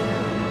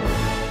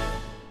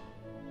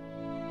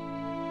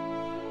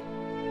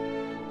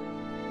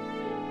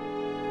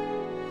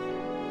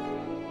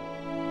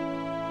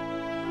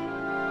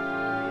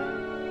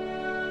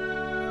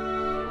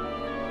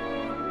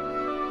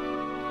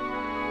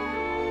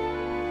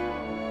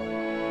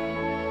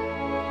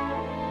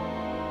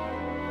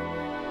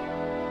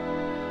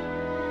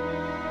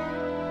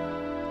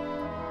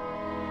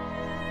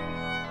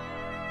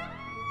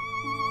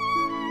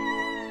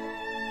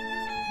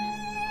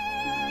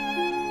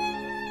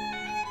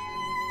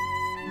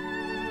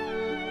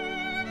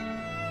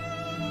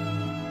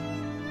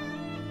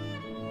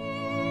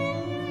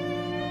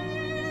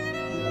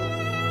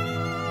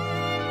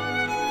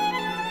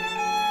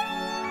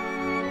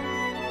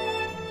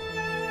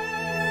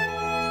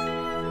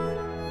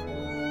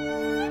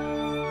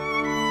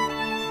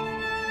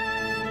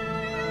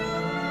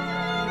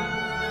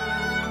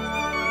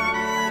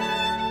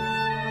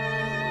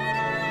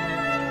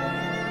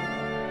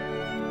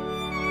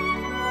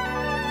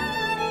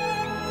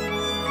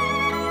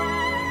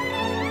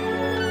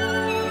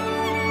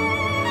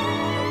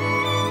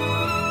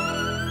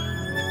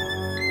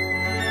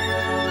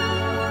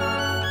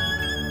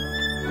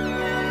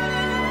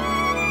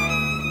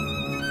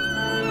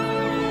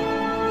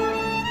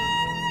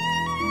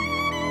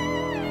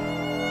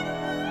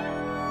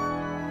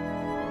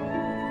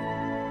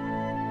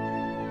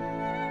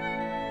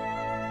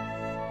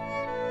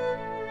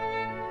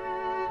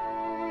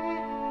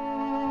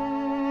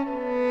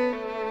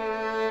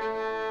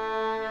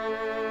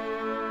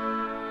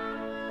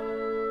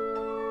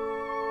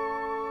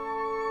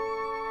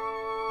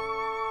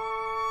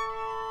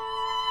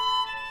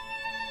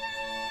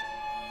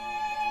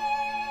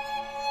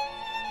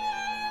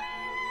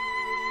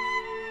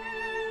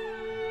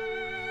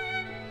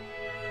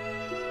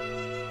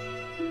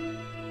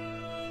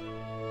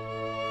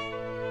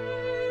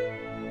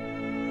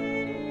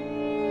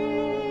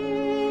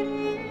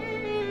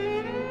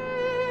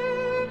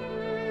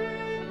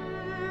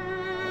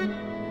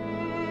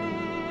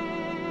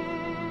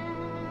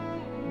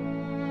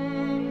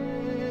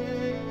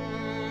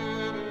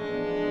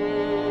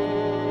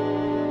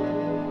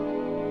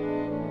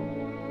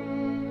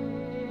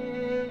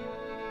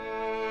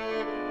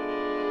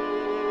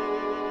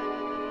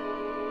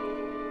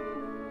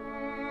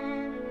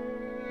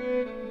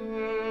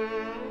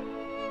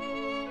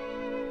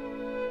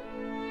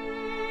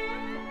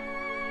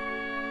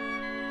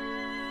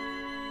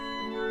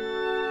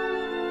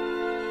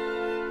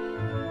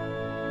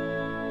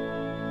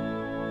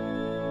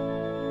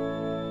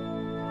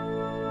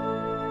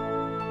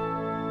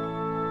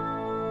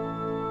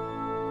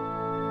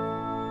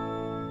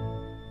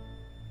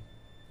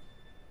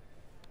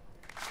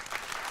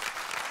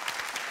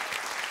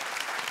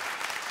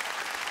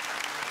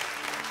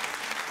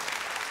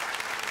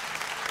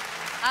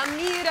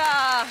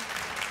 Amira!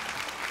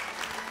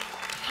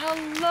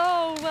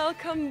 Hello,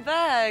 welcome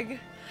back.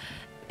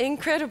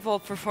 Incredible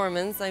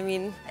performance. I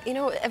mean, you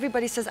know,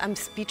 everybody says I'm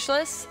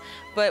speechless,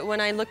 but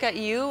when I look at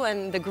you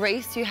and the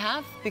grace you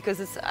have, because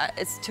it's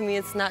to me,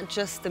 it's not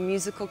just the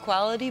musical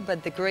quality,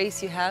 but the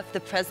grace you have, the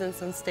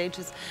presence on stage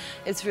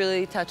it's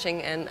really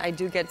touching, and I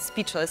do get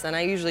speechless, and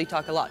I usually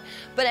talk a lot.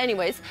 But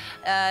anyways,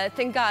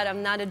 thank God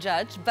I'm not a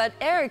judge, but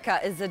Erika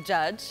is a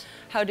judge.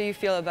 How do you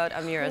feel about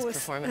Amira's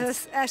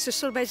performance?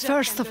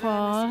 First of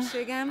all,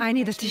 I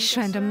need a tissue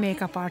and a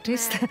makeup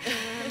artist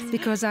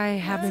because I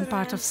have been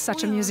part of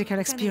such a musical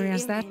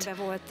experience that.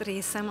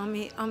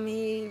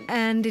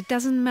 And it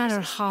doesn't matter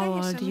how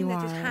old you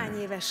are.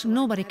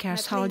 Nobody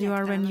cares how old you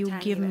are when you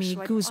give me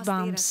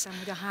goosebumps.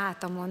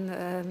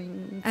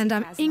 And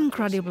I'm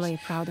incredibly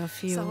proud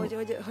of you.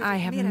 I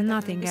have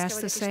nothing else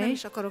to say.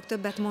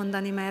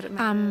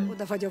 I'm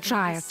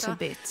tired to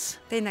bits.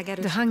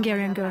 The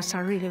Hungarian girls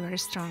are really very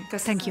strong.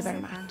 Thank you very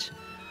much.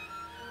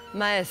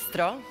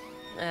 Maestro,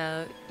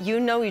 you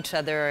know each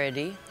other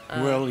already.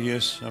 Well,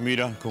 yes,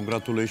 Amira,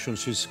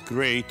 congratulations. It's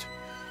great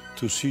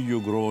to see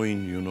you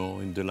growing, you know,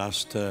 in the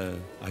last,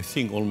 I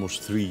think,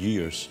 almost 3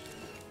 years.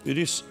 It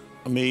is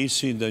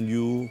amazing that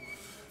you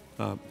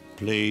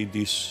play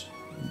this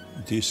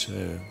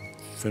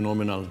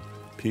phenomenal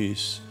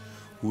piece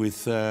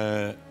with,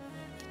 I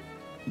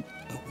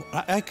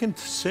can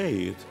say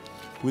it,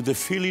 with the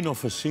feeling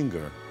of a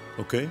singer,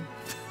 okay?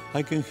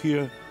 I can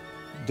hear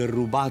the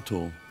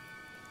rubato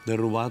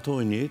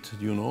in it,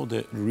 you know,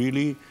 the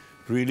really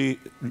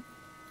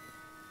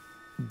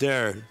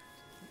there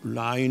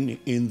line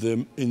in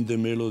the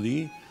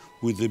melody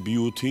with the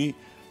beauty,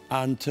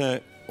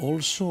 and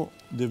also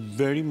the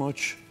very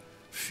much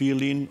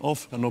feeling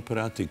of an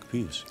operatic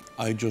piece.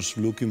 I'm just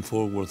looking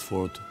forward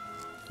for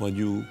what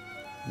you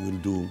will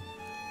do,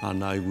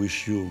 and I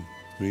wish you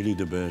really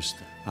the best,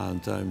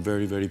 and I'm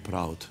very, very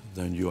proud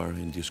that you are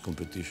in this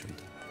competition.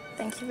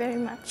 Thank you very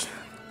much.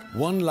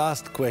 One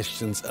last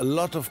question. A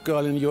lot of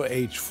girls in your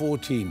age,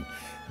 14,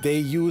 they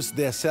use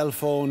their cell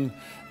phone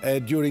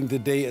during the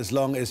day as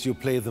long as you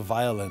play the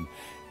violin.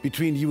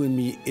 Between you and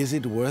me, is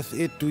it worth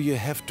it? Do you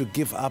have to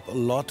give up a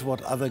lot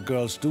what other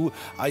girls do?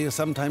 Are you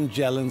sometimes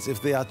jealous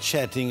if they are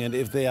chatting and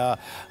if they are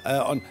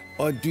on...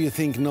 Or do you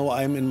think, no,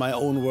 I'm in my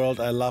own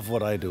world, I love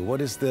what I do? What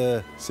is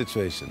the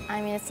situation?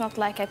 I mean, it's not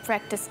like I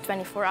practice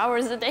 24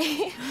 hours a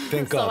day.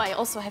 Thank God. So I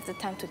also have the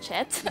time to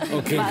chat.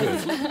 Okay,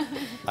 good.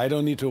 I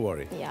don't need to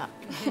worry. Yeah.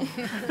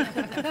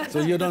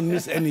 So you don't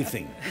miss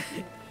anything?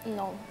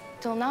 No,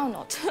 till now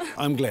not.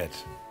 I'm glad.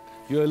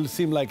 You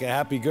seem like a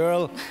happy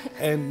girl,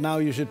 and now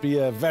you should be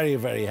a very,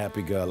 very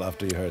happy girl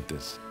after you heard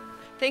this.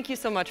 Thank you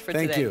so much for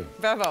today. Thank you.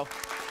 Bravo.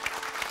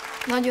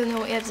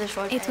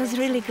 It was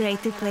really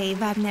great to play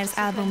Wagner's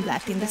album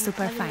Blatt in the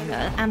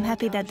SuperFinal. I'm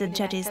happy that the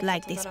judges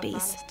liked this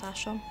piece.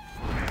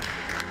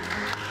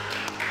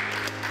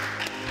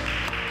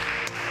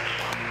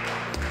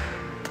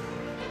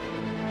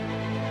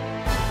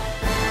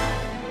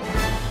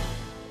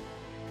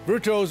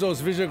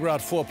 Virtuosos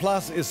Visegrad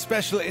 4+ is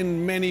special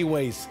in many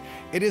ways.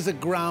 It is a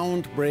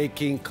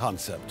groundbreaking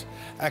concept.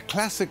 A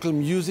classical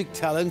music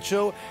talent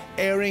show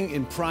airing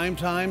in prime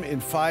time in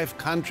 5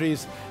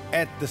 countries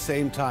at the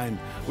same time,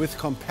 with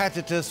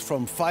competitors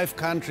from 5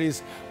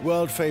 countries,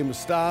 world-famous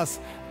stars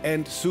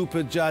and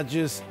super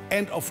judges.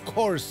 And of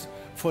course,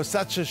 for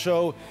such a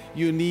show,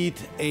 you need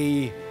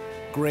a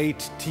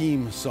great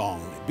team song,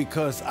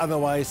 because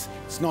otherwise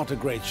it's not a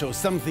great show,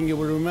 something you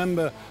will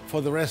remember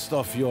for the rest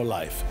of your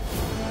life.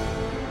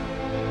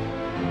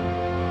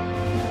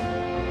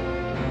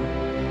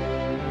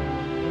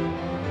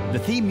 The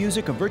theme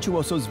music of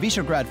Virtuosos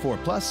Visegrad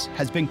 4+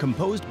 has been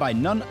composed by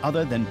none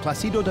other than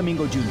Placido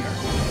Domingo Jr.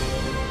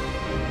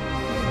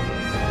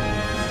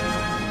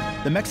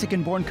 The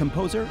Mexican-born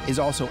composer is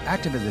also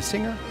active as a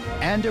singer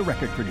and a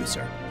record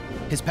producer.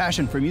 His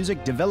passion for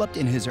music developed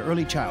in his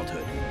early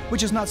childhood,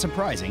 which is not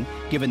surprising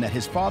given that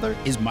his father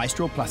is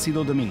Maestro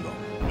Placido Domingo.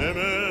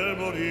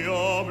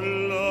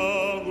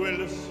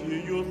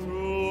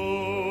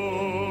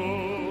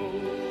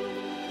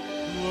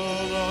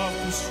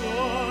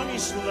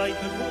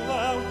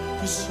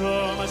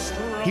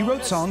 He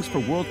wrote songs for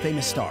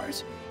world-famous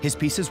stars. His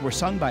pieces were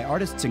sung by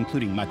artists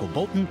including Michael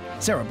Bolton,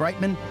 Sarah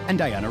Brightman, and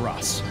Diana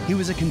Ross. He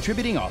was a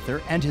contributing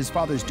author and his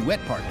father's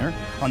duet partner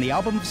on the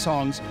album of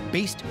songs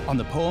based on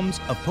the poems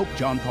of Pope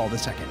John Paul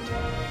II.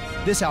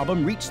 This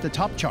album reached the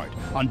top chart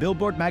on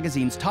Billboard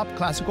magazine's top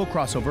classical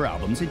crossover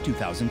albums in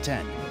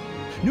 2010.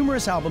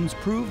 Numerous albums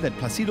prove that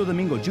Placido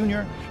Domingo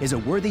Jr. is a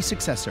worthy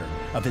successor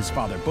of his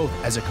father, both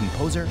as a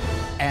composer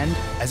and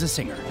as a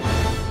singer.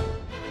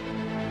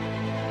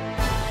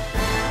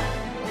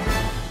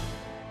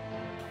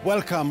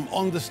 Welcome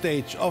on the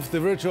stage of the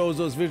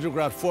Virtuosos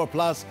Visegrad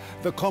 4+,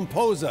 the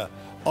composer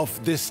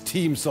of this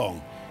team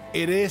song.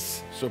 It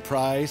is,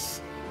 surprise,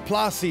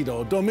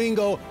 Placido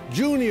Domingo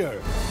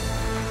Jr.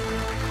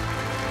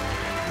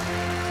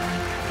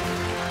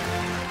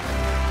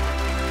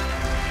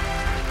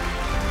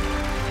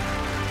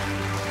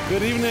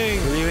 Good evening.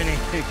 Good evening.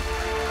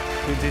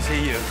 Good to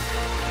see you.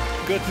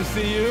 Good to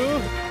see you.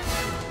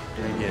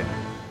 Thank you.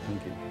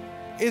 Thank you.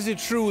 Is it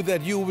true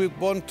that you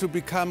want to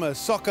become a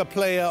soccer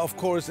player, of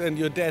course, and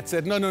your dad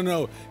said, no, no,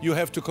 no, you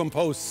have to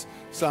compose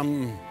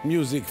some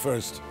music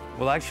first?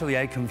 Well, actually,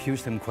 I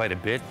confused him quite a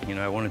bit. You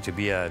know, I wanted to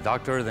be a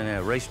doctor, then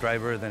a race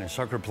driver, then a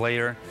soccer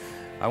player.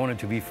 I wanted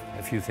to be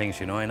a few things,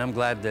 you know, and I'm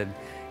glad that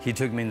he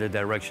took me in the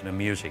direction of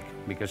music,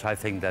 because I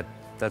think that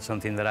that's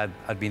something that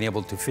I've been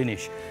able to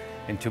finish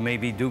and to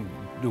maybe do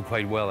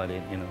quite well at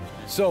it, you know.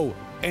 So,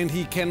 and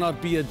he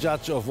cannot be a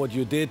judge of what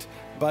you did,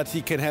 but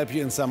he can help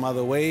you in some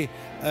other way.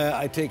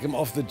 I take him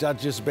off the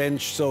judge's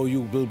bench, so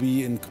you will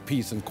be in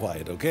peace and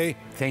quiet, okay?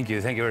 Thank you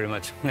very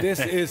much.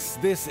 This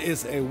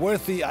is a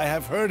worthy, I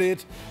have heard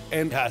it,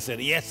 and I said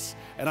yes,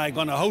 and I'm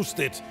gonna host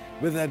it.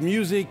 With that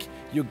music,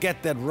 you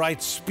get that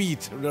right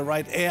speed, the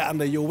right air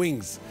under your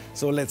wings.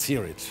 So let's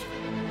hear it.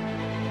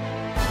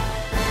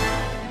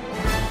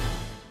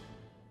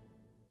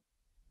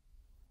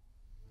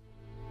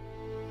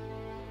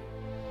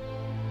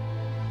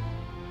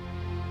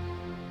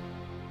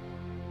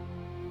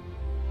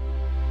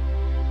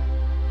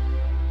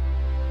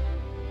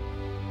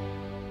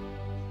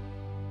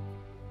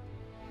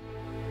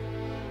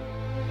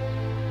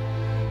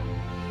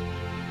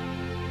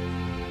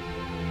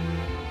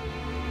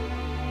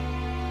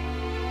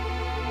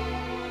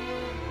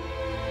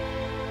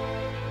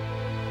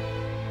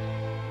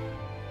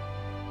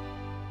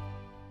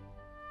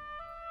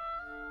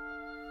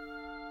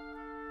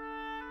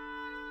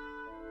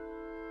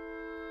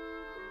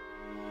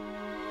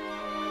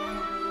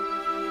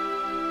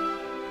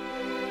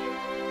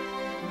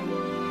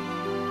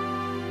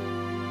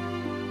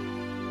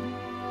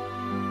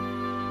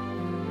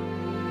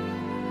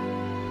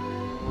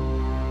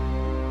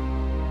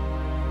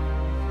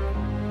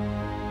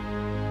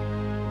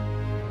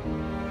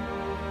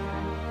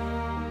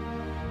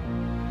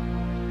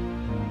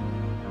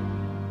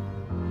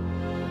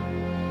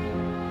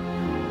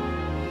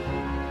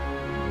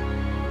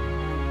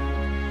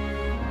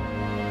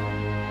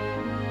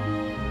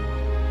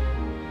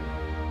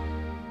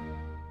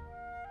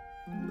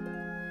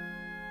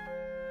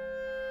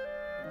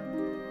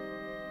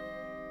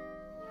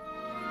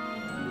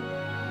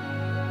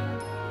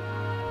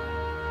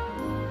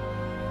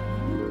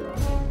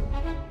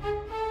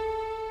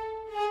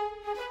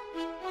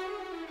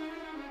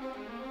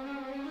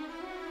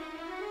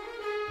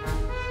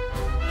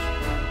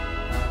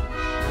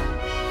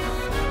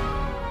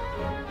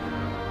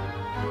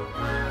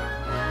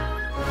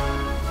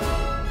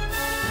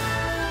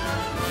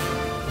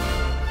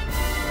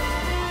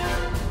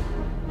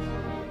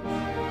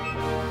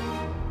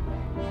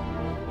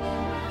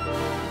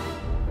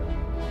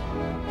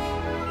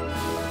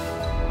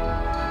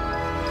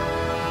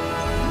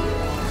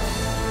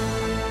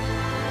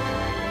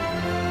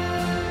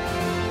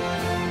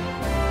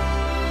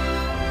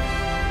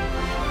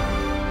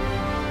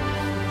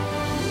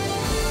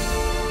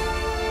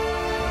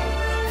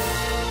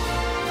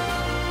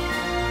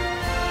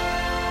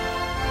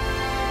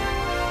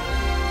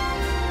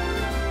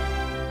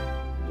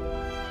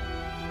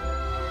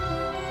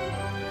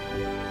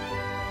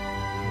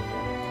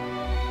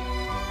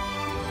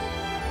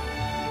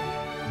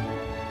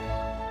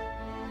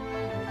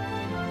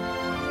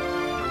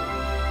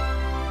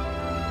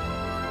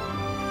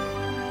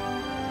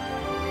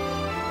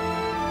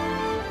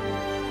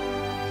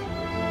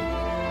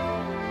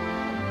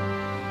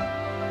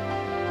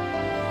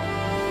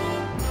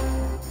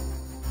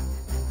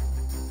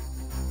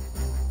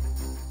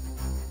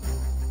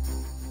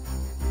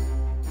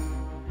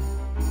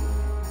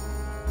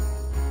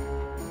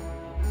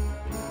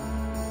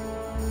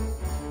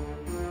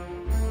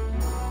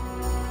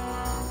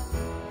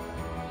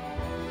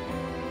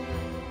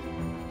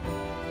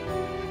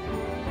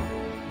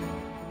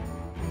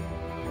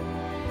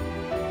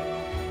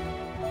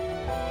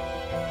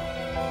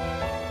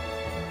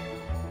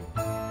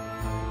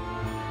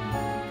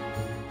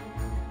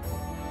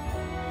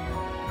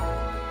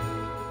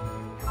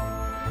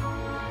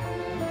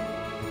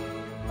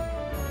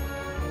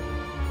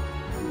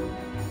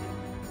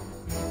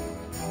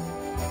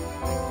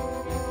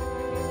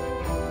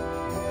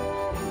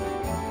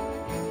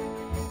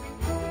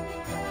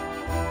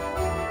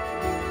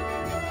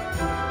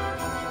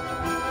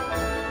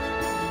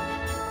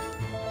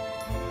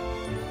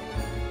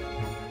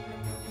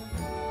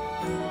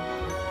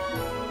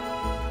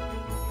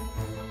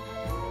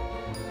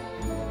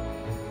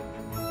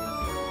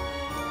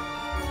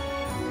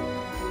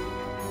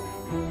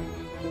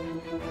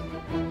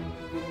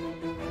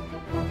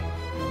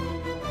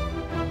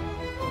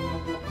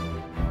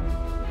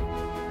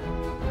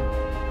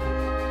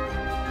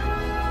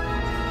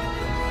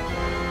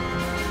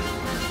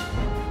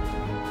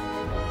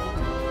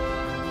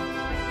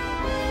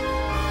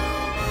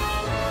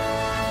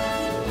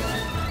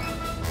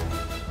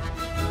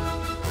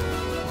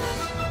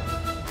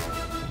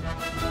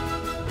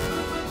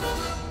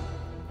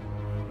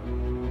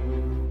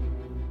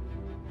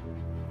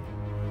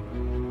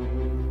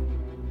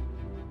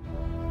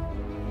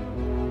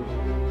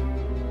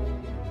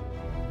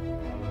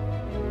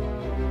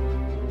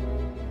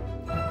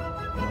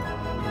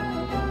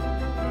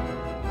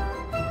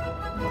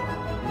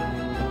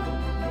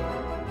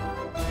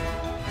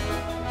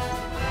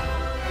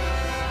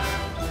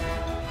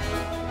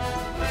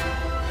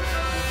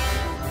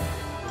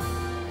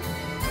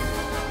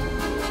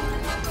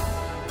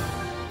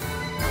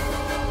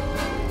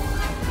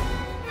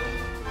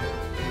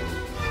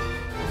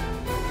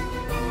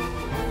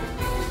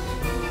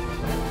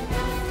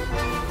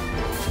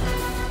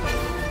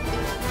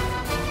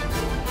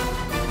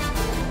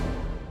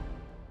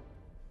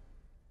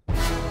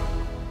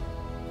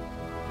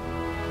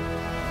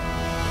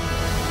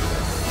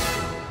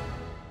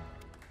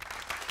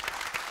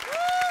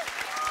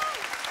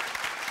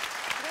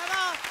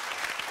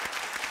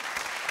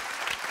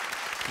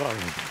 Bravo,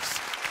 please.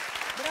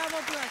 Bravo,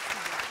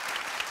 Vladislav.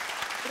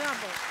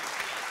 Bravo.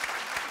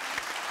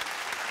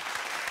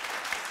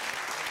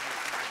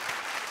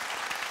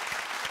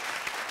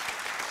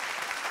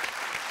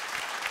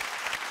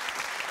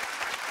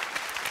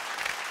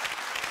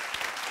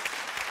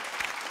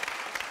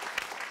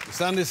 The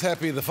son is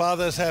happy, the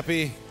father is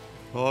happy.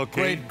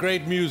 Okay.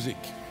 Great music.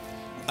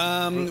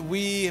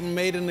 We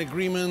made an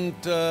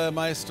agreement,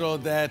 Maestro,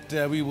 that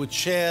we would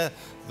share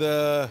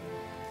the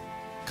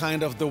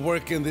kind of the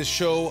work in this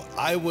show.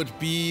 I would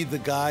be the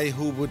guy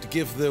who would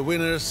give the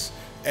winners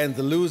and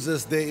the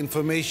losers their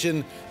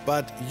information,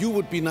 but you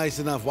would be nice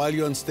enough while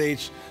you're on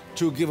stage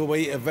to give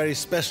away a very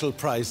special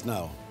prize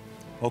now.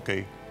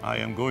 Okay, I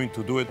am going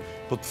to do it,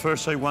 but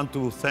first I want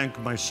to thank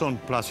my son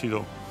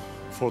Placido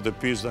for the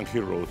piece that he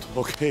wrote,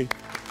 okay?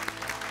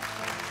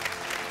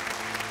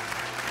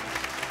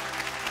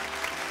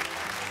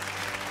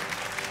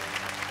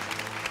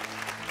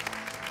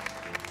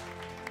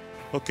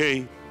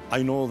 Okay,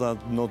 I know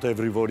that not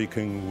everybody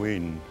can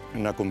win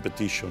in a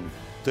competition.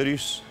 There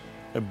is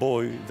a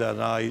boy that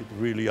I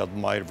really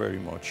admire very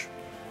much.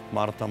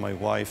 Marta, my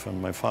wife,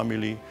 and my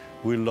family,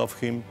 we love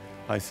him.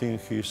 I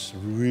think he's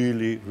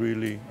really,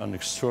 really an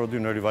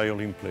extraordinary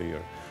violin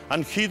player.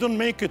 And he don't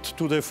make it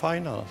to the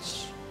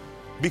finals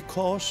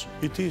because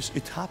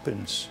it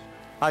happens.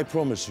 I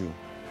promise you,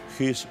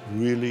 he's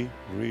really,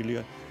 really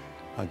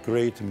a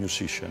great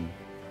musician.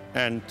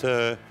 And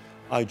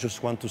I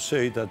just want to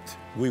say that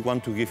we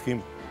want to give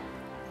him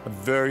a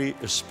very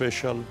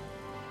special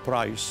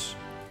prize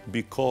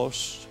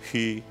because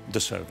he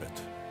deserves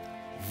it.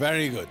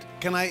 Very good.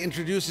 Can I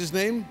introduce his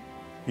name?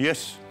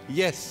 Yes.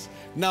 Yes.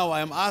 Now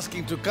I am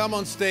asking to come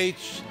on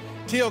stage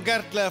Theo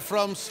Gertler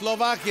from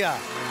Slovakia.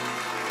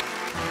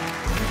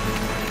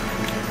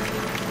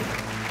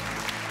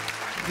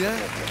 Yeah.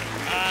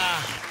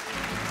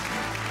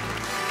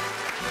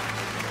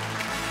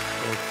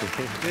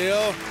 Okay.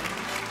 Theo.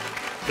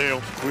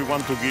 Theo, we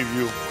want to give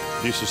you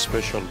this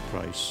special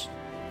prize.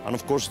 And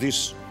of course,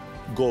 this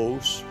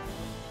goes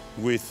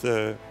with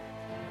a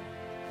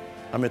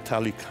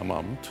metallic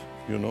amount,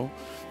 you know,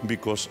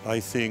 because I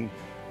think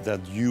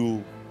that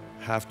you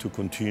have to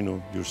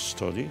continue your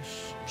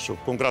studies. So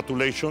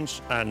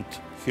congratulations, and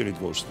here it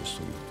goes, this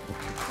to you.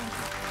 Okay.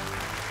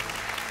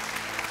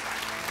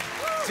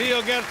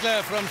 Theo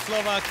Gertler from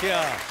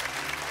Slovakia.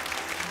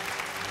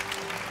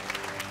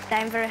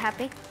 I'm very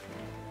happy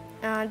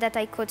that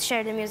I could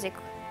share the music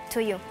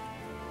to you.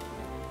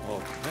 Oh,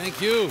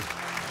 thank you.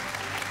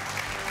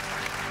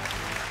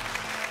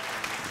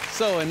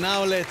 So, and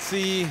now let's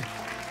see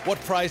what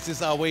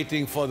prizes are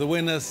waiting for the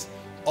winners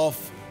of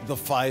the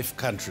 5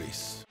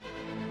 countries.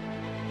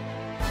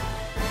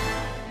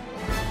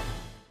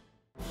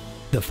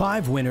 The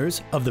 5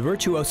 winners of the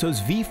Virtuosos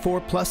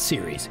V4 Plus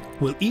series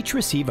will each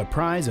receive a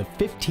prize of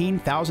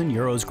 15,000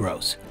 euros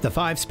gross. The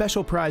 5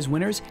 special prize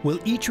winners will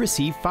each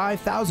receive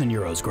 5,000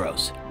 euros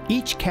gross.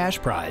 Each cash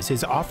prize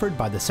is offered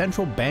by the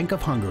Central Bank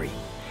of Hungary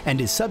and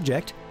is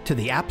subject to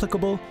the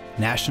applicable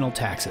national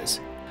taxes.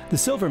 The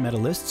silver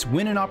medalists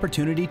win an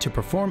opportunity to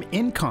perform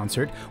in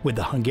concert with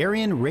the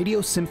Hungarian Radio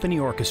Symphony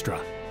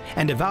Orchestra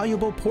and a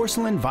valuable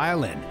porcelain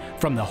violin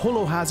from the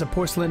Holoháza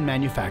porcelain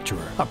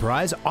manufacturer, a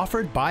prize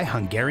offered by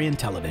Hungarian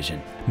television.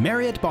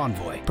 Marriott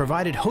Bonvoy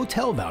provided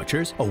hotel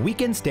vouchers, a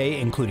weekend stay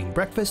including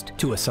breakfast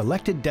to a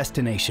selected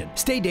destination.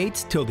 Stay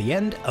dates till the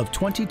end of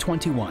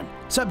 2021,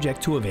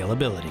 subject to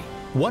availability.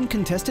 One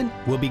contestant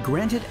will be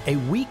granted a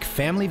week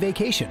family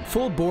vacation,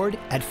 full board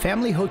at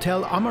Family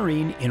Hotel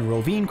Amarin in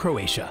Rovinj,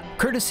 Croatia,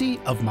 courtesy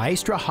of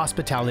Maestra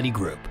Hospitality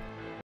Group.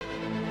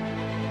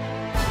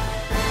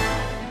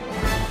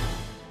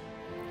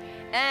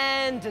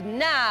 And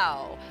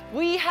now,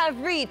 we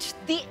have reached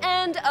the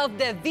end of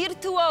the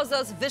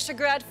Virtuosos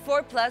Visegrad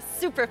 4 Plus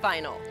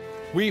SuperFinal.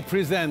 We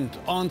present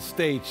on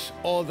stage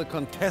all the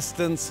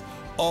contestants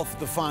of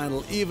the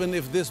final. Even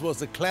if this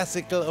was a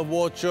classical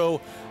award show,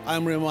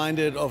 I'm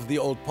reminded of the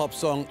old pop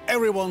song,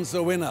 Everyone's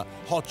a Winner,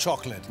 Hot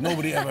Chocolate.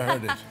 Nobody ever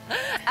heard it.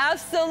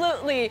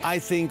 Absolutely. I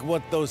think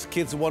what those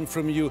kids want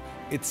from you,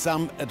 it's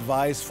some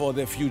advice for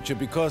their future,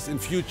 because in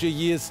future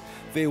years,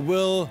 they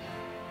will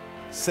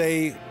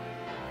say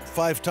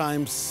 5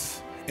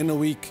 times in a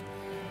week,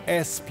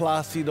 as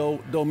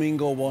Placido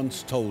Domingo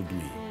once told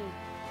me.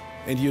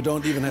 And you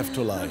don't even have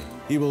to lie.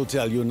 He will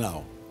tell you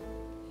now.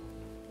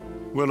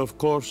 Well, of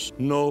course,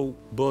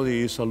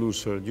 nobody is a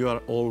loser. You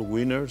are all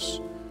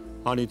winners.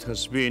 And it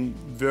has been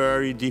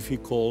very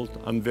difficult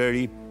and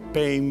very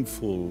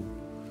painful,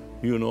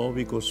 you know,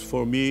 because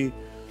for me,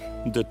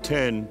 the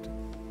 10,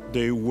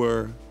 they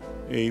were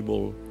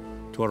able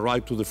to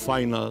arrive to the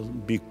final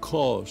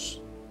because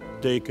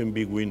they can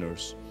be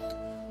winners.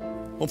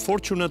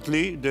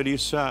 Unfortunately, there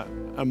is a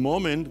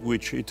moment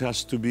which it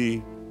has to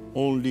be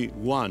only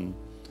one,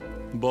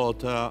 but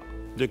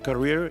the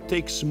career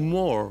takes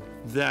more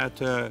than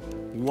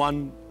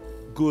one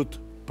good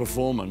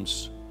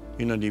performance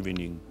in an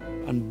evening.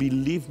 And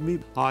believe me,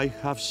 I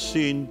have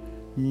seen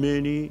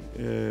many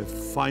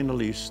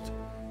finalists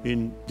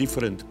in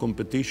different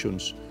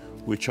competitions,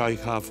 which I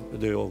have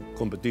the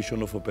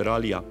competition of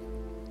Operalia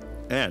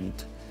And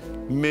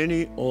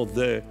many of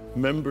the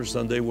members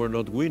that they were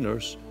not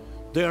winners,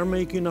 they are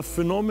making a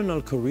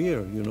phenomenal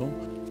career, you know.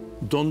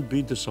 Don't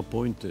be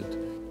disappointed.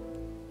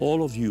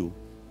 All of you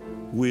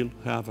will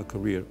have a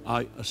career.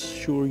 I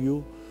assure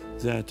you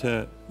that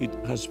it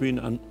has been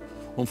an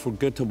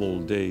unforgettable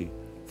day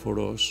for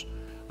us.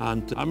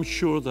 And I'm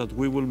sure that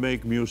we will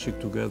make music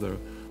together.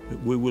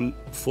 We will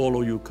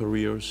follow your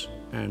careers.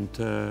 And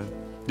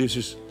this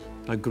is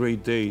a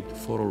great day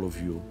for all of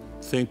you.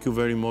 Thank you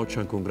very much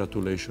and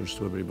congratulations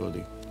to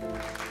everybody.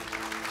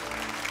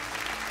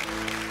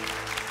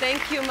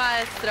 Thank you,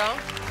 Maestro.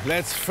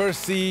 Let's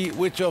first see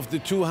which of the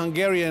two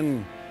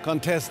Hungarian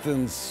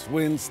contestants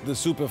wins the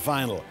super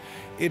final.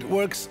 It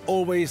works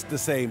always the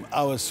same.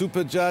 Our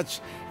super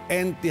judge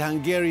and the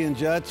Hungarian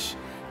judge,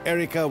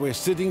 Erika, were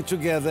sitting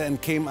together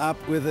and came up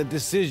with a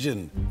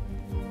decision.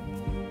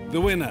 The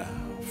winner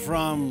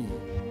from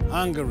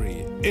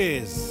Hungary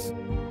is...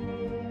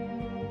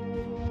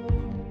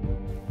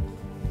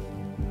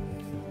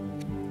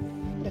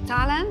 The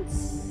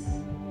talents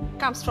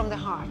comes from the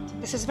heart.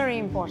 This is very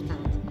important.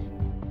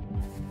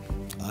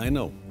 I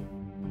know.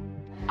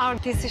 Our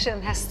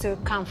decision has to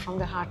come from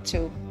the heart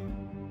too.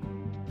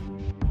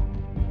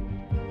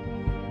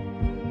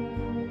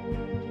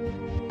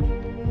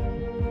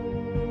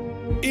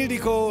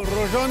 Ildiko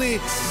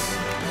Rožonic.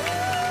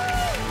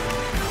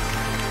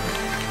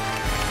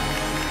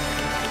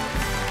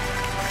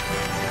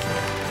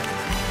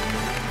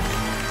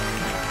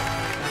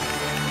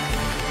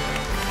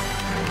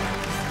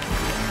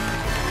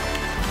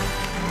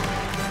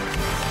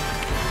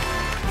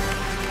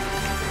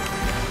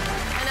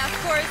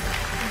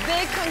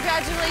 Big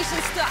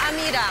congratulations to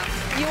Amira.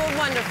 You were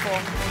wonderful.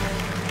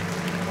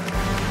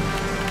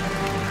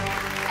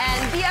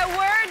 And the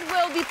award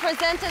will be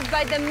presented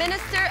by the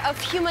Minister of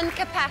Human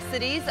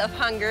Capacities of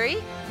Hungary,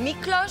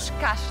 Miklós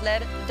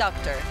Kásler,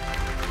 Doctor.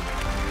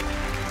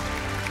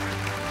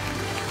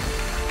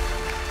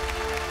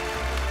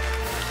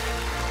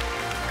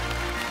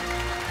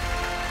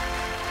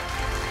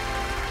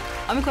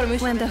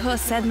 When the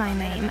host said my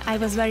name, I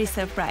was very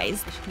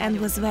surprised and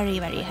was very,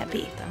 very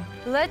happy.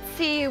 Let's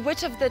see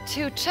which of the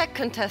two Czech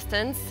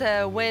contestants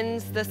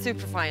wins the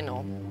super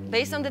final.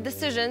 Based on the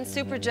decision,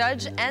 super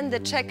judge and the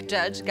Czech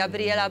judge,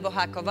 Gabriela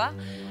Boháková,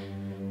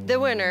 the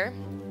winner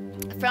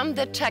from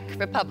the Czech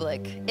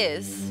Republic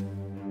is...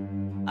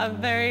 I'm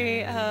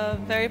very,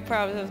 very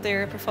proud of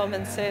their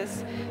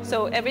performances.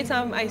 So every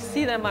time I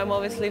see them, I'm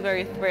obviously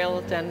very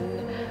thrilled,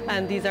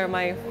 and these are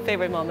my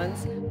favorite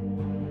moments.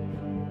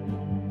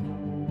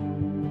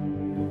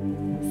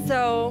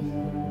 So,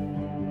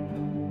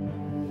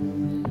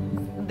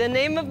 the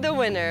name of the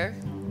winner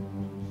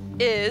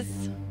is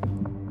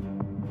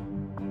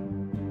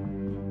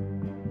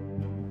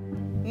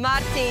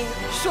Martin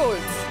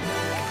Schulz.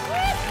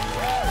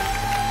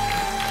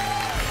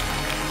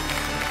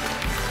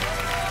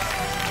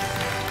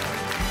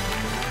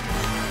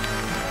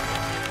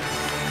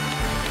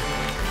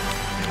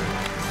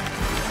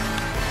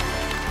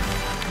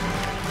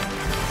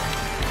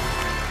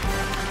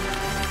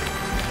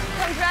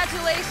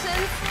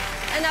 Congratulations.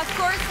 And of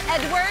course,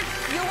 Edward,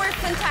 you were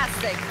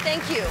fantastic.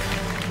 Thank you.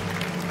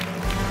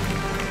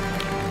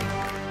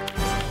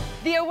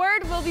 The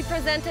award will be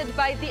presented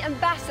by the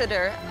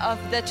ambassador of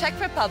the Czech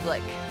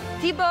Republic,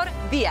 Tibor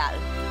Bial.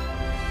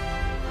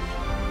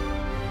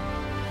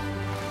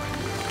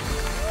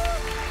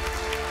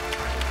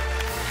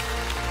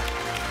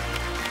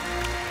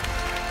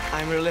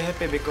 I'm really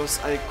happy because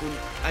I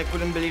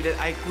couldn't believe that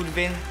I could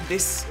win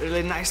this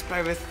really nice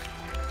prize with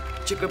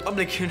Czech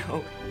Republic, you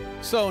know.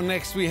 So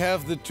next we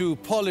have the two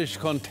Polish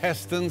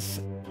contestants.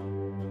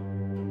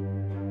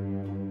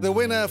 The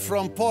winner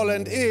from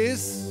Poland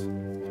is...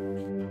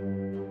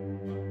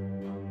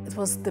 It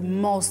was the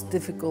most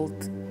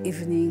difficult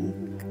evening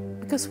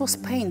because it was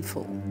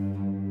painful.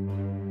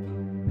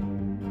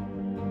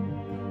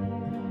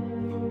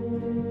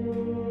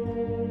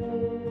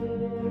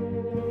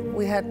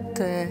 We had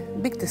a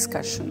big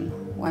discussion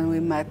when we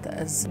met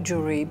as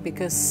jury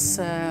because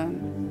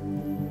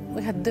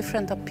we had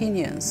different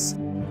opinions.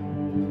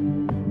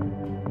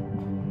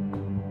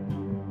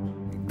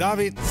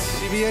 Dawid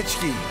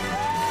Siwiecki.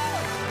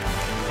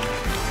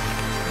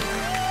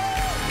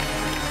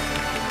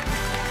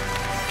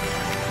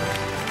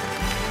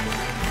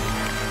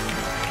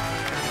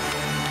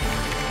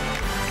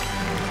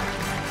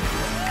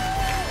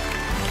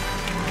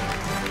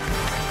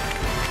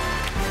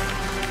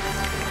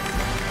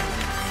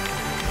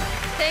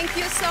 Thank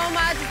you so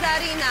much,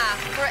 Zarina,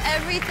 for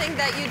everything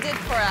that you did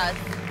for us.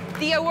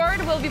 The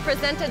award will be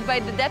presented by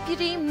the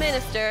Deputy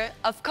Minister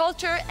of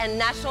Culture and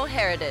National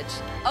Heritage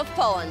of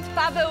Poland,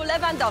 Paweł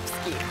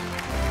Lewandowski.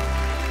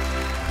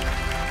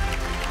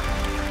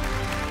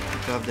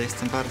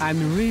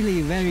 I'm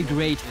really very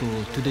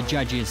grateful to the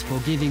judges for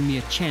giving me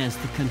a chance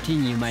to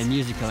continue my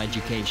musical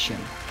education.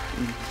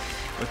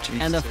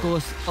 And of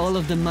course, all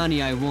of the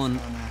money I won,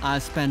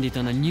 I'll spend it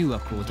on a new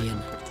accordion.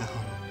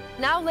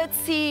 Now let's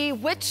see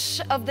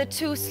which of the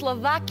two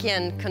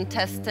Slovakian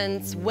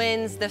contestants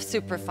wins the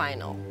super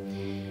final.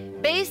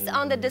 Based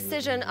on the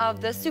decision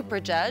of the super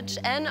judge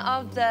and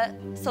of the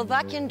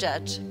Slovakian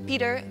judge,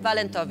 Peter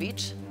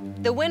Valentovic,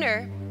 the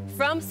winner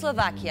from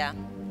Slovakia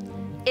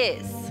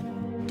is...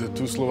 The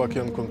two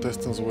Slovakian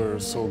contestants were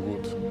so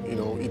good. You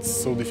know, it's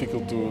so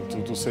difficult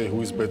to say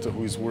who is better,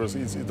 who is worse.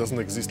 It doesn't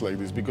exist like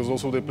this, because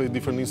also they play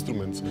different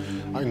instruments.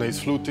 Aina is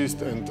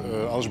flutist and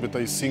Alžbeta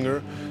is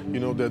singer. You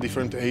know, they're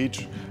different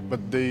age,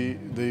 but they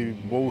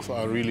both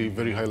are really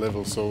very high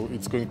level, so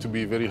it's going to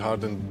be very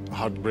hard and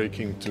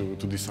heartbreaking to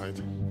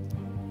decide.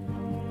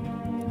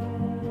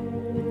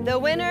 The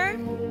winner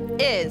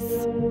is...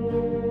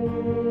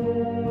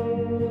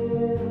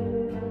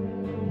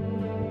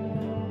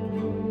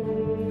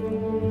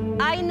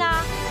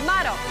 Aina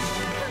Maros.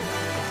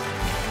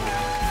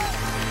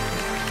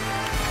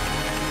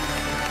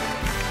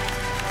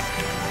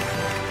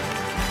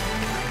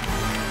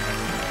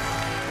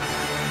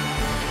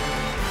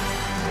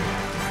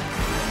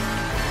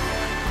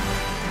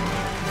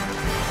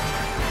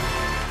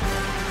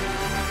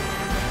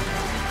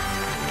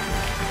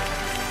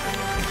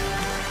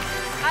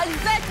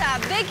 Alžbeta,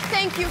 big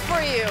thank you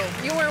for you.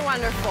 You were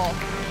wonderful.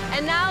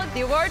 And now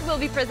the award will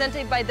be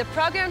presented by the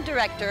program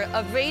director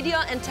of Radio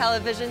and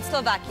Television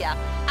Slovakia,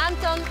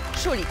 Anton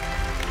Šulik.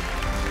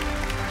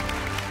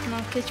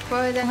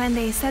 When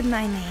they said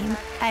my name,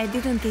 I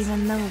didn't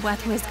even know what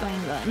was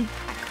going on.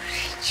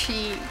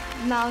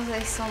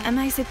 Am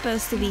I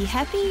supposed to be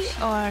happy,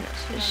 or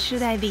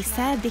should I be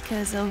sad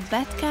because of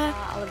Betka?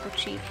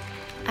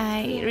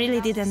 I really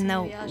didn't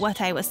know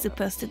what I was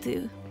supposed to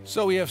do.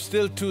 So we have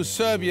still two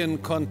Serbian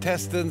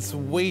contestants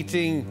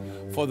waiting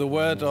for the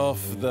word of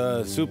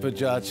the super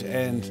judge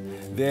and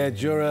their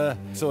juror.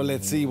 So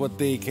let's see what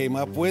they came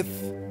up with.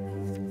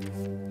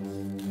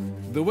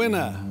 The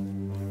winner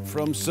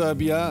from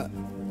Serbia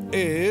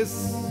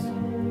is...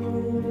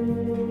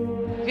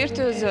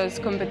 Virtuosos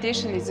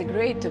competition is a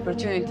great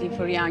opportunity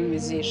for young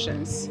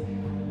musicians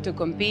to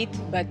compete,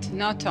 but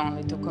not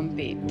only to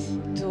compete,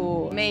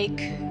 to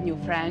make new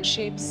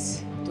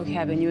friendships, to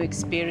have a new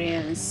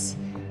experience,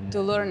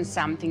 to learn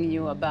something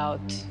new about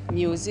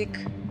music,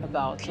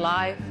 about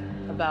life,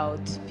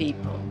 about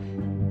people.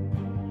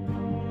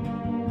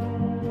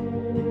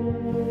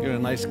 You're a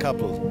nice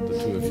couple, the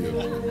two of you.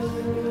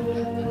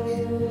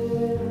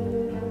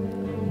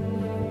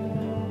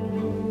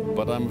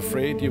 But I'm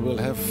afraid you will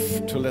have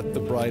to let the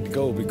bride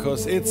go,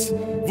 because it's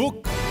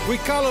Vuk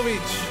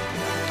Vikalovic.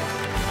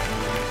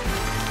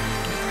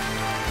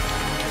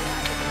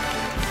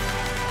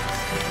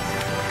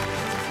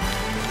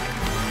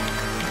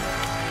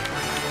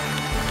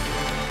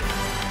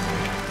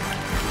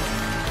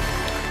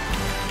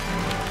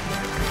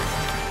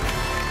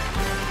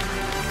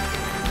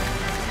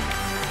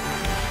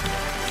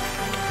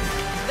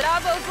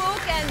 Bravo,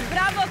 Vuk, and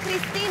bravo,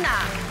 Kristina.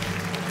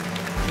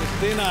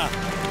 Kristina.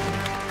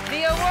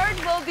 The award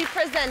will be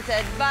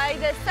presented by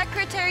the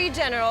Secretary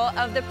General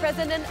of the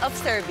President of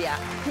Serbia,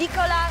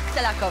 Nikola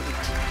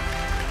Selakovic.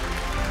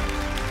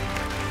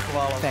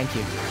 Thank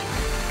you.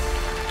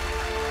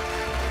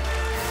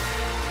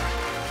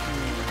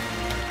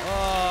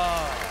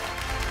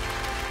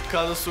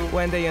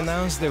 When they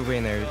announced the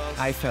winner,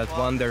 I felt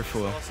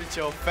wonderful. I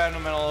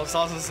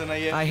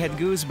had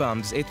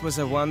goosebumps. It was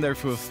a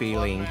wonderful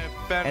feeling.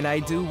 And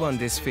I do want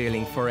this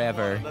feeling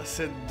forever.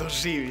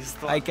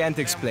 I can't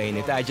explain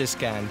it, I just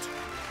can't.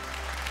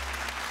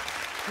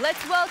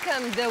 Let's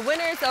welcome the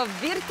winners of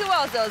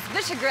Virtuosos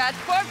Visegrad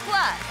 4+.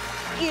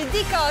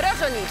 Ildiko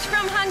Rozsonic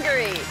from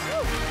Hungary.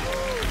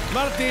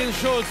 Martin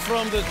Schulz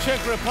from the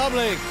Czech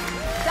Republic.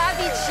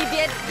 David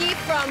Sibiecki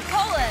from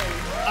Poland.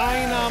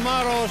 Aina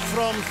Maros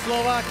from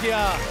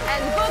Slovakia.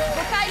 And Vuk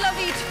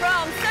Vukajlovic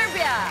from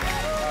Serbia.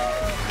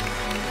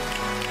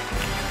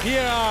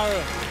 Here are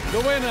the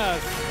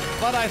winners.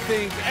 But I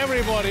think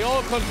everybody,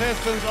 all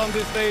contestants on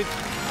this stage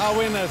are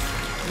winners.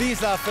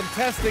 These are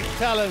fantastic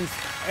talents,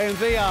 and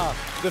they are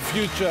the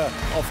future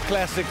of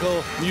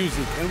classical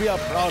music, and we are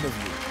proud of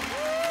you.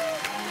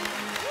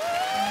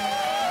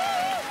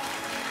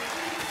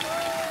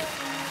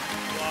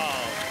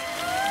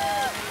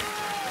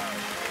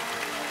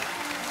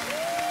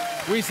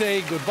 We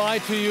say goodbye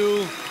to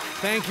you.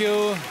 Thank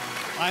you.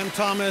 I'm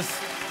Thomas.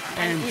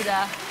 And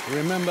Ida.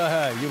 Remember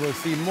her. You will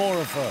see more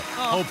of her,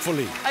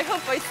 hopefully. I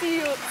hope I see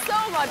you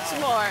so much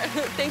more.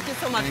 Thank you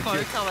so much,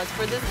 Thomas,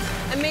 for this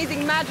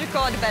amazing,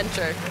 magical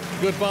adventure.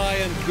 Goodbye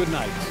and good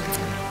night.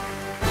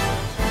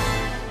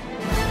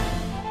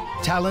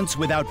 Talents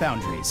without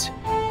boundaries.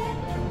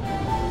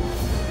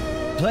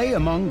 Play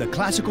among the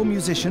classical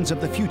musicians of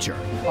the future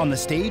on the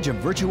stage of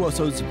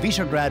Virtuosos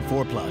Visegrad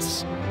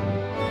 4+.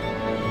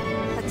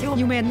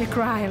 You made me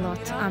cry a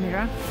lot,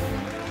 Amira.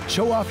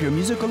 Show off your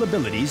musical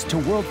abilities to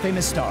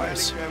world-famous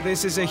stars.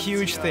 This is a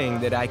huge thing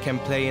that I can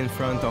play in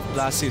front of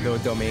Plácido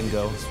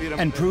Domingo.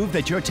 And prove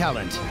that your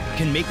talent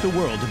can make the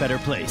world a better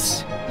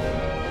place.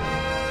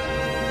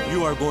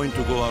 You are going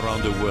to go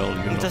around the world,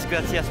 you know. Muchas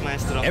gracias,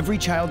 maestro. Every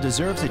child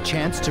deserves a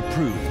chance to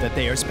prove that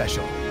they are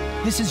special.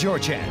 This is your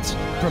chance,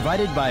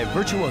 provided by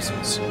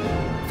Virtuosos.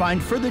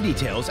 Find further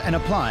details and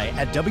apply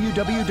at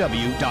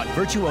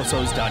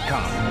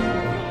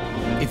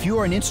www.virtuosos.com. If you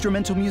are an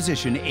instrumental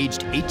musician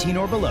aged 18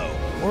 or below,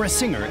 or a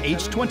singer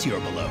aged 20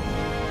 or below,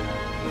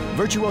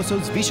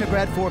 Virtuosos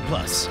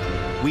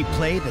V4+, we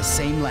play the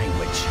same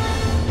language.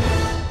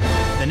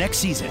 The next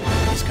season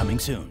is coming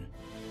soon.